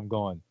Turner. I'm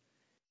going,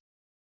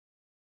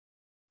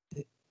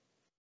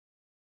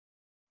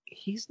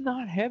 he's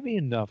not heavy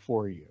enough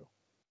for you.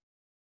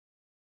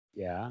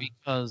 Yeah.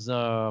 Because,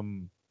 I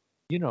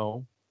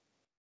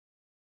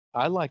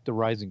like the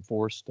Rising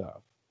Force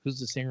stuff. Who's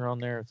the singer on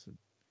there? It's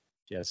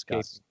Jeff Scott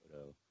escaped.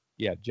 Soto.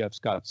 Yeah, Jeff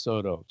Scott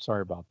Soto.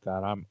 Sorry about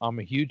that. I'm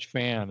a huge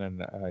fan,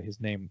 and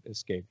his name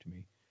escaped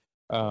me.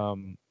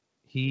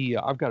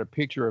 I've got a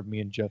picture of me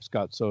and Jeff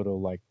Scott Soto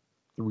like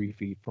 3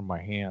 feet from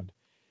my hand,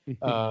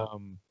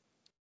 from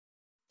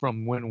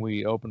when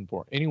we opened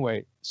for.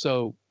 Anyway,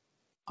 so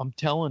I'm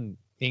telling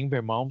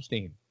Yngwie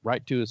Malmsteen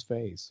right to his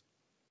face,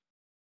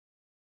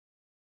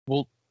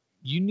 well,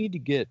 you need to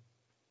get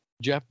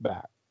Jeff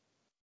back.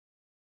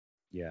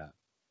 Yeah.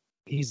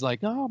 He's like,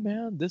 oh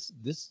man, this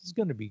is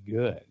going to be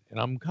good, and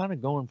I'm kind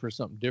of going for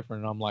something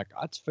different. And I'm like,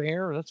 that's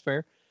fair.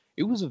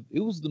 It was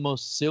the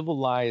most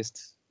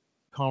civilized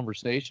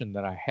conversation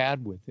that I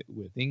had with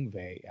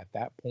Yngwie at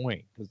that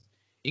point, because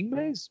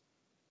Yngwie's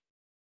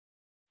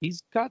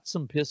he's got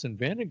some piss and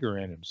vinegar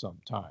in him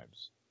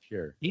sometimes.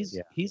 Sure.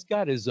 He's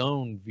got his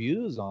own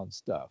views on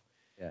stuff.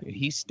 Yeah.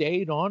 He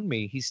stayed on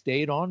me. He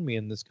stayed on me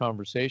in this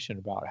conversation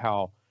about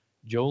how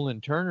Joe Lynn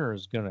Turner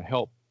is going to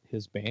help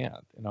his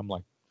band, and I'm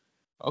like,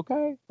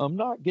 okay, I'm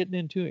not getting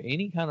into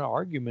any kind of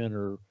argument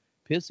or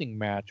pissing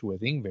match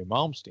with Yngwie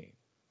Malmsteen.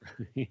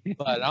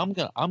 But I'm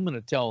gonna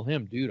tell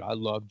him, dude, I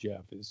love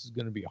Jeff. This is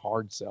gonna be a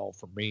hard sell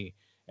for me,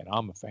 and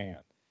I'm a fan.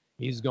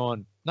 He's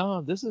going,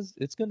 no,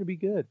 it's gonna be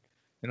good.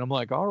 And I'm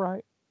like, all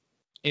right.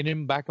 And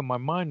in the back of my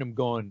mind, I'm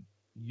going,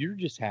 you're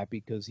just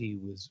happy because he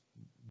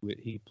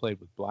played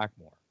with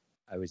Blackmore.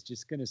 I was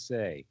just gonna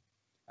say,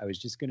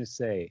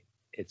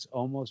 it's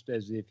almost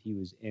as if he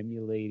was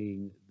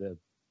emulating the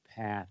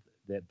path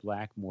that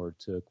Blackmore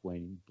took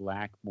when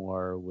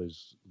Blackmore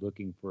was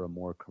looking for a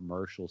more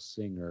commercial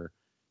singer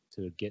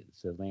to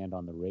land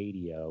on the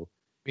radio.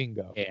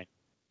 Bingo.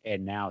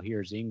 And now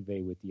here's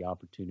Yngwie with the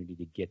opportunity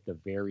to get the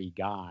very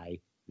guy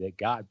that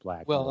got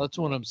Blackmore. Well, that's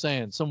what I'm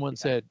saying. Someone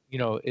said,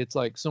 it's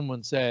like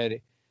someone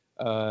said,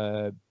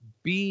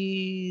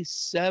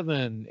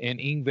 B7, and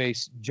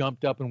Yngwie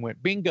jumped up and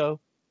went, bingo.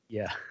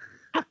 Yeah.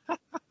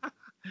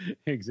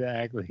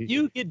 Exactly.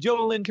 You get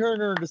Joe Lynn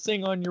Turner to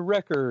sing on your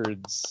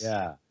records.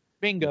 Yeah.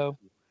 Bingo.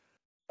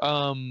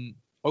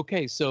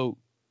 Okay, so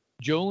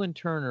Joe Lynn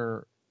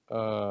Turner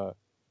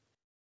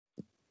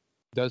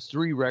does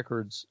 3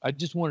 records. I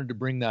just wanted to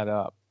bring that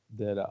up.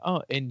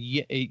 And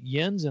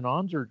Jens and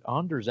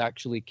Anders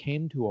actually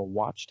came to a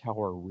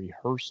Watchtower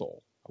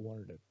rehearsal. I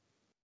wanted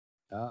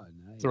to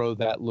throw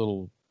that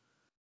little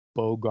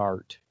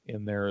Bogart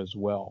in there as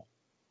well.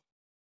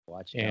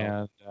 Watchtower.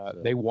 And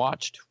they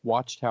watched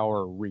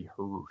Watchtower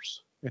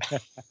rehearse.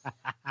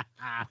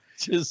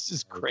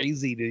 just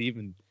crazy to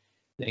even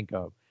think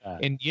of.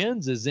 And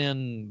Jens is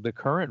in the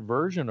current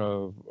version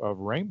of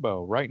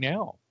Rainbow right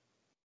now.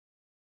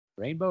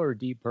 Rainbow or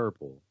Deep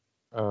Purple?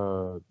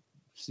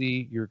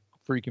 See, you're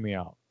freaking me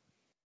out.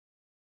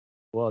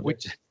 Well,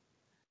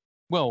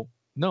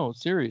 no,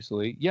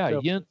 seriously. Yeah,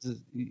 so,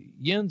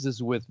 Jens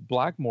is with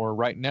Blackmore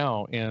right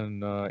now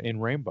in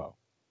Rainbow.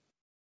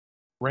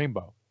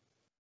 Rainbow.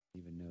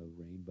 Even though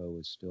Rainbow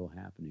is still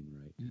happening,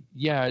 right?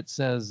 Yeah, it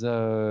says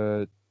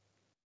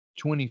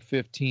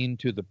 2015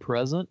 to the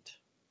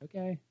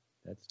Okay.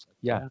 That's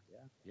yeah.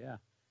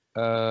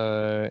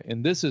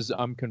 And this is,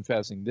 I'm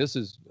confessing, this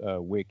is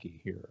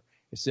wiki here.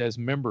 It says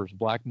members: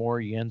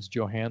 Blackmore, Jens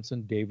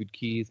Johansson, David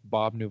Keith,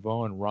 Bob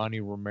Nouveau, and Ronnie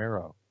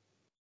Romero.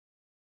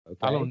 Okay.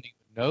 I don't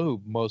even know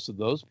most of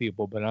those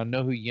people, but I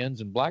know who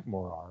Jens and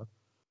Blackmore are.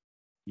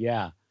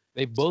 Yeah.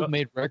 They've both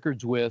made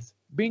records with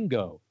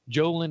Bingo,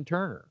 Joe Lynn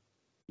Turner.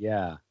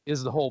 Yeah.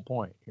 Is the whole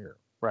point here.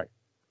 Right.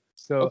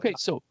 So okay,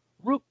 so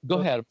go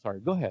ahead. I'm sorry.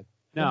 Go ahead.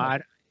 No,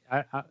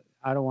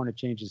 I don't want to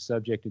change the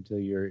subject until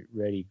you're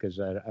ready, because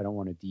I don't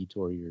want to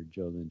detour your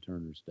Joe Lynn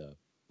Turner stuff.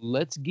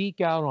 Let's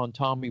geek out on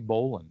Tommy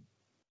Bolin.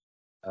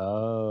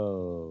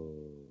 Oh.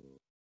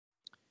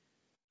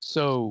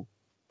 So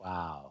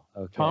wow.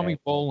 Okay. Tommy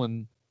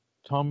Bolin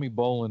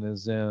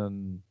is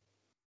in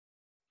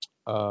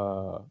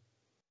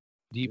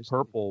Deep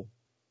Purple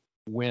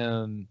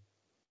when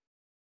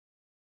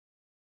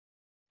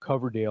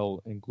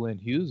Coverdale and Glenn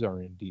Hughes are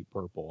in Deep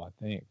Purple, I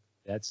think.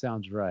 That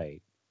sounds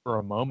right. For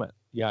a moment.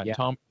 Yeah.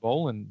 Tommy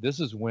Bolin,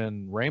 this is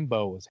when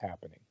Rainbow was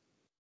happening.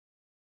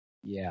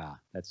 Yeah,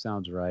 that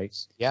sounds right.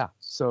 Yeah.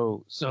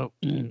 So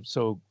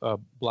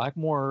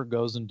Blackmore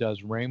goes and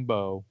does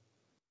Rainbow,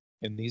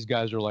 and these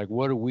guys are like,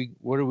 what are we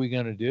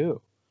going to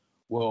do?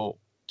 Well,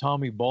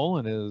 Tommy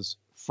Bolin is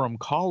from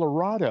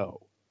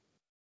Colorado.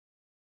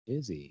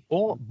 Is he?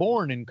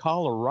 Born in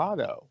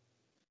Colorado.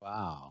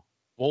 Wow.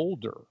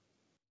 Boulder.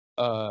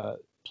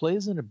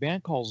 Plays in a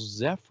band called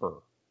Zephyr,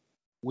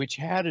 which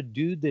had a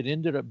dude that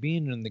ended up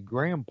being in the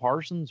Graham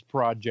Parsons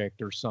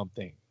Project or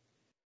something.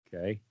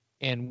 Okay.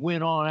 And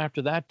went on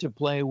after that to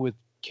play with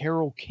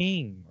Carole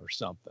King or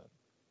something.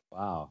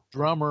 Wow.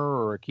 Drummer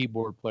or a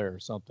keyboard player or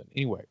something.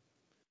 Anyway.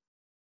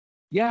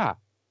 Yeah.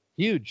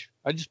 Huge.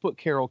 I just put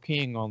Carole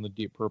King on the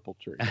Deep Purple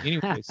tree.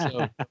 Anyway,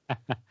 so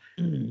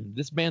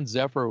this band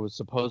Zephyr was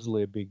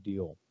supposedly a big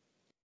deal.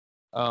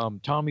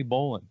 Tommy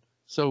Bolin.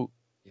 So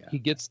he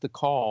gets the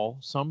call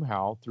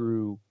somehow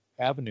through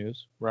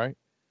avenues, right?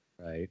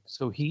 Right.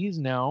 So he's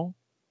now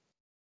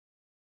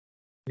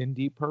in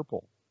Deep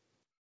Purple.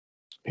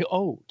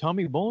 Oh,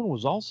 Tommy Bolin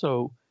was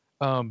also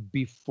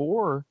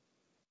before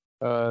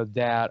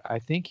that. I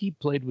think he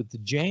played with the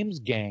James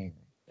Gang.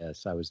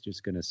 Yes, I was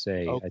just going to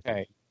say. I think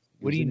Okay.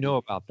 he What do was you in. know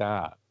about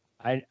that?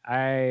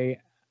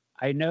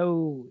 I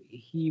know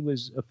he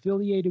was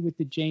affiliated with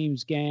the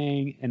James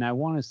Gang, and I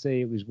want to say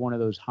it was one of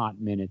those hot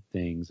minute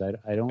things. I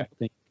don't Okay.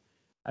 think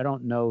I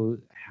don't know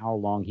how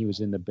long he was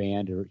in the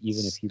band, or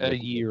even if he A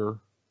recorded. year.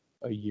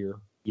 A year.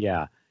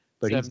 Yeah,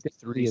 but he's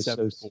 73,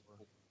 definitely 74.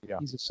 Yeah.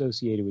 he's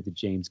associated with the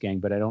James Gang,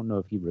 but I don't know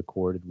if he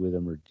recorded with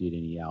them or did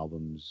any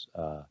albums.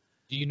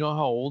 Do you know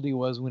how old he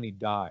was when he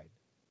died?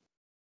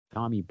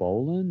 Tommy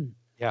Bolin.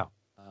 Yeah.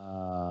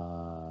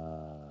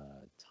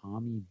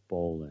 Tommy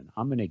Bolin.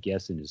 I'm gonna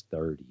guess in his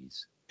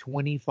 30s.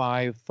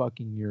 25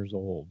 fucking years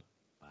old.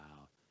 Wow.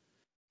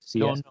 See,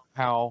 Don't know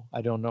how.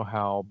 I don't know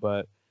how,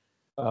 but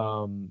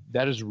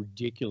that is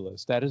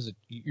ridiculous.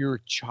 You're a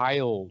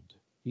child.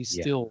 He's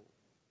yeah, still.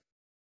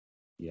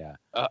 yeah.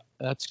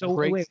 That's So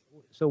crazy. wait,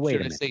 so wait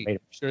Should a I minute. say?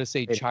 Wait, Should I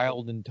say wait.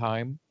 child in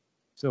time?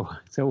 So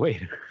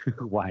wait.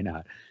 Why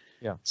not?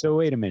 Yeah. So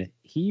wait a minute.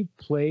 He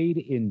played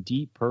in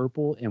Deep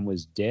Purple and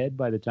was dead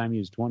by the time he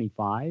was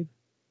 25.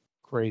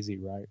 Crazy,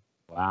 right?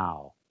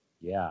 Wow.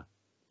 Yeah.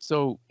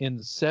 So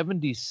in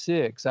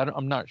 76,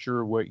 I'm not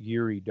sure what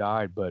year he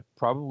died, but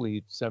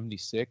probably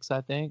 76, I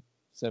think.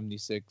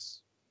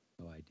 76,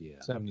 No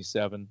idea.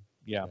 77.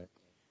 Yeah.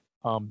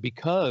 Okay.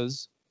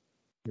 Because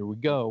here we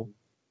go.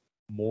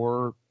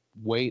 More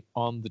weight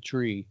on the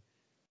tree.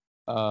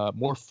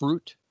 More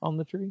fruit on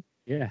the tree.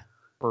 Yeah.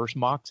 First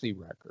Moxie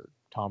record.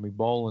 Tommy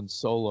Bolin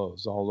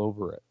solos all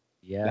over it.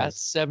 Yeah. That's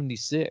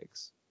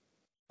 76.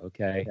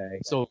 Okay.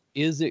 So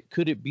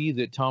could it be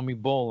that Tommy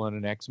Bolin,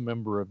 an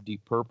ex-member of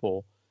Deep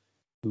Purple,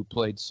 who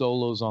played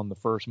solos on the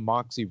first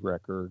Moxie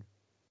record,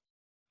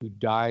 who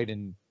died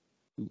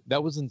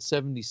that was in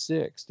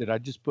 76. Did I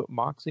just put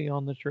Moxie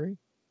on the tree?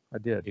 I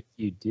did. If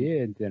you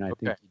did, then I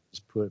think Okay. you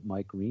just put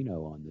Mike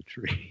Reno on the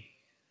tree.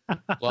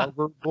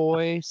 Lover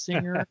Boy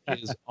singer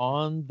is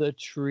on the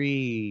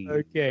tree.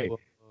 Okay. Whoa.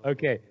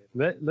 Okay.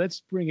 Let's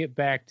bring it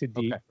back to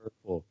Deep Okay.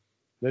 Purple.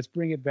 Let's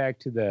bring it back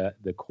to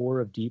the core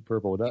of Deep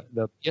Purple.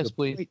 Yes, the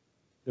please. Point,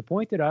 the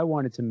point that I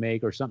wanted to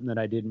make, or something that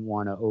I didn't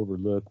want to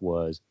overlook,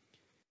 was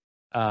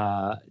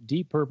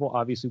Deep Purple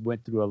obviously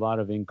went through a lot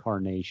of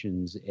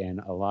incarnations and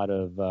a lot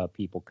of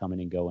people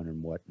coming and going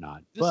and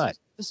whatnot.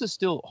 This is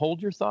still,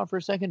 hold your thought for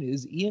a second.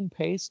 Is Ian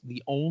Pace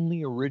the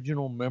only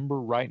original member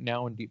right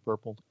now in Deep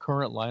Purple, the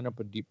current lineup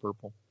of Deep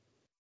Purple?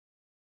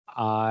 If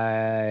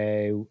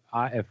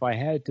I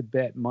had to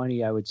bet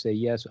money, I would say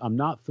yes. I'm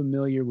not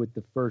familiar with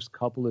the first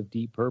couple of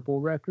Deep Purple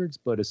records,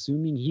 but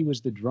assuming he was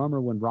the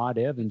drummer when Rod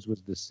Evans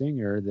was the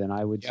singer, then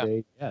I would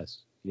say yes.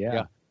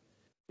 Yeah.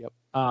 Yep.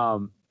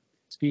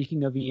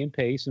 Speaking of Ian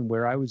Pace and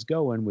where I was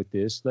going with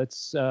this,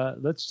 let's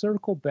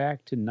circle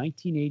back to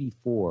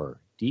 1984.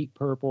 Deep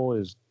Purple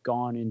has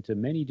gone into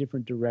many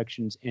different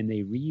directions, and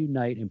they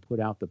reunite and put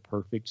out the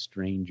Perfect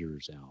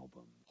Strangers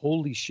album.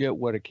 Holy shit,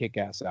 what a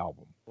kick-ass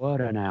album.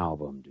 What an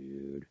album,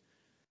 dude.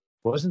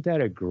 Wasn't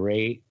that a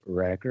great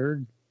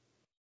record?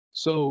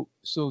 So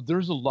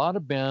there's a lot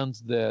of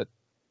bands that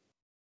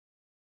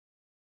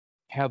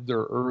have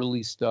their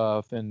early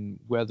stuff, and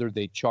whether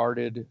they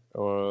charted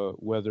or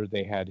whether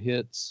they had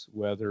hits,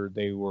 whether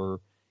they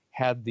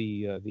had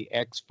the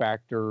X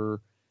factor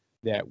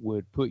that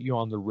would put you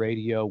on the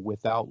radio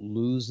without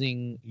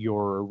losing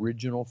your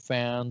original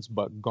fans,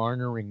 but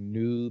garnering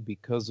new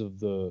because of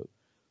the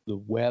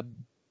web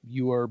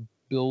you are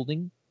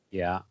building.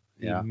 Yeah.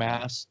 The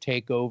mass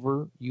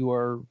takeover you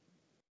are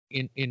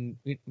in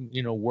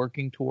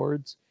working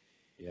towards.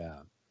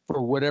 Yeah.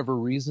 For whatever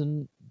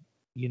reason,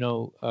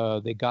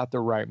 they got the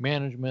right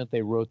management.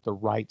 They wrote the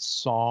right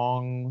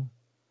song.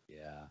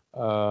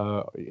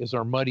 Yeah. Is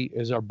our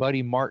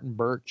buddy Martin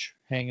Birch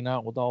hanging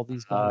out with all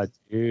these guys?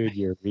 Dude,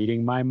 you're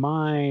reading my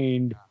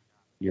mind.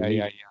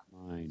 Yeah.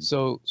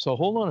 So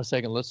hold on a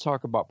second. Let's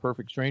talk about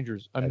Perfect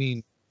Strangers. I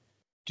mean,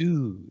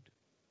 dude,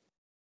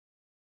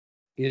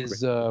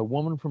 is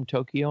Woman from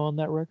Tokyo on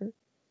that record?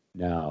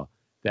 No,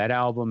 that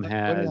album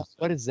has.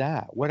 What is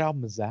that? What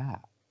album is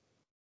that?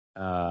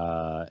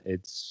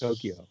 It's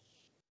Tokyo.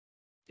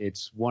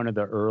 It's one of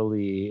the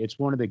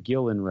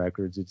Gillan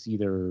records. It's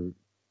either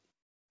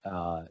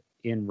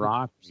In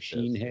Rock,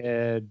 Machine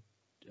Head.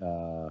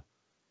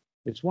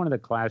 It's one of the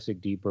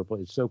classic Deep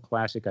Purple. It's so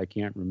classic I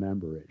can't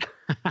remember it.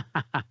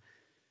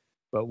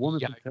 But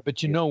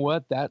but you know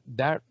what?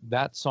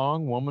 That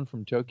song, Woman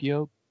from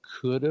Tokyo,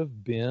 could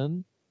have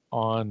been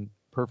on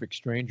Perfect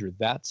Stranger.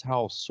 That's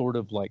how sort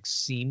of like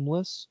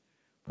seamless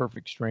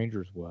Perfect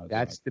Strangers was.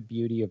 That's the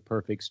beauty of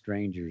Perfect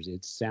Strangers.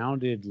 It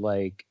sounded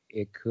like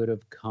it could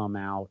have come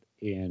out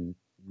in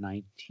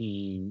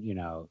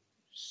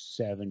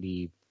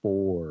 1974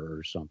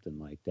 or something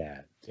like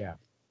that. Yeah.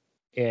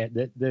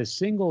 And the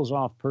singles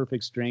off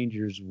Perfect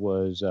Strangers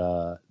was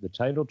the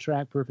title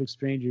track, Perfect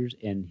Strangers,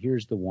 and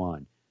here's the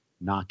one,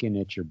 Knocking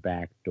at Your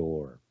Back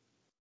Door.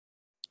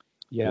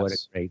 Yes. What a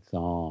great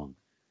song.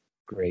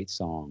 Great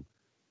song.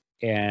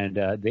 And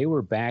they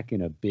were back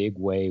in a big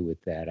way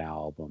with that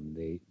album.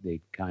 They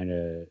kind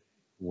of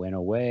went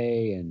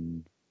away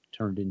and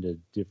turned into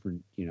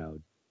different,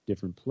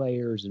 different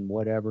players and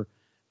whatever.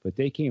 But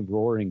they came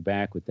roaring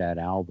back with that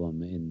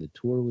album, and the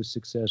tour was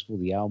successful.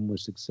 The album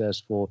was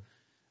successful.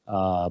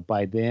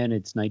 By then,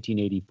 it's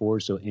 1984,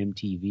 so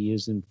MTV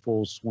is in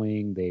full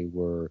swing. They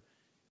were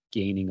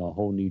gaining a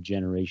whole new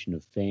generation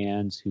of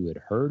fans who had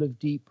heard of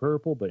Deep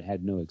Purple but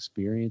had no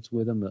experience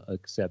with them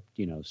except,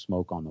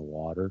 Smoke on the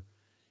Water.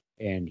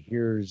 And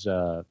here's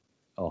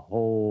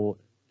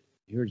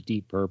here's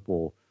Deep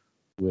Purple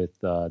with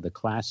the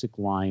classic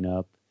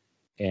lineup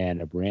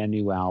and a brand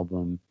new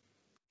album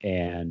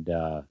and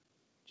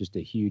just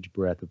a huge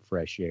breath of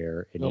fresh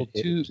air. And Well,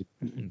 it was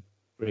a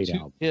great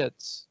album.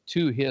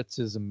 Two hits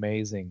is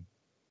amazing.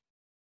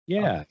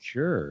 Yeah,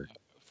 sure.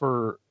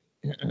 For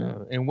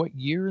and what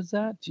year is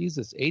that?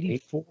 Jesus,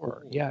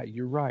 84. Yeah,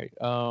 you're right.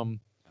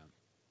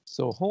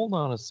 So hold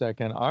on a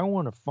second. I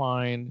want to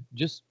find,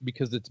 just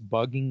because it's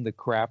bugging the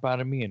crap out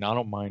of me, and I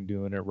don't mind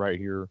doing it right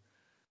here.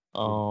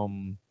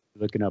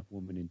 Looking up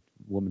Woman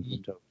from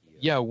Tokyo.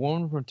 Yeah,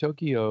 Woman from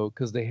Tokyo,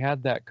 because they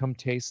had that Come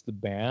Taste the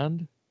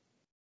Band.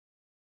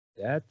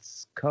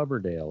 That's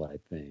Coverdale, I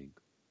think.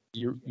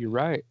 You're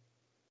right.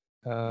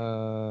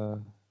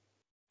 Woman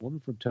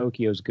from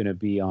Tokyo is going to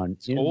be on.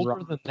 It's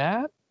older than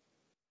that.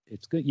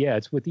 It's good. Yeah,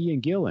 it's with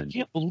Ian Gillan. I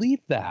can't believe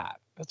that.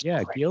 That's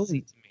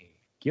crazy to me.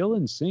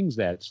 Gillan sings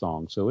that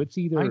song, so it's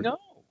either I know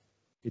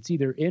it's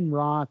either In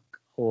Rock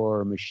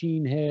or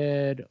Machine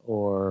Head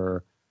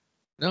or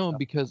no,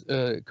 because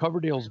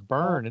Coverdale's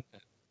Burn. Isn't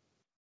it?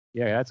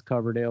 Yeah, that's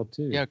Coverdale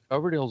too. Yeah,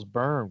 Coverdale's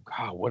Burn.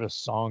 God, what a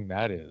song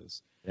that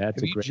is. Have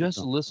you just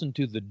listened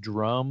to the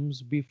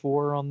drums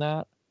before on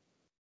that?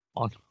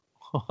 On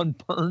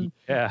Burn?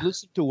 Yeah.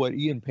 Listen to what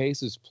Ian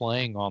Pace is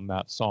playing on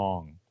that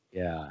song.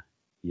 Yeah.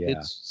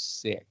 It's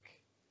sick.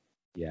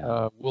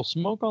 Yeah. Well,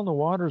 Smoke on the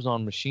Water's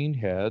on Machine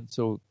Head,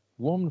 so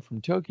Woman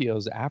from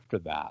Tokyo's after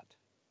that.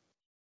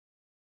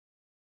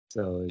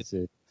 So is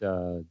it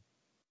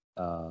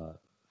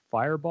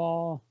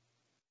Fireball?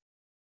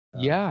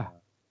 Yeah.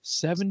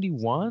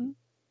 71?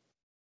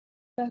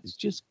 That's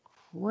just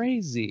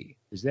crazy.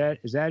 Is that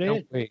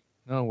it?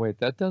 No, wait,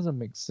 that doesn't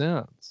make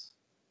sense.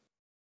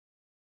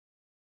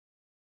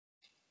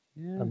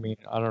 Yeah. I mean,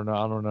 I don't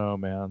know,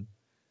 man.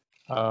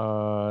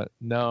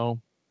 No.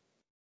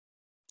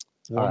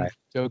 Woman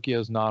from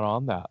Tokyo's not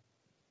on that.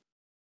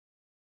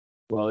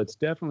 Well, it's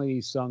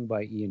definitely sung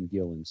by Ian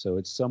Gillan, so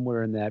it's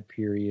somewhere in that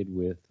period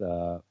with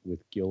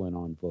Gillan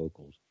on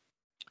vocals.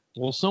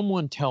 Well,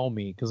 someone tell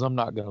me, because I'm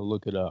not going to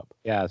look it up.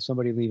 Yeah,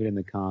 somebody leave it in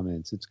the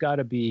comments. It's got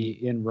to be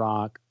In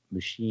Rock,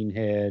 Machine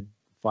Head,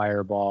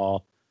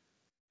 Fireball,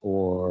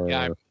 or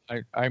yeah,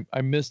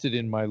 I missed it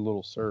in my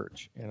little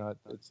search, and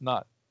it's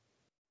not.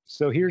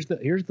 So here's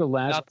the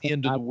last. Not the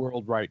end of the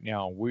world right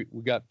now. We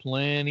got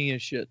plenty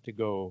of shit to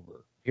go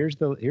over. Here's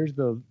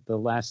the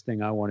last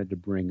thing I wanted to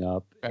bring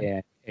up,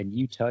 okay. and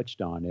you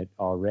touched on it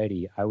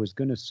already. I was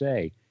going to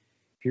say,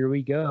 here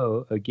we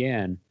go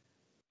again.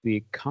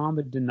 The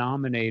common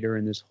denominator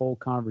in this whole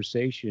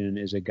conversation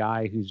is a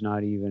guy who's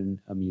not even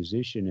a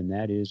musician, and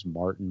that is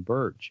Martin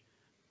Birch.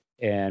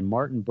 And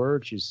Martin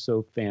Birch is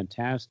so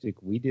fantastic.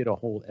 We did a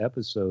whole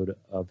episode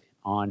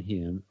on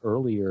him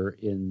earlier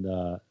in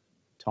the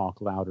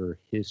Talk Louder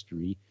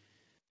history.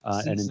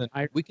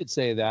 We could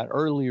say that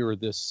earlier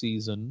this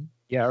season.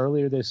 Yeah,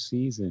 earlier this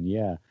season,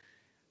 yeah.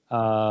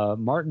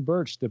 Martin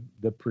Birch,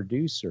 the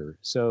producer.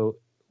 So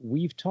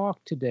we've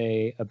talked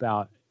today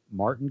about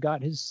Martin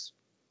got his,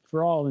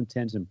 for all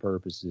intents and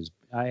purposes,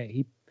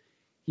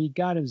 he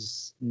got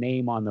his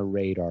name on the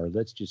radar.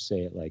 Let's just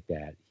say it like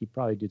that. He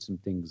probably did some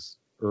things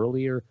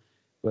earlier,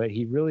 but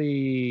he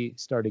really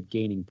started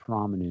gaining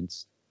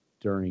prominence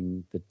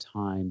during the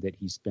time that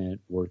he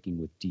spent working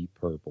with Deep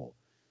Purple.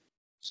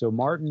 So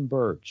Martin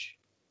Birch,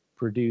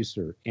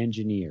 producer,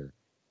 engineer,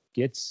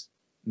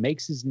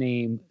 makes his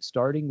name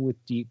starting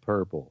with Deep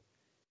Purple.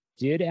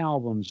 Did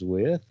albums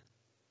with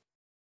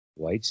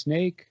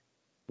Whitesnake,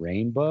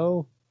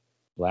 Rainbow,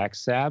 Black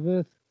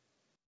Sabbath,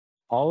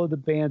 all of the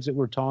bands that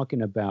we're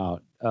talking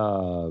about.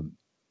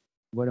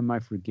 What am I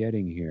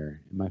forgetting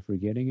here? Am I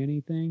forgetting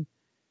anything?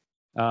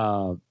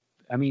 I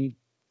mean,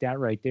 that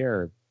right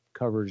there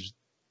covers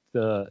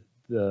the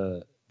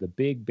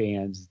big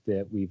bands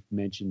that we've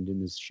mentioned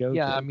in this show.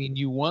 Yeah, I mean,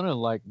 you want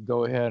to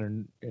go ahead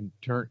and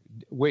turn.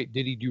 Wait,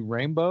 did he do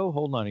Rainbow?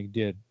 Hold on, he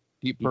did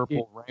Deep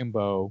Purple,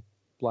 Rainbow,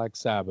 Black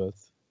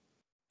Sabbath,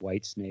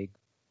 Whitesnake.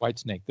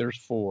 There's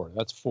 4.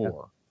 That's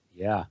 4.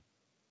 Yeah,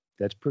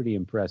 that's pretty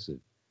impressive.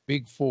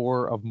 Big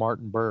 4 of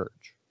Martin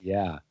Birch.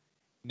 Yeah.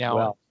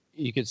 Now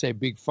you could say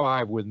Big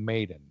 5 with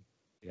Maiden.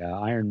 Yeah,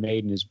 Iron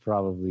Maiden is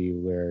probably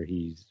where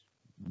he's,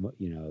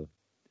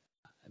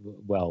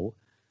 well,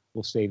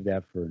 we'll save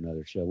that for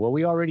another show. Well,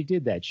 we already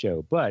did that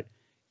show, but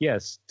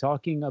yes,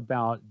 talking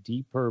about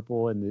Deep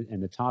Purple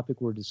and the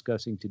topic we're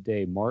discussing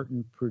today,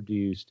 Martin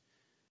produced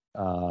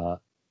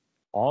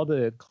all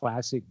the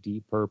classic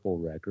Deep Purple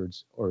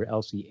records, or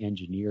else he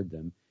engineered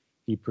them.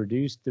 He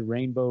produced the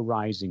Rainbow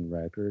Rising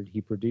record. He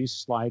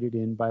produced Slide It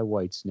In by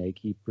Whitesnake.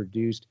 He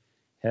produced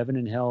Heaven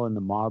and Hell and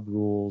the Mob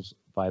Rules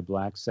by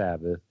Black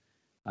Sabbath.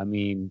 I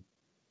mean,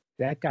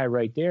 that guy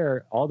right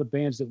there, all the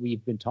bands that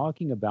we've been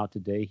talking about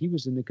today, he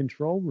was in the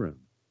control room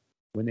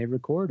when they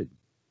recorded.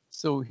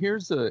 So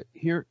here's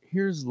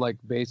like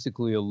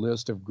basically a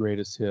list of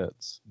greatest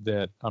hits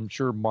that I'm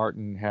sure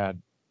Martin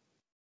had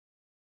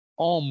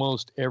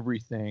almost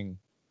everything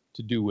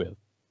to do with.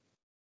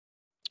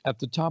 At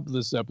the top of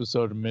this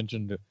episode, I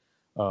mentioned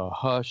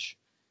Hush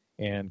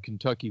and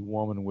Kentucky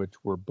Woman, which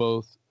were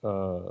both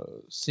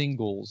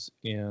singles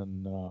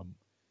in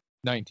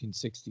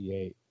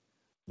 1968.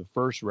 The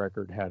first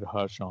record had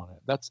Hush on it.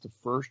 That's the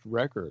first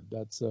record.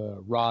 That's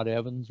Rod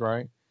Evans,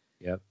 right?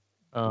 Yep.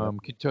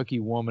 Kentucky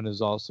Woman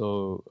is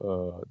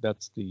also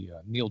that's the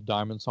Neil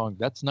Diamond song.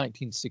 That's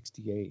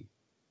 1968.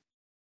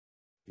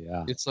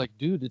 Yeah. It's like,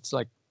 dude, it's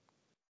like,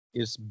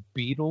 is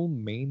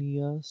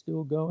Beatlemania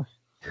still going?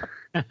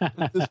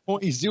 At this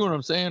point, you see what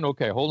I'm saying?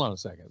 Okay, hold on a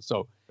second.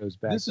 So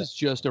this is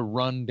just a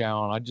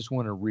rundown. I just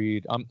want to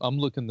read. I'm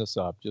looking this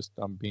up. Just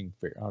I'm being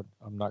fair.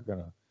 I'm not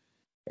gonna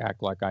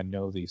act like I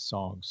know these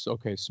songs.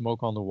 Okay,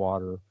 Smoke on the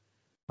Water,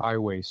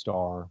 Highway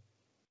Star,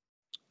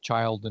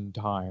 Child in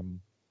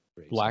Time,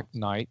 Great Black songs.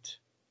 Knight,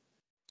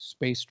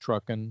 Space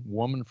Truckin',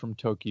 Woman from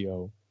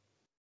Tokyo,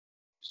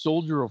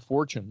 Soldier of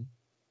Fortune,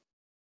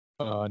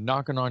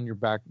 Knocking at your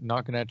back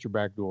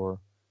door,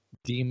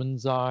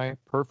 Demon's Eye,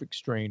 Perfect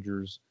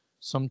Strangers,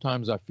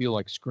 Sometimes I Feel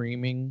Like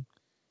Screaming.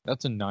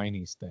 That's a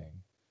 90s thing.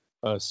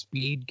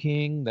 Speed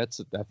King, I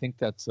think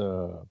that's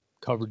a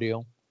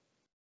Coverdale.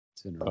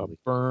 It's an early.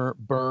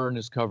 Burn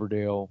is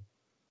Coverdale.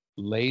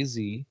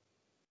 Lazy.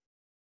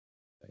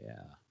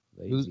 Yeah.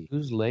 Lazy.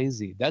 Who's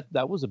Lazy?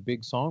 That was a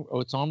big song. Oh,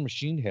 it's on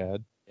Machine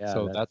Head. Yeah,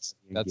 So that's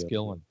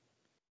Gillan.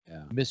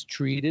 Yeah.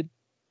 Mistreated.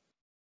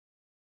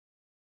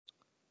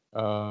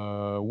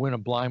 When a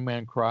Blind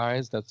Man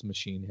Cries, that's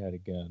Machine Head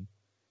again.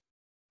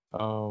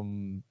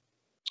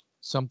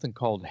 Something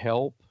called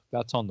Help,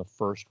 that's on the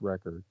first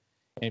record.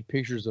 And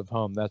Pictures of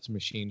Home, that's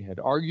Machine Head.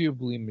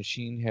 Arguably,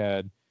 Machine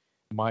Head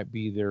might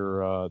be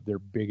their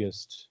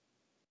biggest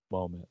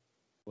moment.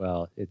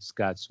 Well, it's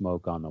got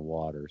Smoke on the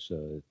Water,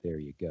 so there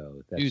you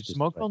go. That's dude,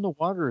 Smoke on the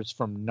Water is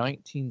from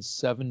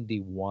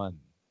 1971.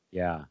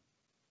 Yeah.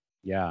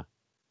 Yeah.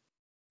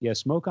 Yeah,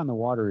 Smoke on the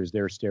Water is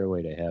their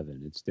Stairway to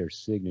Heaven. It's their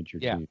signature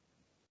tune.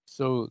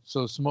 So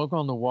Smoke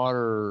on the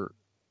Water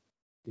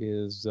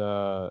is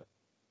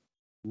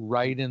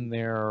right in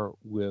there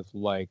with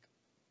like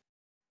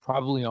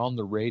probably on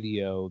the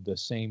radio the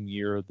same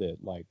year that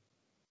like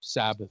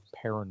Sabbath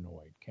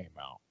Paranoid came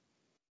out.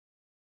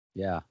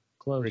 Yeah,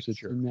 close.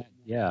 It's in that,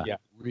 yeah. Yeah,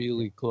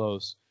 really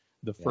close.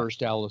 The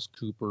first Alice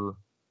Cooper,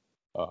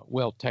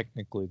 well,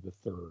 technically the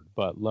third,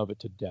 but Love It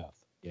to Death.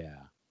 Yeah,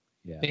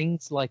 yeah.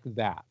 Things like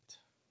that.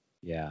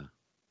 Yeah.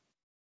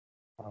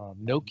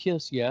 No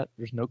Kiss yet.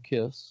 There's no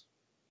Kiss.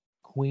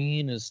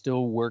 Queen is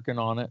still working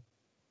on it.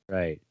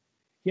 Right.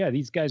 Yeah,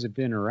 these guys have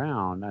been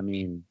around, I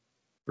mean,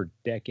 for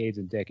decades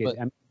and decades.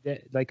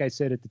 Like I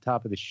said at the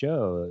top of the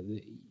show,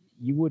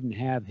 you wouldn't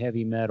have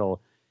heavy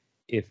metal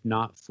if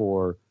not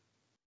for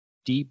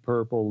Deep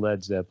Purple,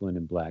 Led Zeppelin,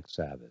 and Black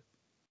Sabbath.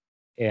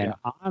 And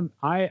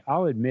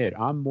I'll admit,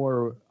 I'm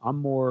more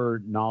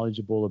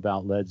knowledgeable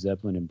about Led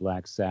Zeppelin and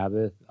Black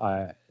Sabbath.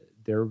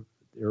 They're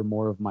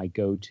more of my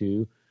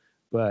go-to,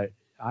 but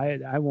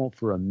I won't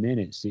for a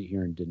minute sit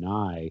here and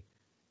deny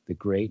the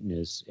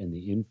greatness and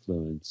the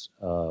influence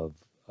of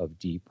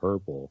Deep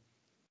Purple.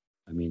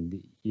 I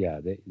mean,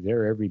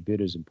 they're every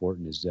bit as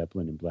important as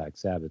Zeppelin and Black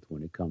Sabbath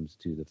when it comes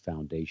to the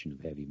foundation of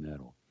heavy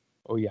metal.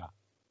 Oh yeah,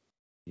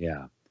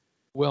 yeah.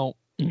 Well,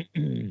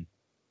 I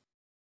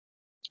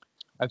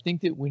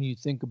think that when you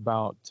think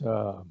about,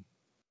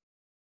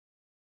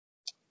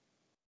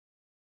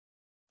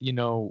 you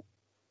know,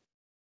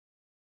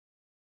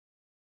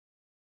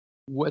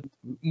 what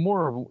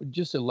more,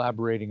 just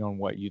elaborating on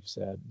what you've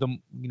said, the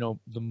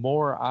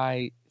more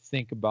I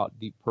think about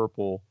Deep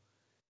Purple,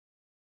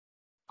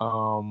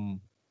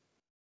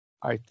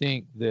 I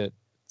think that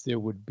there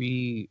would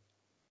be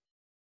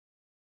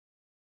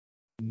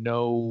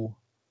no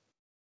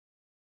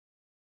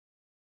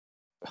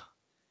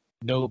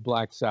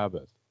Black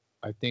Sabbath.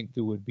 I think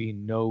there would be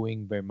no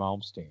Yngwie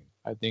Malmsteen.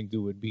 I think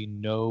there would be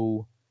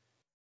no.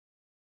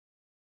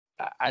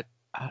 I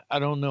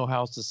don't know how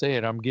else to say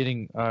it. I'm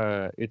getting.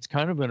 It's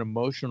kind of an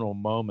emotional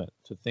moment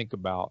to think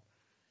about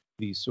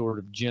the sort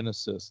of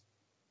genesis.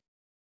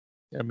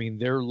 I mean,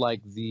 they're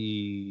like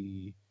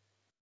the.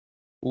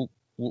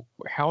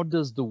 How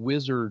does the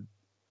wizard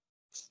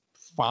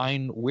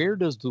find? Where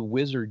does the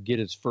wizard get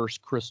his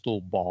first crystal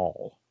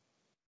ball?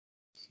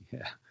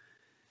 Yeah.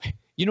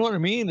 You know what I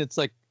mean? It's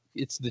like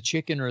it's the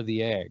chicken or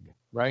the egg,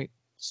 right?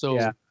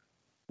 So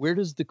where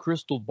does the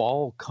crystal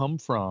ball come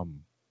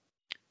from?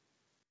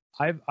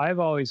 I've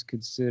always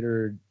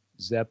considered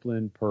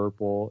Zeppelin,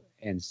 Purple,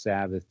 and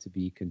Sabbath to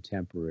be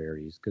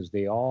contemporaries because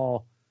they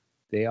all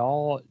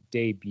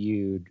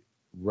debuted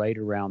right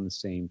around the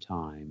same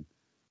time.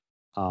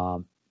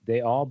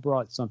 They all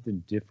brought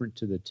something different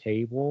to the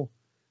table.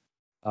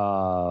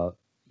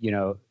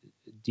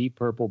 Deep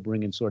Purple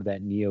bringing sort of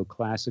that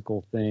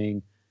neoclassical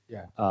thing,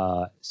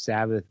 Yeah.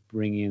 Sabbath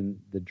bringing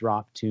the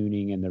drop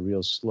tuning and the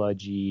real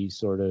sludgy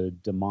sort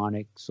of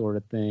demonic sort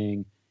of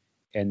thing,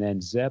 and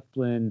then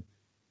Zeppelin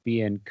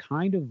being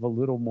kind of a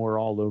little more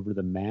all over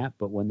the map.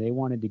 But when they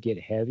wanted to get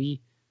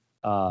heavy,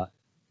 uh,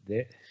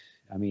 they,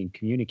 I mean,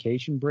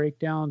 communication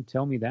breakdown.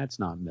 Tell me that's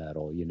not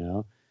metal, you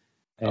know?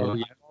 And Oh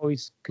yeah. I've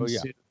always Oh yeah.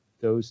 considered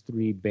those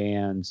three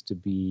bands to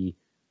be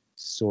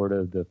sort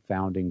of the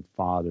founding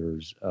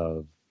fathers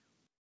of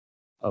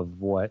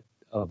what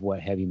of what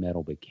heavy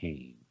metal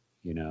became.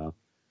 You know,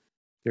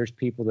 there's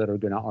people that are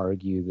going to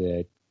argue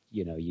that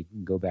you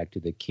can go back to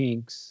the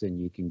Kinks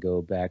and you can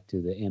go back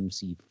to the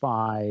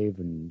MC5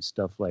 and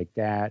stuff like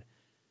that,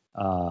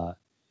 uh,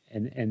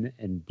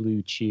 and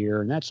Blue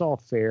Cheer, and that's all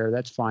fair.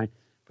 That's fine.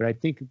 But I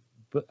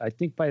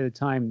think by the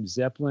time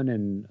Zeppelin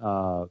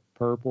and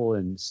Purple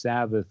and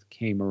Sabbath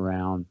came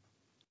around,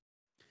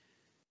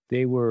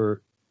 they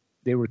were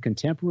they were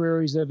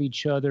contemporaries of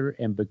each other,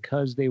 and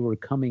because they were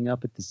coming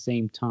up at the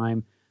same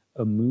time,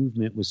 a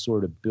movement was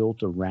sort of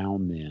built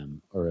around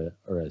them, or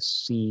a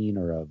scene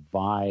or a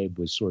vibe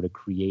was sort of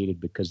created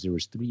because there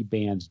was three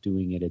bands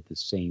doing it at the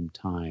same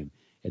time,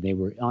 and they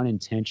were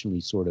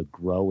unintentionally sort of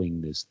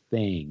growing this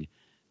thing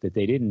that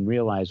they didn't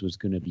realize was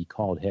going to be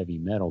called heavy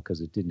metal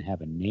because it didn't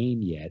have a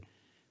name yet.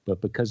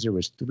 But because there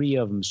was three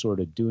of them sort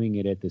of doing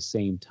it at the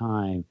same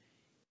time,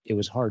 it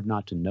was hard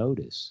not to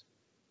notice.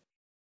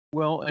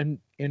 Well,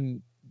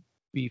 and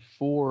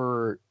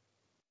before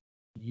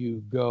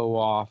you go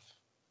off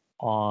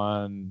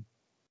on,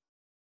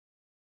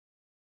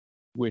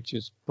 which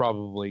is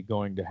probably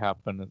going to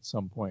happen at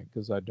some point,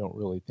 because I don't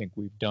really think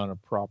we've done a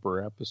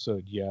proper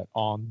episode yet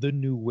on the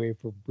new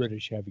wave of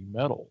British heavy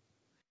metal.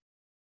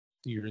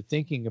 You're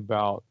thinking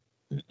about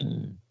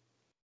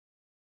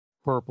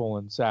Purple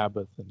and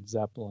Sabbath and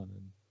Zeppelin,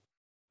 and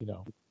you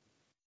know,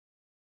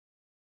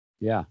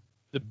 Yeah,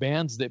 the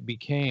bands that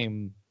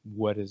became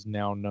what is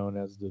now known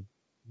as the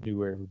new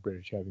wave of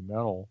British heavy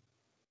metal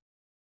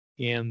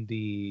in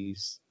the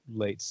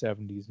late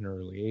 70s and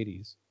early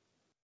 80s.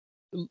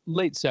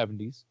 Late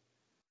 70s.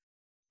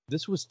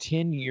 This was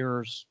 10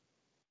 years.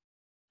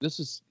 This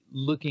is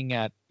looking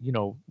at,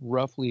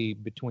 roughly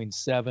between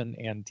 7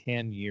 and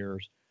 10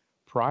 years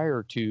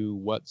prior to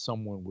what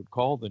someone would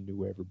call the new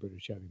wave of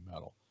British heavy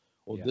metal.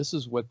 Well, yeah, this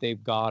is what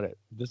they've got it.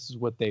 This is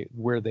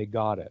where they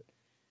got it.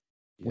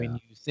 When yeah,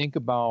 you think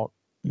about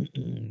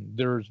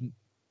there's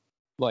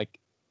like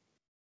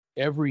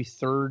every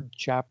third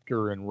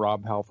chapter in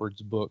Rob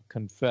Halford's book,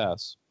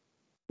 Confess,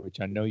 which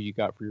I know you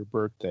got for your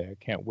birthday. I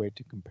can't wait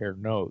to compare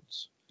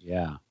notes.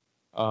 yeah,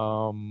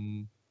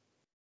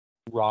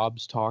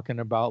 Rob's talking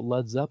about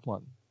Led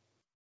Zeppelin.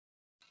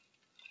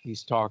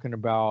 He's talking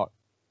about,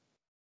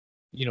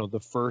 the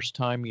first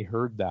time he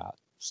heard that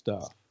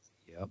stuff.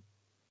 yep,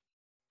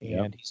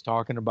 And he's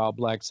talking about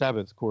Black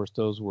Sabbath. Of course,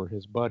 those were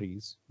his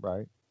buddies,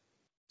 right?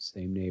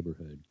 same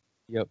neighborhood.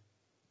 Yep.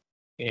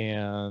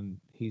 And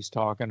he's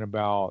talking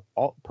about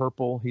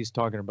Purple. He's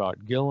talking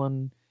about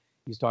Gillan.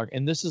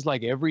 And this is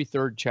like every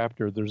third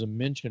chapter, there's a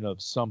mention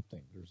of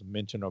something. There's a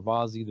mention of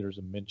Ozzy. There's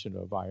a mention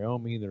of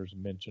Iommi. There's a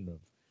mention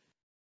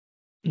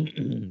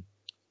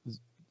of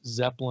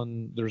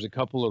Zeppelin. There's a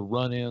couple of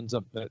run-ins.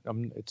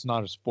 It's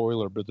not a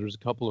spoiler, but there's a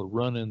couple of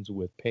run-ins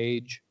with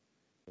Page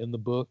in the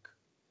book.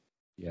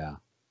 Yeah.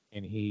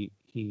 And he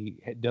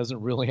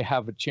doesn't really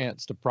have a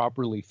chance to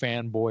properly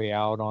fanboy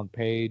out on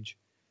Page.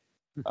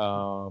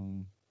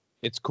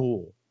 It's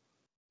cool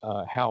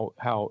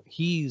how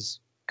he's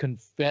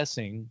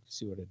confessing.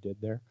 See what I did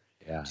there?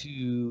 Yeah.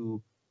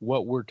 To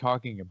what we're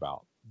talking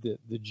about, the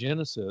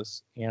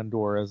genesis,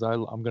 and/or as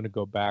I'm going to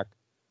go back,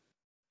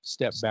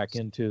 step back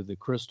into the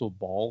crystal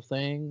ball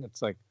thing.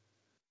 It's like,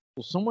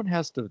 well, someone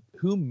has to.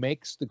 Who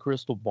makes the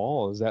crystal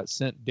ball? Is that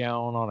sent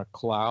down on a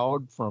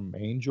cloud from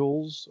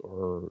angels,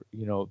 or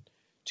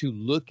to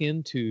look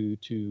into,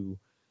 to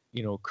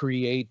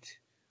create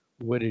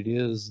what it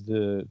is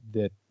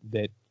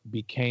that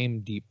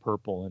became Deep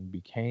Purple and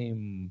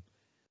became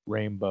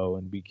Rainbow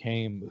and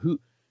became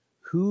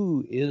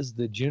who is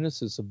the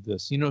genesis of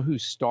this? Who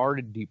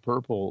started Deep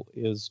Purple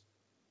is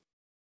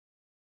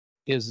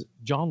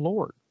John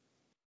Lord.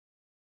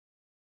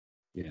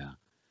 Yeah.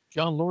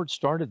 John Lord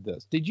started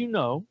this. Did you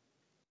know,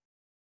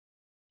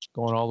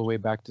 going all the way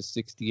back to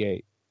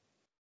 68,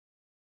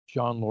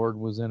 John Lord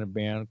was in a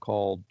band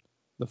called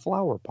the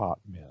Flower Pot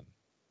Men?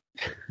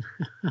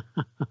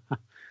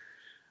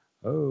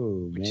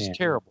 Oh, which man. is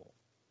terrible.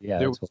 Yeah.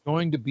 There was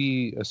going to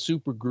be a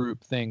super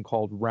group thing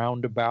called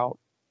Roundabout.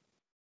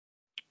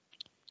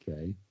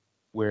 Okay.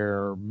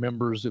 Where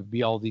members would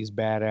be all these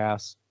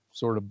badass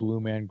sort of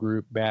Blue Man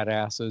Group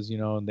badasses,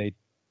 and they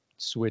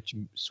switch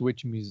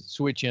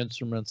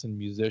instruments and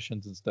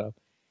musicians and stuff.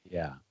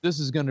 Yeah. This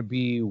is going to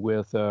be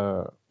with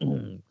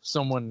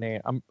someone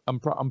named,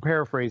 I'm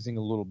paraphrasing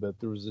a little bit.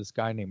 There was this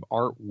guy named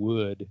Art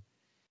Wood,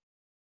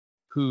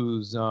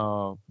 whose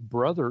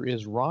brother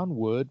is Ron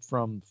Wood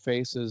from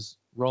Face's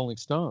Rolling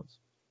Stones.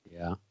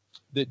 Yeah.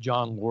 That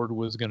John Lord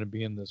was going to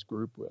be in this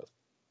group with.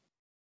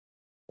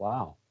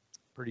 Wow.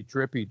 Pretty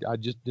trippy. I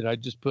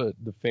just put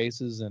the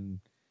Faces and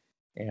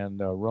and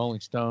Rolling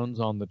Stones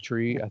on the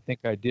Tree. I think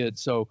I did.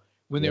 So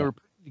when they Yeah. were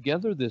putting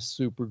together this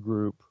super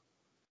group,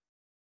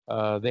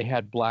 they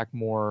had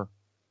Blackmore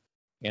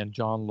and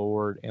John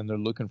Lord, and they're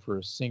looking for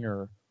a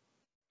singer.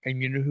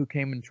 And you know who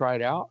came and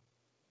tried out?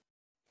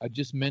 I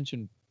just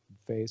mentioned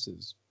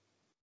faces.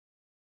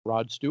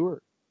 Rod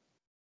Stewart.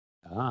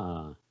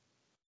 Ah,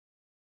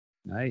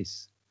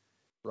 nice.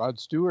 Rod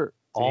Stewart.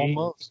 See?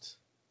 Almost.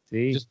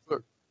 See? Just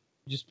put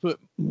just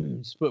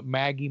put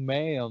Maggie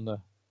May on the.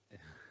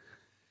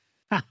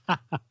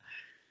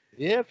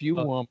 If you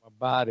want my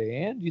body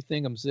and you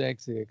think I'm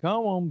sexy,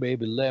 come on,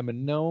 baby, let me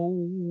know.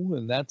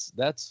 And that's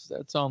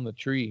on the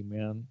tree,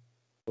 man.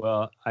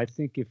 Well, I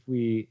think if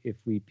we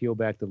peel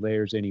back the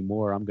layers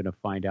anymore, I'm going to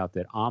find out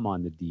that I'm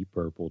on the Deep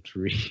Purple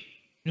tree.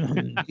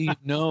 Do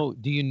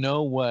you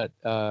know what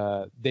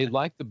they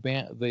like the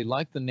band, they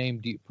like the name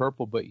Deep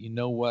Purple, but you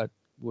know what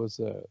was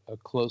a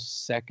close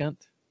second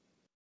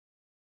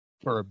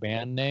for a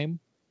band name,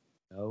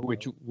 No.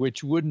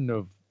 which wouldn't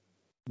have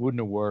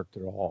worked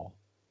at all.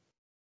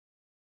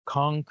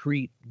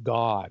 Concrete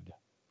God.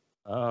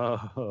 Oh,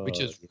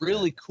 Which is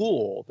really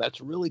cool.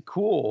 That's really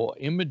cool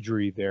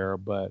imagery there,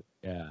 but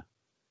yeah.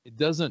 it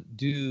doesn't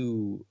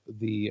do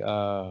the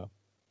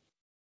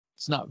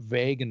it's not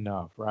vague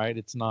enough, right?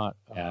 It's not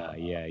Yeah.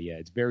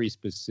 It's very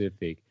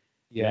specific.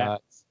 yeah.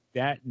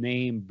 That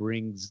name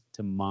brings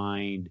to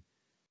mind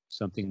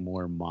something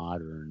more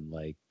modern,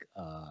 like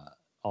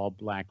all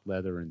black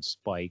leather and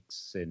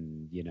spikes,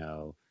 and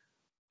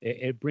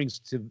it brings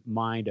to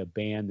mind a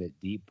band that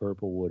Deep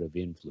Purple would have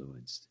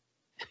influenced.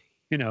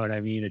 You know what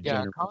I mean?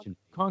 Generation.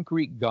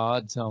 Concrete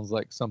God sounds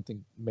like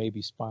something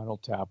maybe Spinal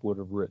Tap would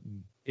have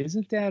written.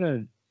 Wasn't that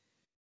an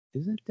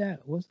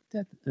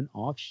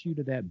offshoot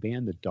of that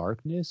band, The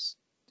Darkness,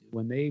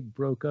 when they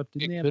broke up?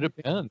 Didn't It they could have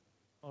been.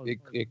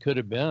 It could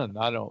have been.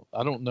 I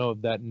don't know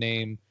if that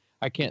name.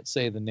 I can't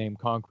say the name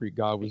Concrete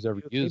God was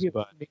ever used,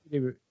 but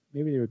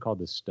maybe they were called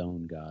the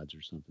Stone Gods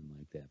or something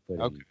like that. But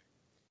okay.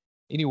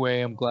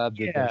 Anyway, I'm glad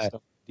that they stuck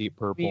with Deep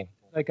Purple. I mean,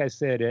 like I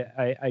said,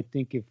 I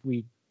think if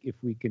we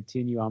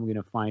continue, I'm going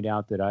to find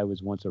out that I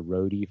was once a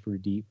roadie for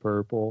Deep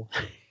Purple,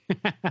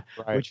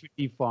 right. Which would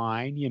be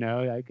fine.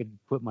 I could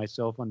put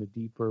myself on the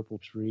Deep Purple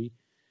tree.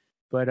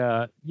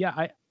 But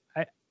yeah,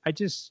 I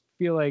just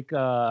feel like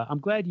I'm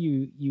glad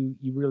you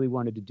really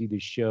wanted to do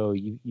this show.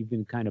 You've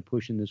been kind of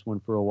pushing this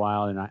one for a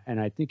while, and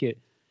I think it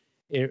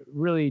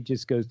really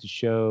just goes to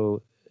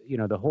show,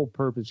 the whole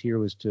purpose here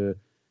was to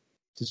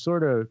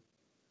sort of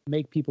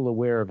make people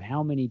aware of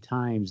how many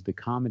times the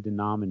common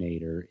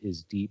denominator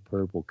is Deep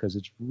Purple, because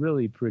it's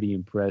really pretty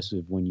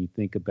impressive when you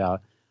think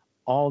about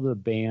all the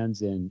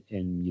bands and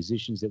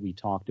musicians that we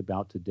talked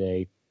about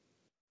today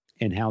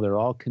and how they're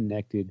all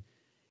connected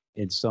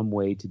in some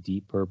way to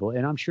Deep Purple.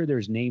 And I'm sure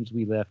there's names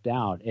we left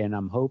out, and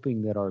I'm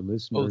hoping that our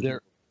listeners... Oh,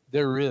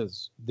 there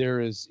is.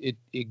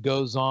 It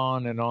goes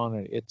on and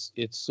on. It's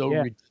so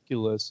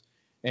ridiculous.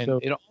 And so,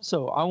 it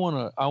also, I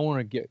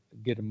want to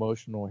get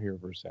emotional here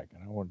for a second.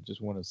 I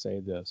just want to say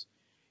this.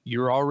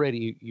 You're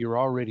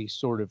already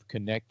sort of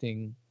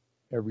connecting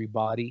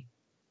everybody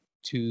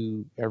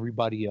to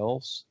everybody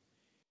else.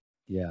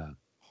 Yeah.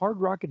 Hard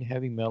rock and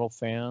heavy metal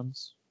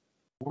fans,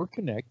 we're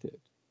connected.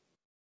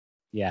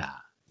 Yeah.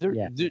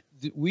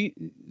 We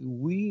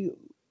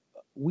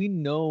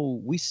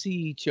know, we see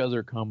each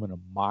other coming a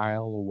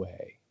mile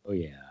away. Oh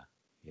yeah.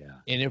 Yeah.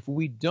 And if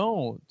we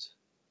don't,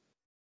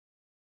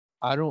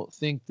 I don't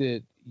think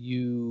that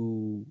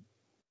you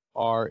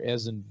are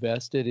as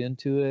invested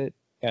into it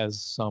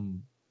as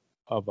some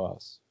of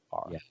us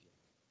are.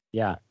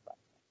 Yeah.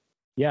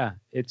 Yeah.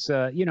 It's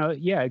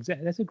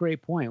exactly. That's a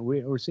great point.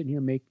 We're sitting here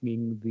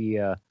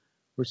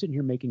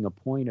making a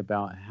point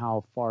about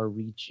how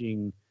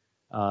far-reaching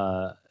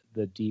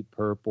the Deep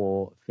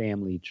Purple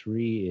family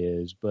tree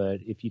is,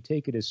 but if you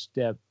take it a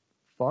step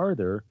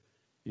farther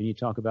and you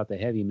talk about the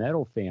heavy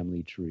metal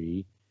family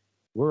tree,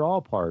 we're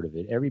all part of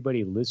it.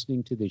 Everybody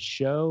listening to the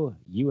show,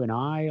 you and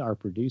I, our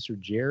producer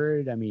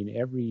Jared, I mean,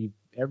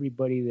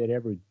 everybody that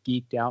ever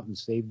geeked out and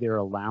saved their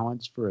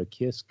allowance for a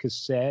Kiss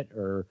cassette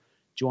or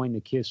joined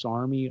the Kiss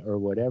Army or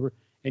whatever.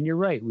 And you're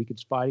right, we could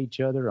spot each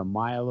other a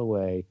mile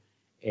away.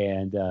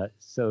 And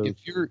so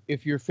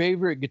if your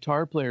favorite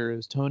guitar player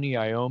is Tony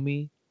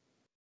Iommi,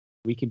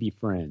 we can be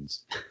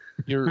friends.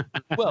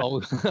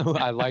 Well,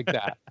 I like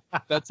that.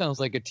 That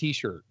sounds like a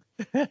t-shirt.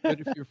 But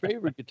if your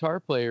favorite guitar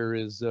player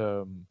is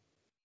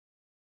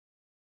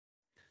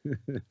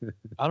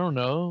I don't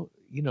know,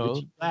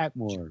 Richie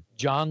Blackmore,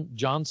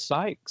 John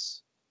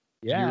Sykes.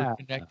 Yeah. You're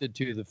connected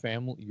to the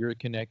family. You're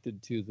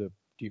connected to the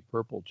Deep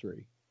Purple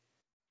tree.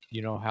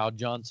 You know how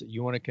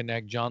you want to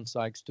connect John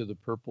Sykes to the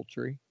Purple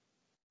tree?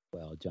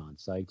 Well, John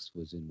Sykes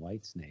was in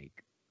Whitesnake.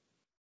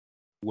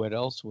 What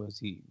else was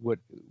he? Who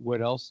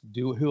else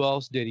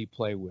did he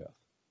play with?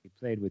 He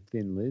played with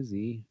Thin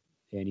Lizzy,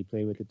 and he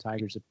played with the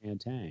Tigers of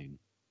Pantang.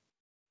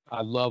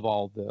 I love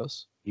all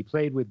this. He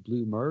played with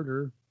Blue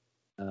Murder.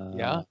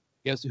 Yeah.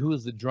 Guess who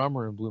was the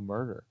drummer in Blue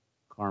Murder?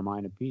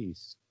 Carmine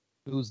Appice.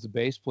 Who was the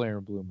bass player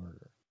in Blue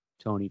Murder?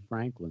 Tony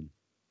Franklin.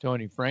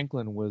 Tony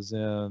Franklin was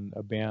in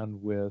a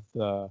band with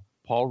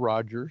Paul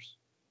Rogers,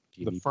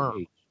 Jimmy The Firm.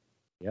 Page.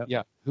 Yep.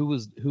 Yeah, who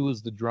was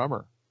the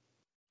drummer?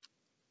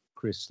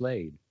 Chris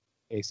Slade.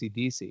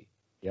 AC/DC.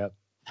 Yep.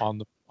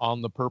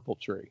 On the Purple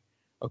Tree.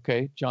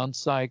 Okay, John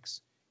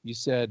Sykes. You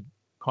said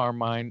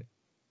Carmine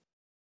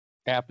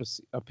Appice.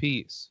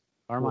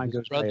 Carmine his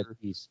goes by brother,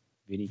 Appice.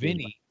 Vinny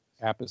Vinny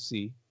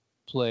Appice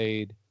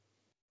played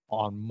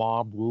on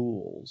Mob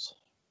Rules.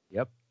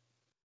 Yep.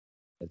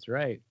 That's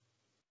right.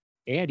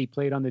 And he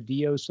played on the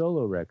Dio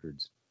solo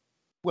records.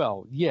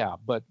 Well, yeah,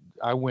 but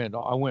I went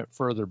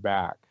further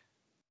back.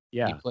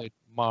 Yeah. He played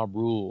Mob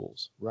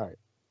Rules. Right.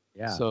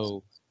 Yeah.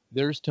 So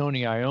there's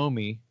Tony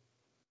Iommi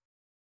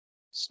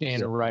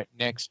standing right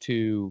next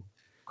to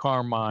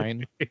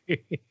Carmine,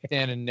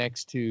 standing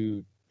next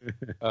to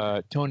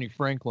Tony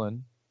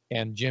Franklin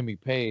and Jimmy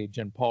Page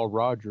and Paul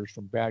Rogers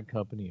from Bad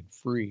Company and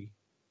Free.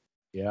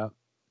 Yeah.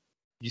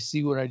 You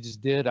see what I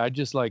just did? I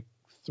just like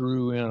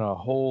threw in a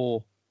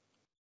whole,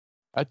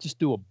 I just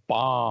threw a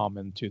bomb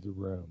into the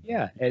room.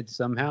 Yeah. And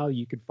somehow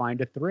you could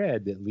find a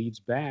thread that leads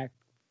back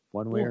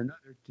one way or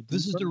another to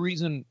this is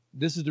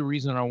the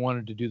reason I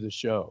wanted to do the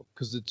show,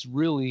 because it's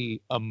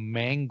really a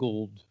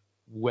mangled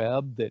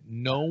web that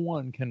no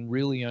one can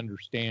really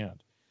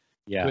understand.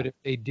 Yeah. But if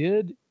they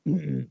did,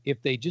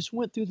 if they just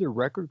went through their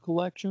record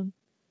collection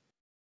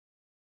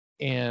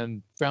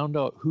and found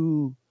out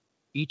who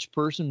each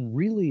person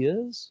really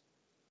is,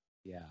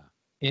 yeah,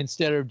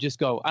 instead of just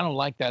go, I don't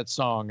like that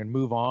song and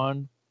move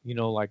on, you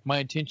know, like my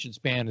attention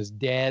span is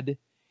dead,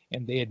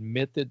 and they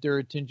admit that their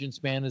attention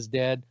span is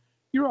dead,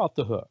 you're off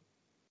the hook.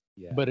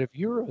 Yeah. But if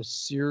you're a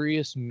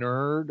serious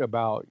nerd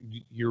about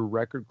your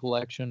record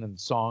collection and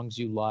songs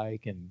you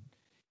like, and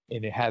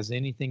it has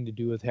anything to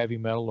do with heavy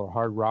metal or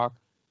hard rock,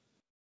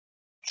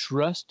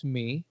 trust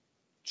me,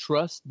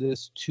 trust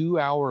this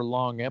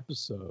 2-hour-long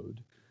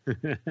episode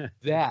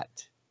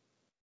that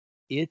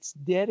it's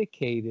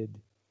dedicated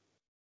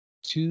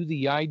to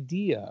the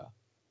idea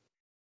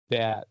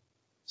that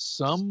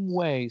some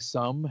way,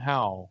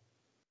 somehow,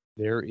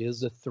 there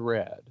is a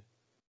thread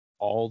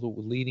all the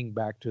leading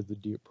back to the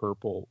Deep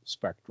Purple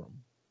spectrum.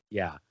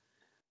 Yeah.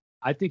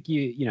 I think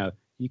you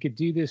could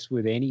do this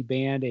with any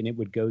band and it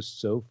would go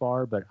so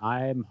far, but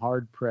I'm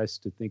hard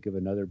pressed to think of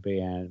another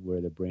band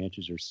where the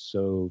branches are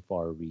so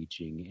far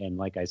reaching. And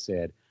like I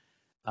said,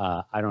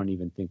 I don't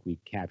even think we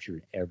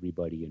captured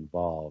everybody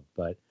involved,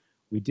 but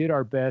we did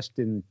our best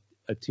in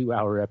a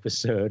 2-hour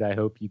episode. I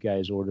hope you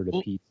guys ordered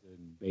a pizza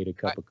and made a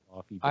cup of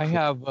coffee.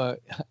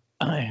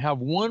 I have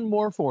one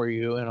more for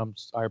you, and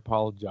I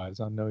apologize.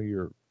 I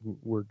know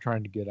we're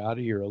trying to get out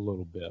of here a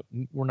little bit.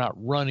 We're not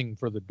running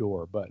for the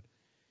door, but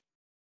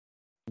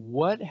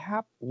what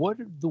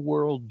did the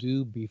world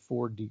do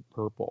before Deep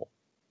Purple?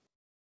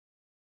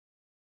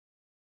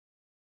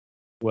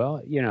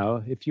 Well,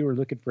 if you were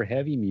looking for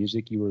heavy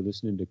music, you were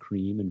listening to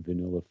Cream and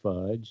Vanilla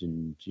Fudge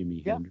and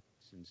Jimi Hendrix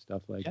and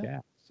stuff like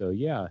that. So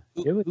yeah,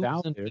 it was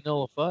out there.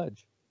 Vanilla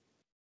Fudge?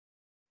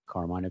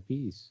 Carmine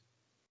Appice.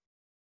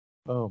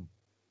 Oh,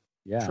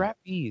 yeah.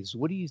 Trapeze.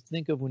 What do you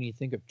think of when you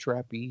think of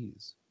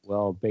trapeze?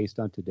 Well, based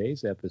on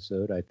today's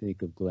episode, I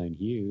think of Glenn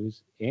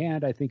Hughes,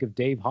 and I think of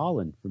Dave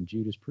Holland from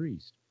Judas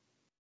Priest.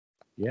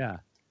 Yeah.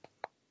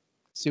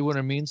 See what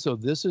I mean? So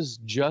this is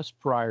just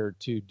prior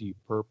to Deep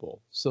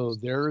Purple. So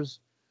there's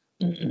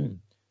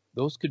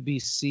those could be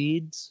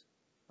seeds,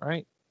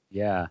 right?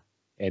 Yeah.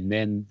 And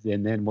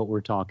then what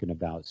we're talking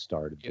about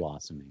started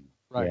blossoming.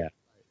 Right. Yeah.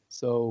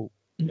 So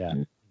yeah.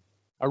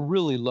 I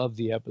really love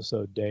the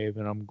episode, Dave,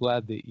 and I'm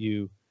glad that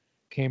you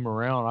came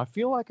around. I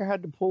feel like I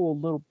had to pull a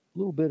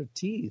little bit of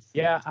teeth.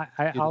 Yeah,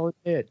 I'll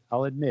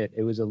admit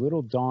it was a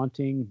little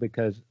daunting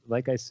because,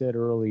 like I said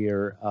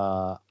earlier,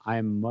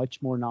 I'm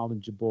much more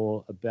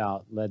knowledgeable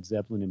about Led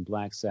Zeppelin and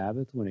Black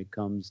Sabbath when it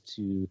comes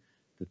to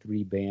the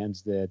three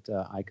bands that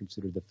I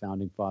consider the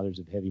founding fathers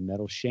of heavy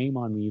metal. Shame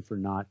on me for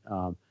not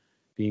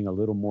being a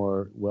little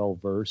more well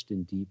versed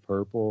in Deep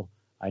Purple.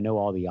 I know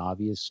all the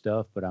obvious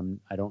stuff, but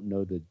I don't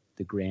know the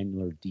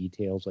granular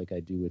details like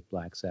I do with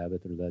Black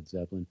Sabbath or Led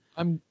Zeppelin.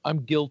 I'm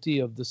guilty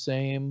of the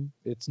same.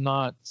 It's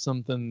not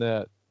something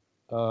that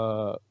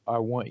I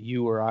want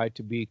you or I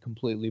to be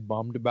completely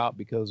bummed about,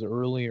 because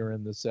earlier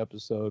in this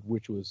episode,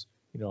 which was,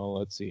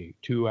 let's see,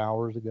 2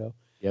 hours ago,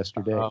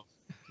 yesterday,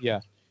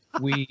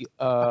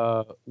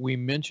 we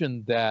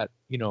mentioned that,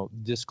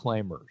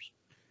 disclaimers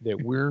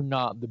that we're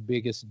not the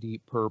biggest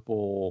Deep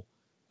Purple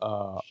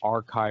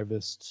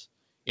archivists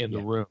in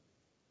the room.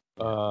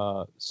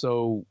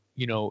 So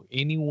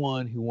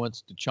anyone who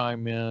wants to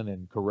chime in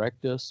and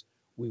correct us,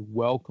 we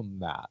welcome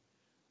that.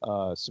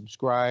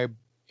 Subscribe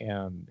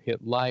and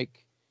hit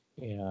like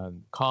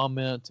and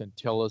comment and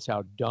tell us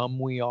how dumb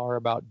we are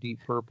about Deep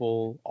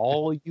Purple,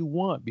 all you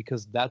want,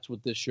 because that's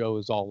what this show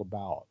is all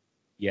about.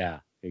 Yeah,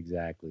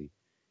 exactly.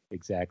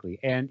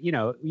 And,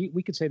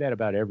 we could say that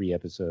about every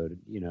episode,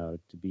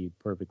 to be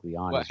perfectly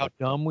honest. How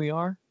dumb we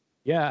are?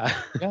 Yeah.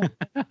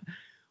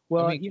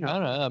 Well, Wayne's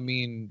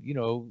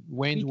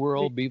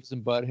World, Beavis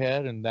and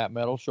Butthead, and That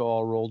Metal Show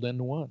all rolled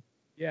into one.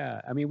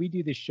 Yeah, I mean, we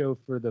do this show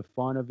for the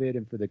fun of it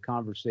and for the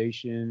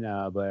conversation,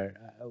 but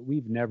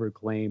we've never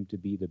claimed to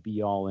be the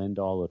be all end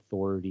all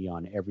authority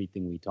on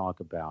everything we talk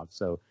about.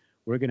 So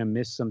we're going to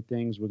miss some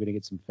things. We're going to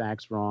get some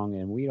facts wrong,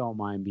 and we don't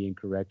mind being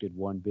corrected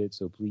one bit.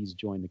 So please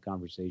join the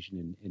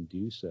conversation and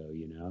do so,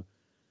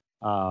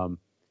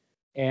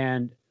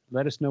 and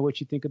let us know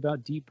what you think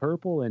about Deep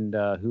Purple and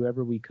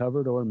whoever we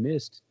covered or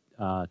missed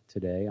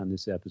today on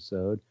this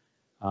episode.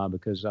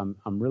 Because I'm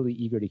really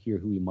eager to hear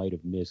who we might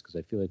have missed because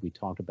I feel like we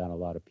talked about a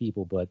lot of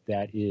people, but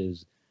that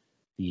is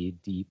the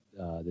deep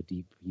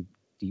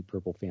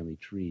purple family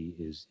tree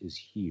is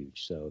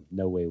huge. So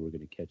no way we're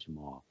going to catch them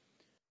all,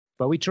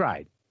 but we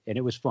tried and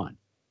it was fun.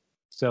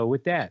 So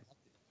with that,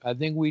 I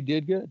think we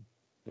did good.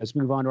 Let's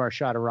move on to our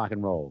shot of rock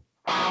and roll.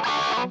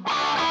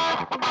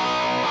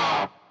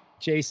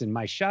 Jason,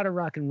 my shot of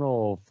rock and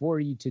roll for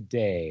you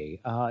today.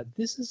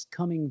 This is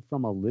coming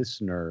from a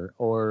listener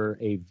or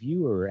a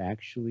viewer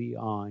actually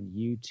on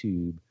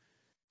YouTube.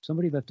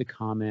 Somebody left a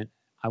comment.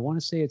 I want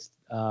to say it's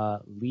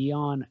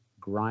Leon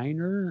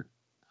Greiner.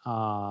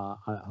 I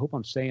hope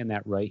I'm saying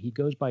that right. He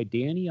goes by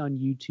Danny on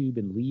YouTube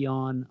and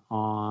Leon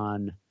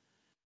on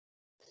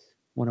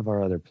one of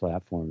our other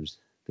platforms.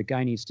 The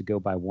guy needs to go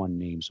by one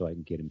name so I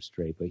can get him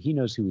straight, but he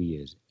knows who he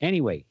is.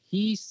 Anyway,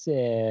 he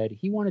said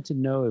he wanted to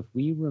know if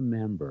we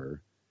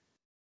remember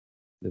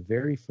the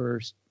very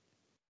first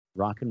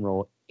rock and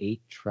roll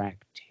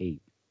 8-track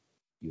tape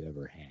you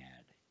ever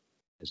had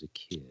as a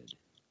kid.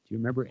 Do you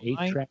remember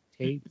 8-track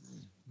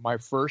tapes? My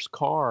first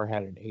car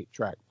had an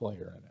 8-track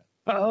player in it.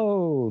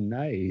 Oh,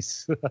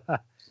 nice. A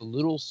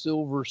little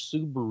silver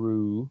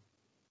Subaru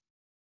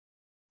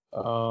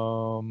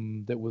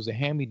that was a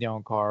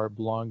hand-me-down car,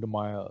 belonged to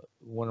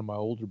one of my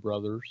older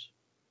brothers.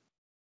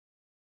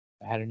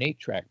 I had an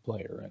 8-track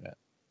player in it,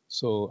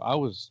 so I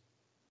was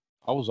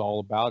all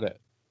about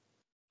it.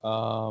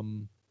 I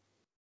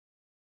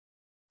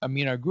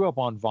mean, I grew up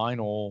on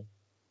vinyl.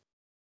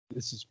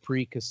 This is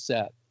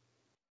pre-cassette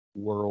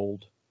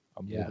world.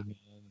 I'm living in,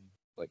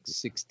 like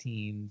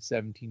 16,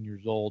 17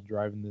 years old,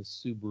 driving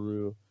this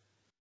Subaru,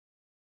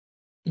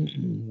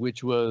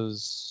 which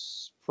was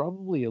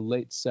probably a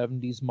late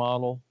 70s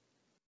model.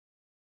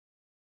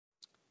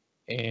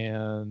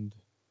 And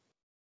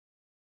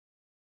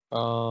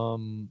I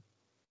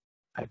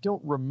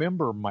don't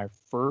remember my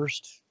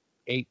first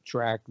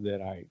 8-track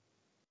that I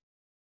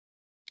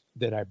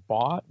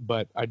bought,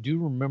 but I do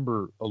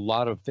remember a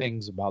lot of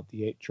things about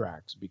the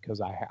 8-tracks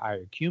because I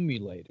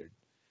accumulated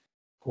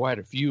quite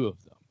a few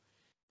of them.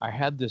 I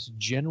had this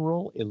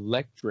General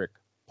Electric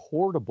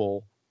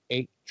portable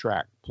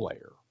 8-track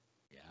player.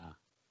 Yeah.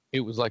 It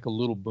was like a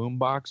little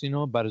boombox,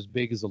 about as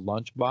big as a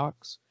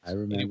lunchbox. I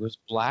remember. And it was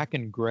black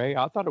and gray.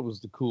 I thought it was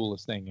the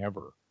coolest thing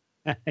ever.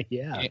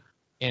 Yeah.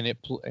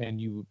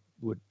 And you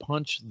would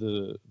punch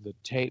the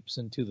tapes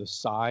into the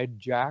side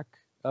jack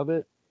of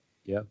it.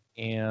 Yep.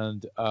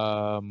 And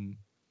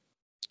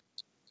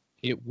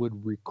it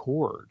would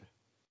record.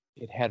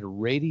 It had a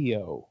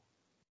radio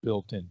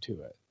built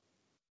into it.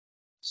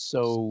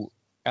 So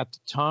at the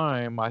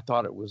time, I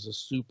thought it was a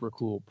super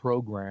cool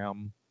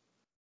program.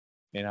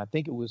 And I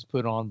think it was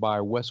put on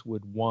by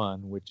Westwood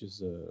One, which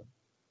is a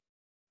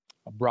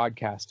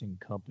broadcasting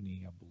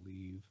company, I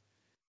believe.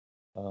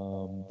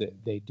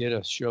 They did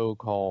a show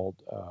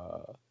called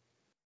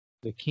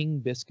the King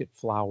Biscuit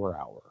Flower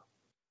Hour.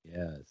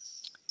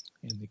 Yes.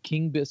 And the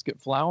King Biscuit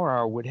Flower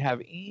Hour would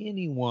have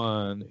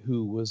anyone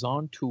who was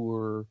on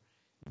tour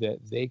that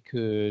they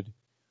could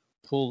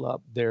pull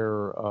up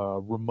their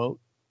remote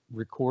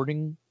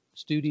recording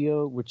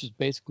studio, which is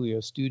basically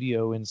a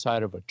studio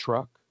inside of a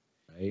truck,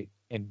 right?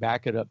 And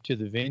back it up to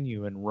the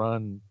venue and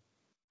run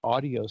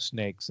audio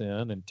snakes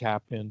in and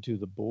tap into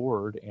the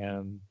board,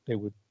 and they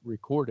would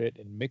record it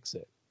and mix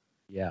it.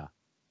 Yeah.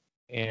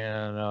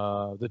 And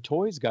the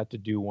Toys got to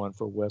do one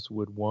for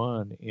Westwood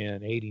One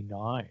in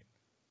 '89.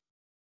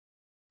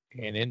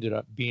 And ended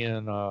up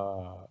being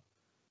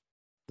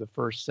the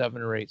first 7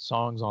 or 8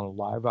 songs on a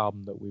live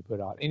album that we put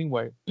out.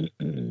 Anyway,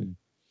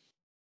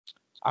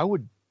 I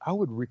would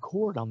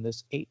record on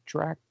this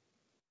 8-track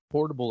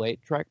portable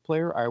 8-track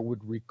player. I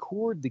would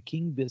record the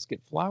King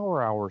Biscuit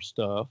Flower Hour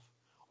stuff,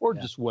 or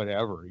just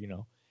whatever,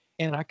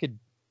 and I could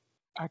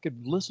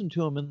listen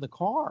to them in the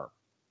car.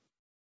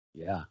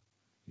 Yeah,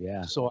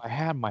 yeah. So I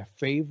had my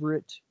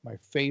favorite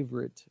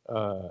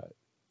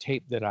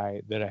tape that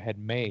I had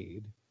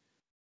made.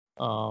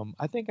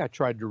 I think I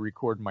tried to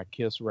record my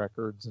Kiss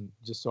records, and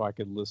just so I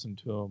could listen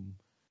to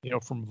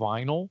them, from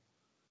vinyl.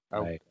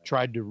 I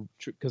tried to,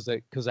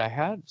 because I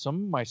had some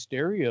of my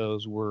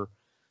stereos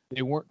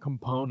they weren't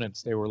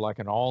components. They were like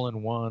an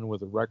all-in-one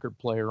with a record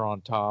player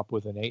on top,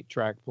 with an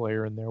 8-track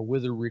player in there,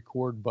 with a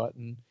record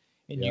button,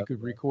 and you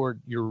could record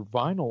your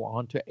vinyl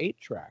onto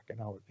 8-track. And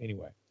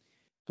anyway,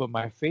 but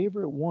my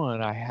favorite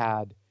one, I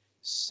had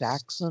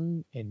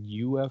Saxon and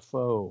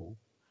UFO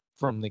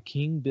from the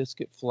King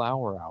Biscuit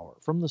Flower Hour,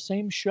 from the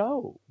same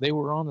show. They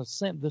were on the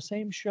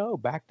same show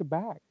back to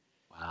back.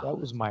 Wow. That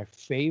was my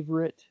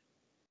favorite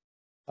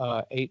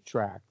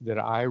 8-track that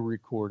I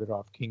recorded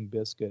off King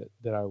Biscuit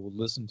that I would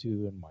listen to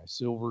in my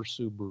silver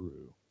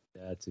Subaru.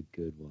 That's a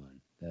good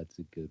one. That's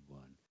a good one.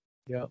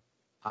 Yep.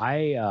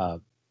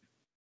 I'll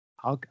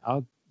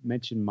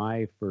mention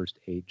my first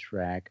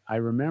 8-track. I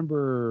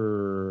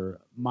remember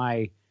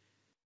my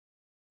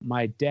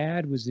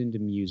dad was into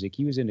music.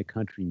 He was into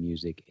country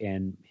music,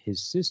 and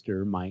his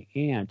sister, my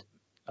aunt,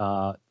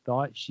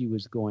 thought she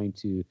was going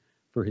to,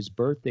 for his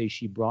birthday,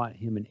 she brought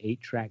him an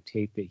 8-track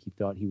tape that he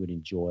thought he would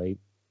enjoy,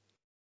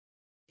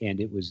 and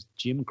it was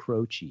Jim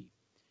Croce.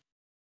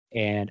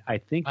 And I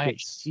think that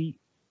Nice.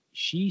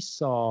 she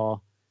saw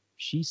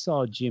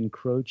Jim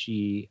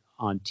Croce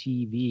on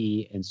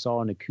TV and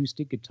saw an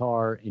acoustic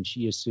guitar, and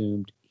she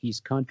assumed he's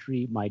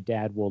country. My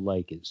dad will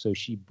like it, so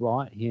she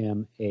brought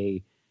him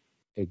a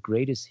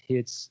greatest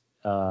hits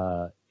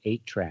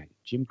 8-track,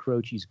 Jim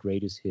Croce's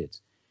greatest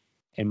hits.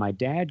 And my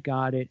dad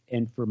got it,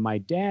 and for my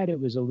dad, it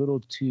was a little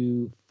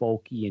too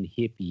folky and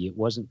hippie. It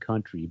wasn't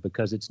country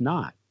because it's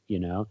not, you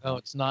know. No,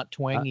 it's not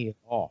twangy at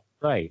all.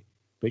 Right.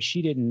 But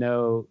she didn't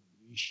know.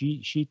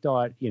 She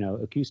thought, you know,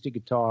 acoustic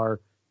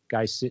guitar,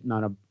 guy sitting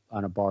on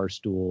a bar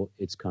stool,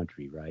 it's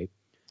country, right?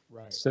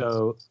 Right.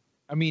 So,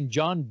 I mean,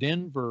 John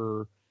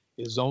Denver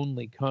is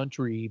only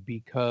country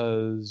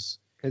because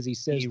he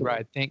says,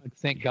 right.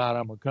 Thank God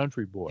I'm a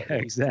country boy. Yeah,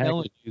 He's exactly.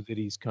 telling you that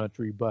he's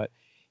country, but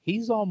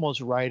he's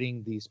almost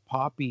writing these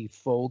poppy,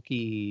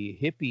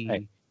 folky, hippie,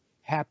 Right.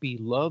 happy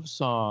love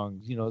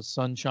songs. You know,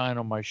 Sunshine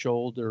on My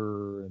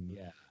Shoulder, and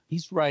yeah,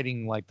 he's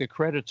writing like the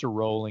credits are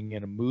rolling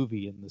in a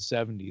movie in the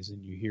 70s,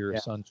 and you hear Yeah.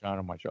 Sunshine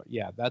on My Shoulder.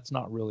 Yeah, that's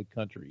not really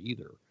country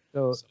either.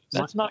 so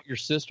That's not your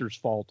sister's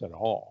fault at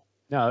all.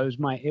 no,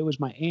 it was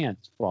my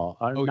aunt's fault.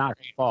 Oh, Not your her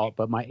fault,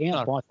 but my aunt Not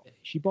her bought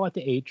she bought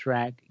the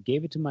 8-track,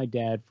 gave it to my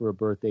dad for a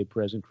birthday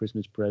present,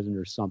 Christmas present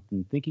or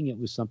something, thinking it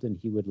was something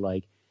he would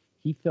like.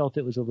 He felt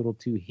it was a little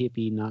too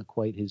hippie, not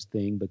quite his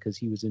thing, because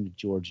he was into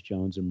George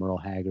Jones and Merle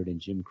Haggard, and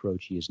Jim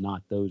Croce is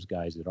not those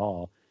guys at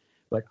all.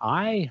 But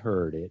I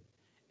heard it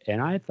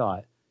and I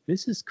thought,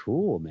 this is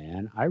cool,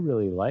 man. I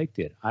really liked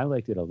it. I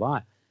liked it a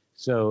lot.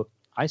 So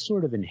I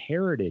sort of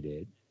inherited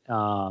it.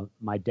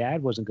 My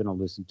dad wasn't going to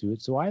listen to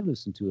it, so I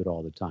listened to it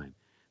all the time.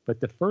 But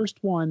the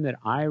first one that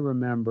I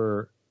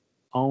remember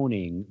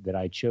owning that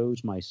I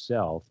chose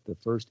myself, the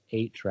first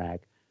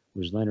 8-track,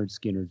 was Leonard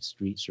Skinner's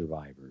Street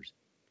Survivors.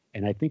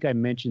 And I think I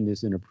mentioned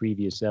this in a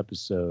previous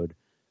episode.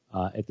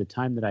 At the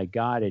time that I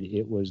got it,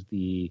 it was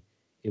the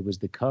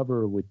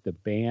cover with the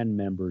band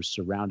members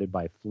surrounded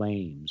by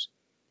flames.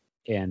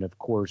 And of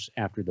course,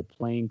 after the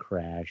plane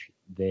crash,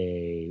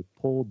 they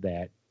pulled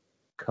that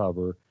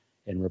cover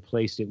and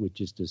replaced it with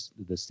just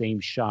the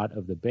same shot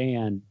of the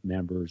band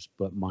members,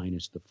 but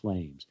minus the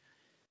flames.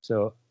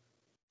 So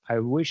I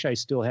wish I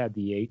still had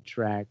the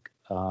 8-track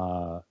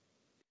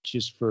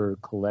just for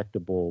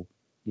collectible,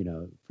 you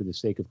know, for the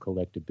sake of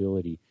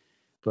collectability.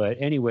 But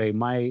anyway,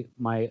 my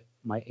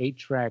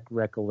 8-track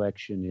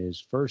recollection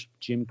is first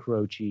Jim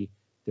Croce.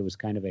 That was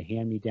kind of a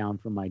hand-me-down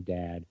from my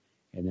dad.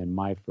 And then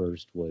my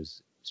first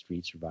was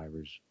Street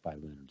Survivors by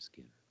Leonard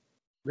Skinner.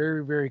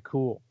 Very, very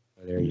cool.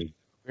 So there you go.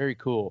 Very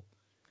cool.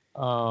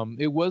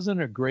 It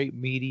wasn't a great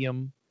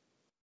medium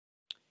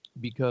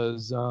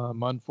because,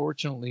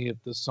 unfortunately,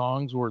 if the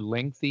songs were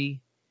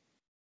lengthy,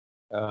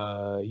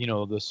 you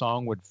know, the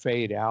song would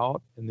fade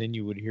out, and then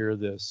you would hear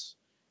this,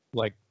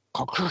 like,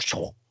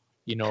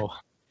 you know,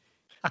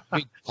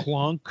 big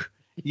clunk,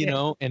 you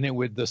know, and it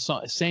would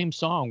same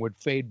song would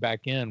fade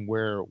back in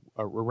where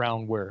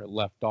around where it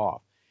left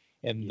off,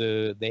 and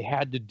they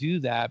had to do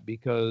that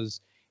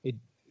because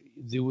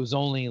there was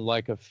only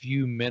like a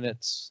few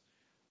minutes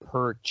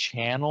per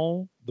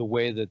channel, the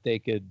way that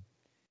the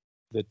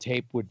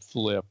tape would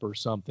flip or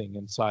something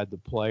inside the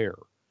player.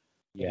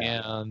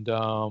 Yeah.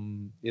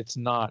 And it's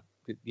not,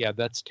 yeah,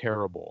 that's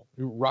terrible.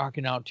 You're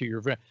rocking out to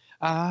your friend.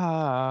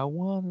 I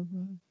want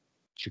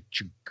to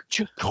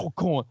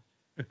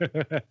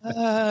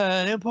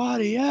and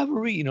party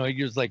ever, you know,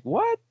 you're just like,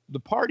 what? The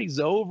party's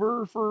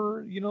over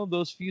for, you know,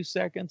 those few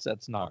seconds?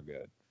 That's not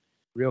good.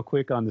 Real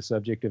quick on the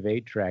subject of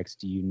 8-tracks,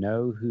 do you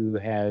know who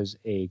has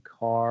a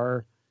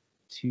car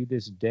to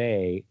this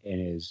day and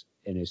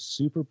is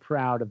super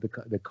proud of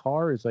the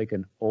car? Is like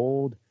an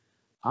old,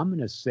 I'm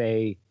going to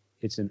say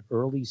it's an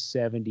early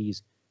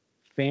 70s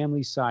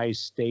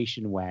family-sized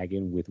station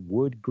wagon with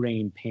wood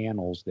grain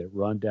panels that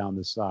run down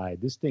the side.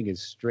 This thing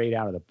is straight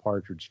out of the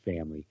Partridge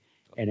Family,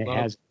 and it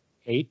has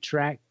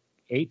 8-track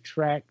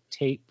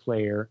tape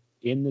player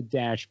in the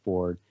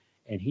dashboard,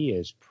 and he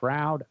is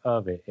proud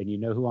of it. And you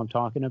know who I'm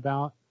talking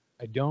about?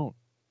 I don't.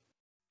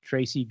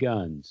 Tracy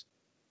Guns.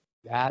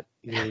 That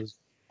is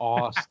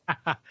awesome.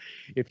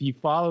 If you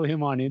follow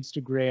him on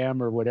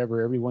Instagram or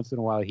whatever, every once in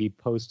a while he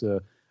posts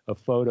a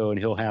photo and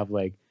he'll have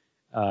like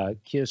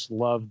Kiss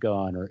Love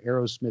Gun or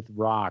Aerosmith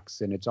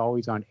Rocks, and it's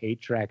always on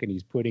 8-track, and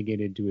he's putting it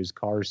into his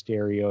car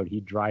stereo, and he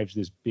drives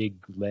this big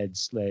lead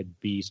sled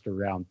beast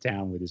around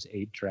town with his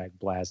 8-track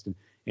blasting,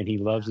 and he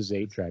loves his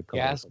 8-track car.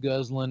 Gas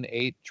guzzling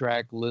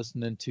 8-track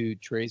listening to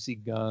Tracy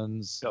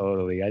Guns.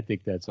 Totally. I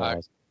think that's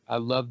awesome. I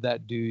love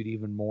that dude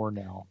even more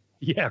now.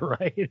 Yeah,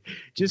 right.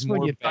 Just when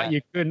More you thought bad.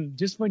 you couldn't,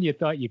 just when you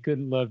thought you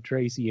couldn't love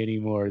Tracy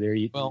anymore, there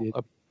you. Well,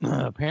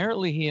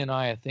 apparently he and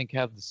I think,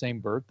 have the same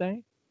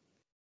birthday.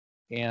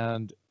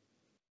 And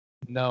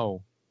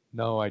no,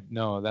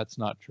 no, that's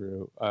not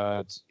true.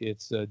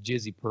 It's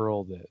Jizzy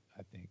Pearl that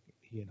I think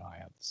he and I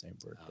have the same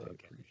birthday. Oh, okay. I'm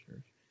pretty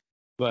sure.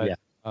 But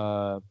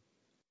Yeah.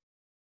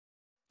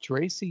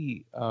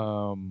 Tracy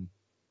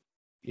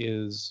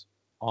is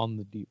on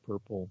the Deep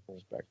Purple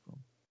spectrum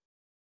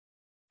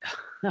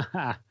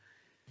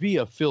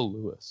via Phil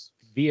Lewis.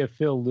 Via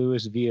Phil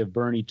Lewis, via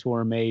Bernie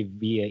Torme,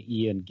 via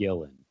Ian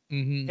Gillan.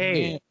 Mm-hmm.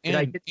 Hey, did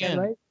I get that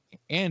right?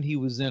 And he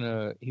was in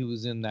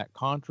that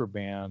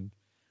Contraband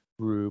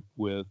group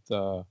with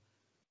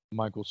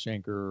Michael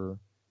Schenker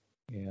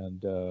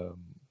and the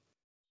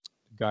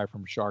guy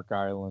from Shark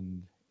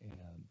Island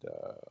and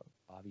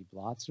Bobby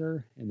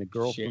Blotzer and the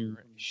girl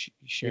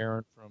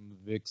Sharon from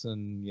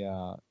Vixen.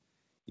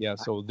 Yeah.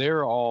 So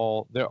they're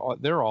all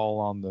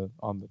on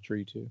the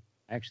tree too.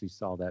 I actually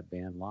saw that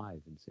band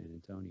live in San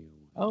Antonio.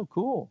 Oh,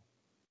 cool.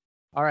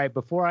 All right,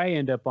 before I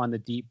end up on the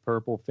Deep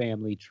Purple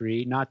family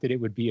tree, not that it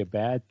would be a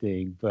bad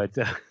thing, but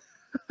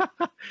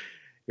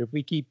if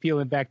we keep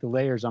peeling back the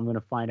layers, I'm going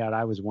to find out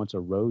I was once a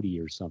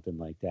roadie or something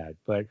like that.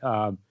 But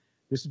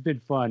this has been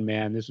fun,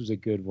 man. This was a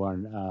good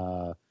one.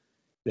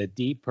 The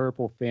Deep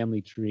Purple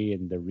family tree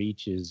and the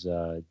Reaches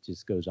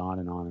just goes on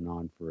and on and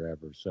on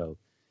forever. So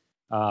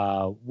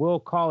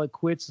we'll call it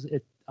quits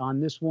on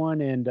this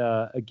one. And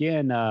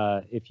again,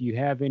 if you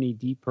have any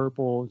Deep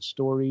Purple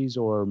stories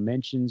or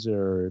mentions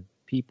or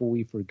people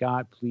we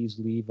forgot, please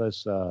leave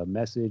us a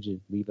message and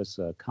leave us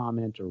a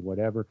comment or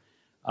whatever.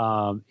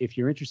 If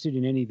you're interested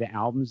in any of the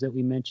albums that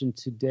we mentioned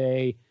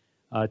today,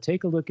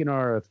 take a look in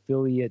our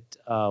affiliate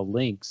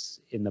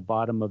links in the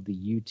bottom of the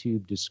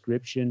YouTube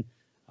description.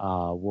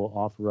 We'll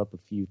offer up a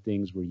few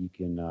things where you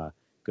can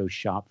go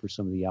shop for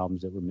some of the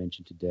albums that were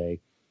mentioned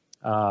today.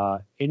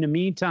 In the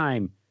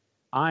meantime,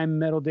 I'm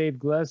Metal Dave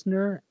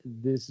Glessner.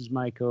 This is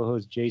my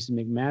co-host, Jason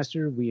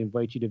McMaster. We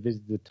invite you to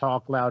visit the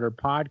Talk Louder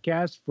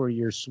podcast for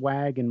your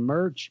swag and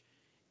merch.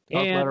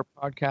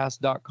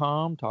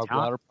 TalkLouderPodcast.com,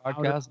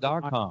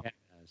 TalkLouderPodcast.com.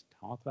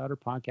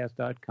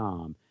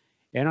 TalkLouderPodcast.com.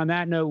 And on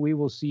that note, we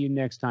will see you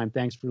next time.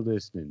 Thanks for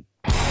listening.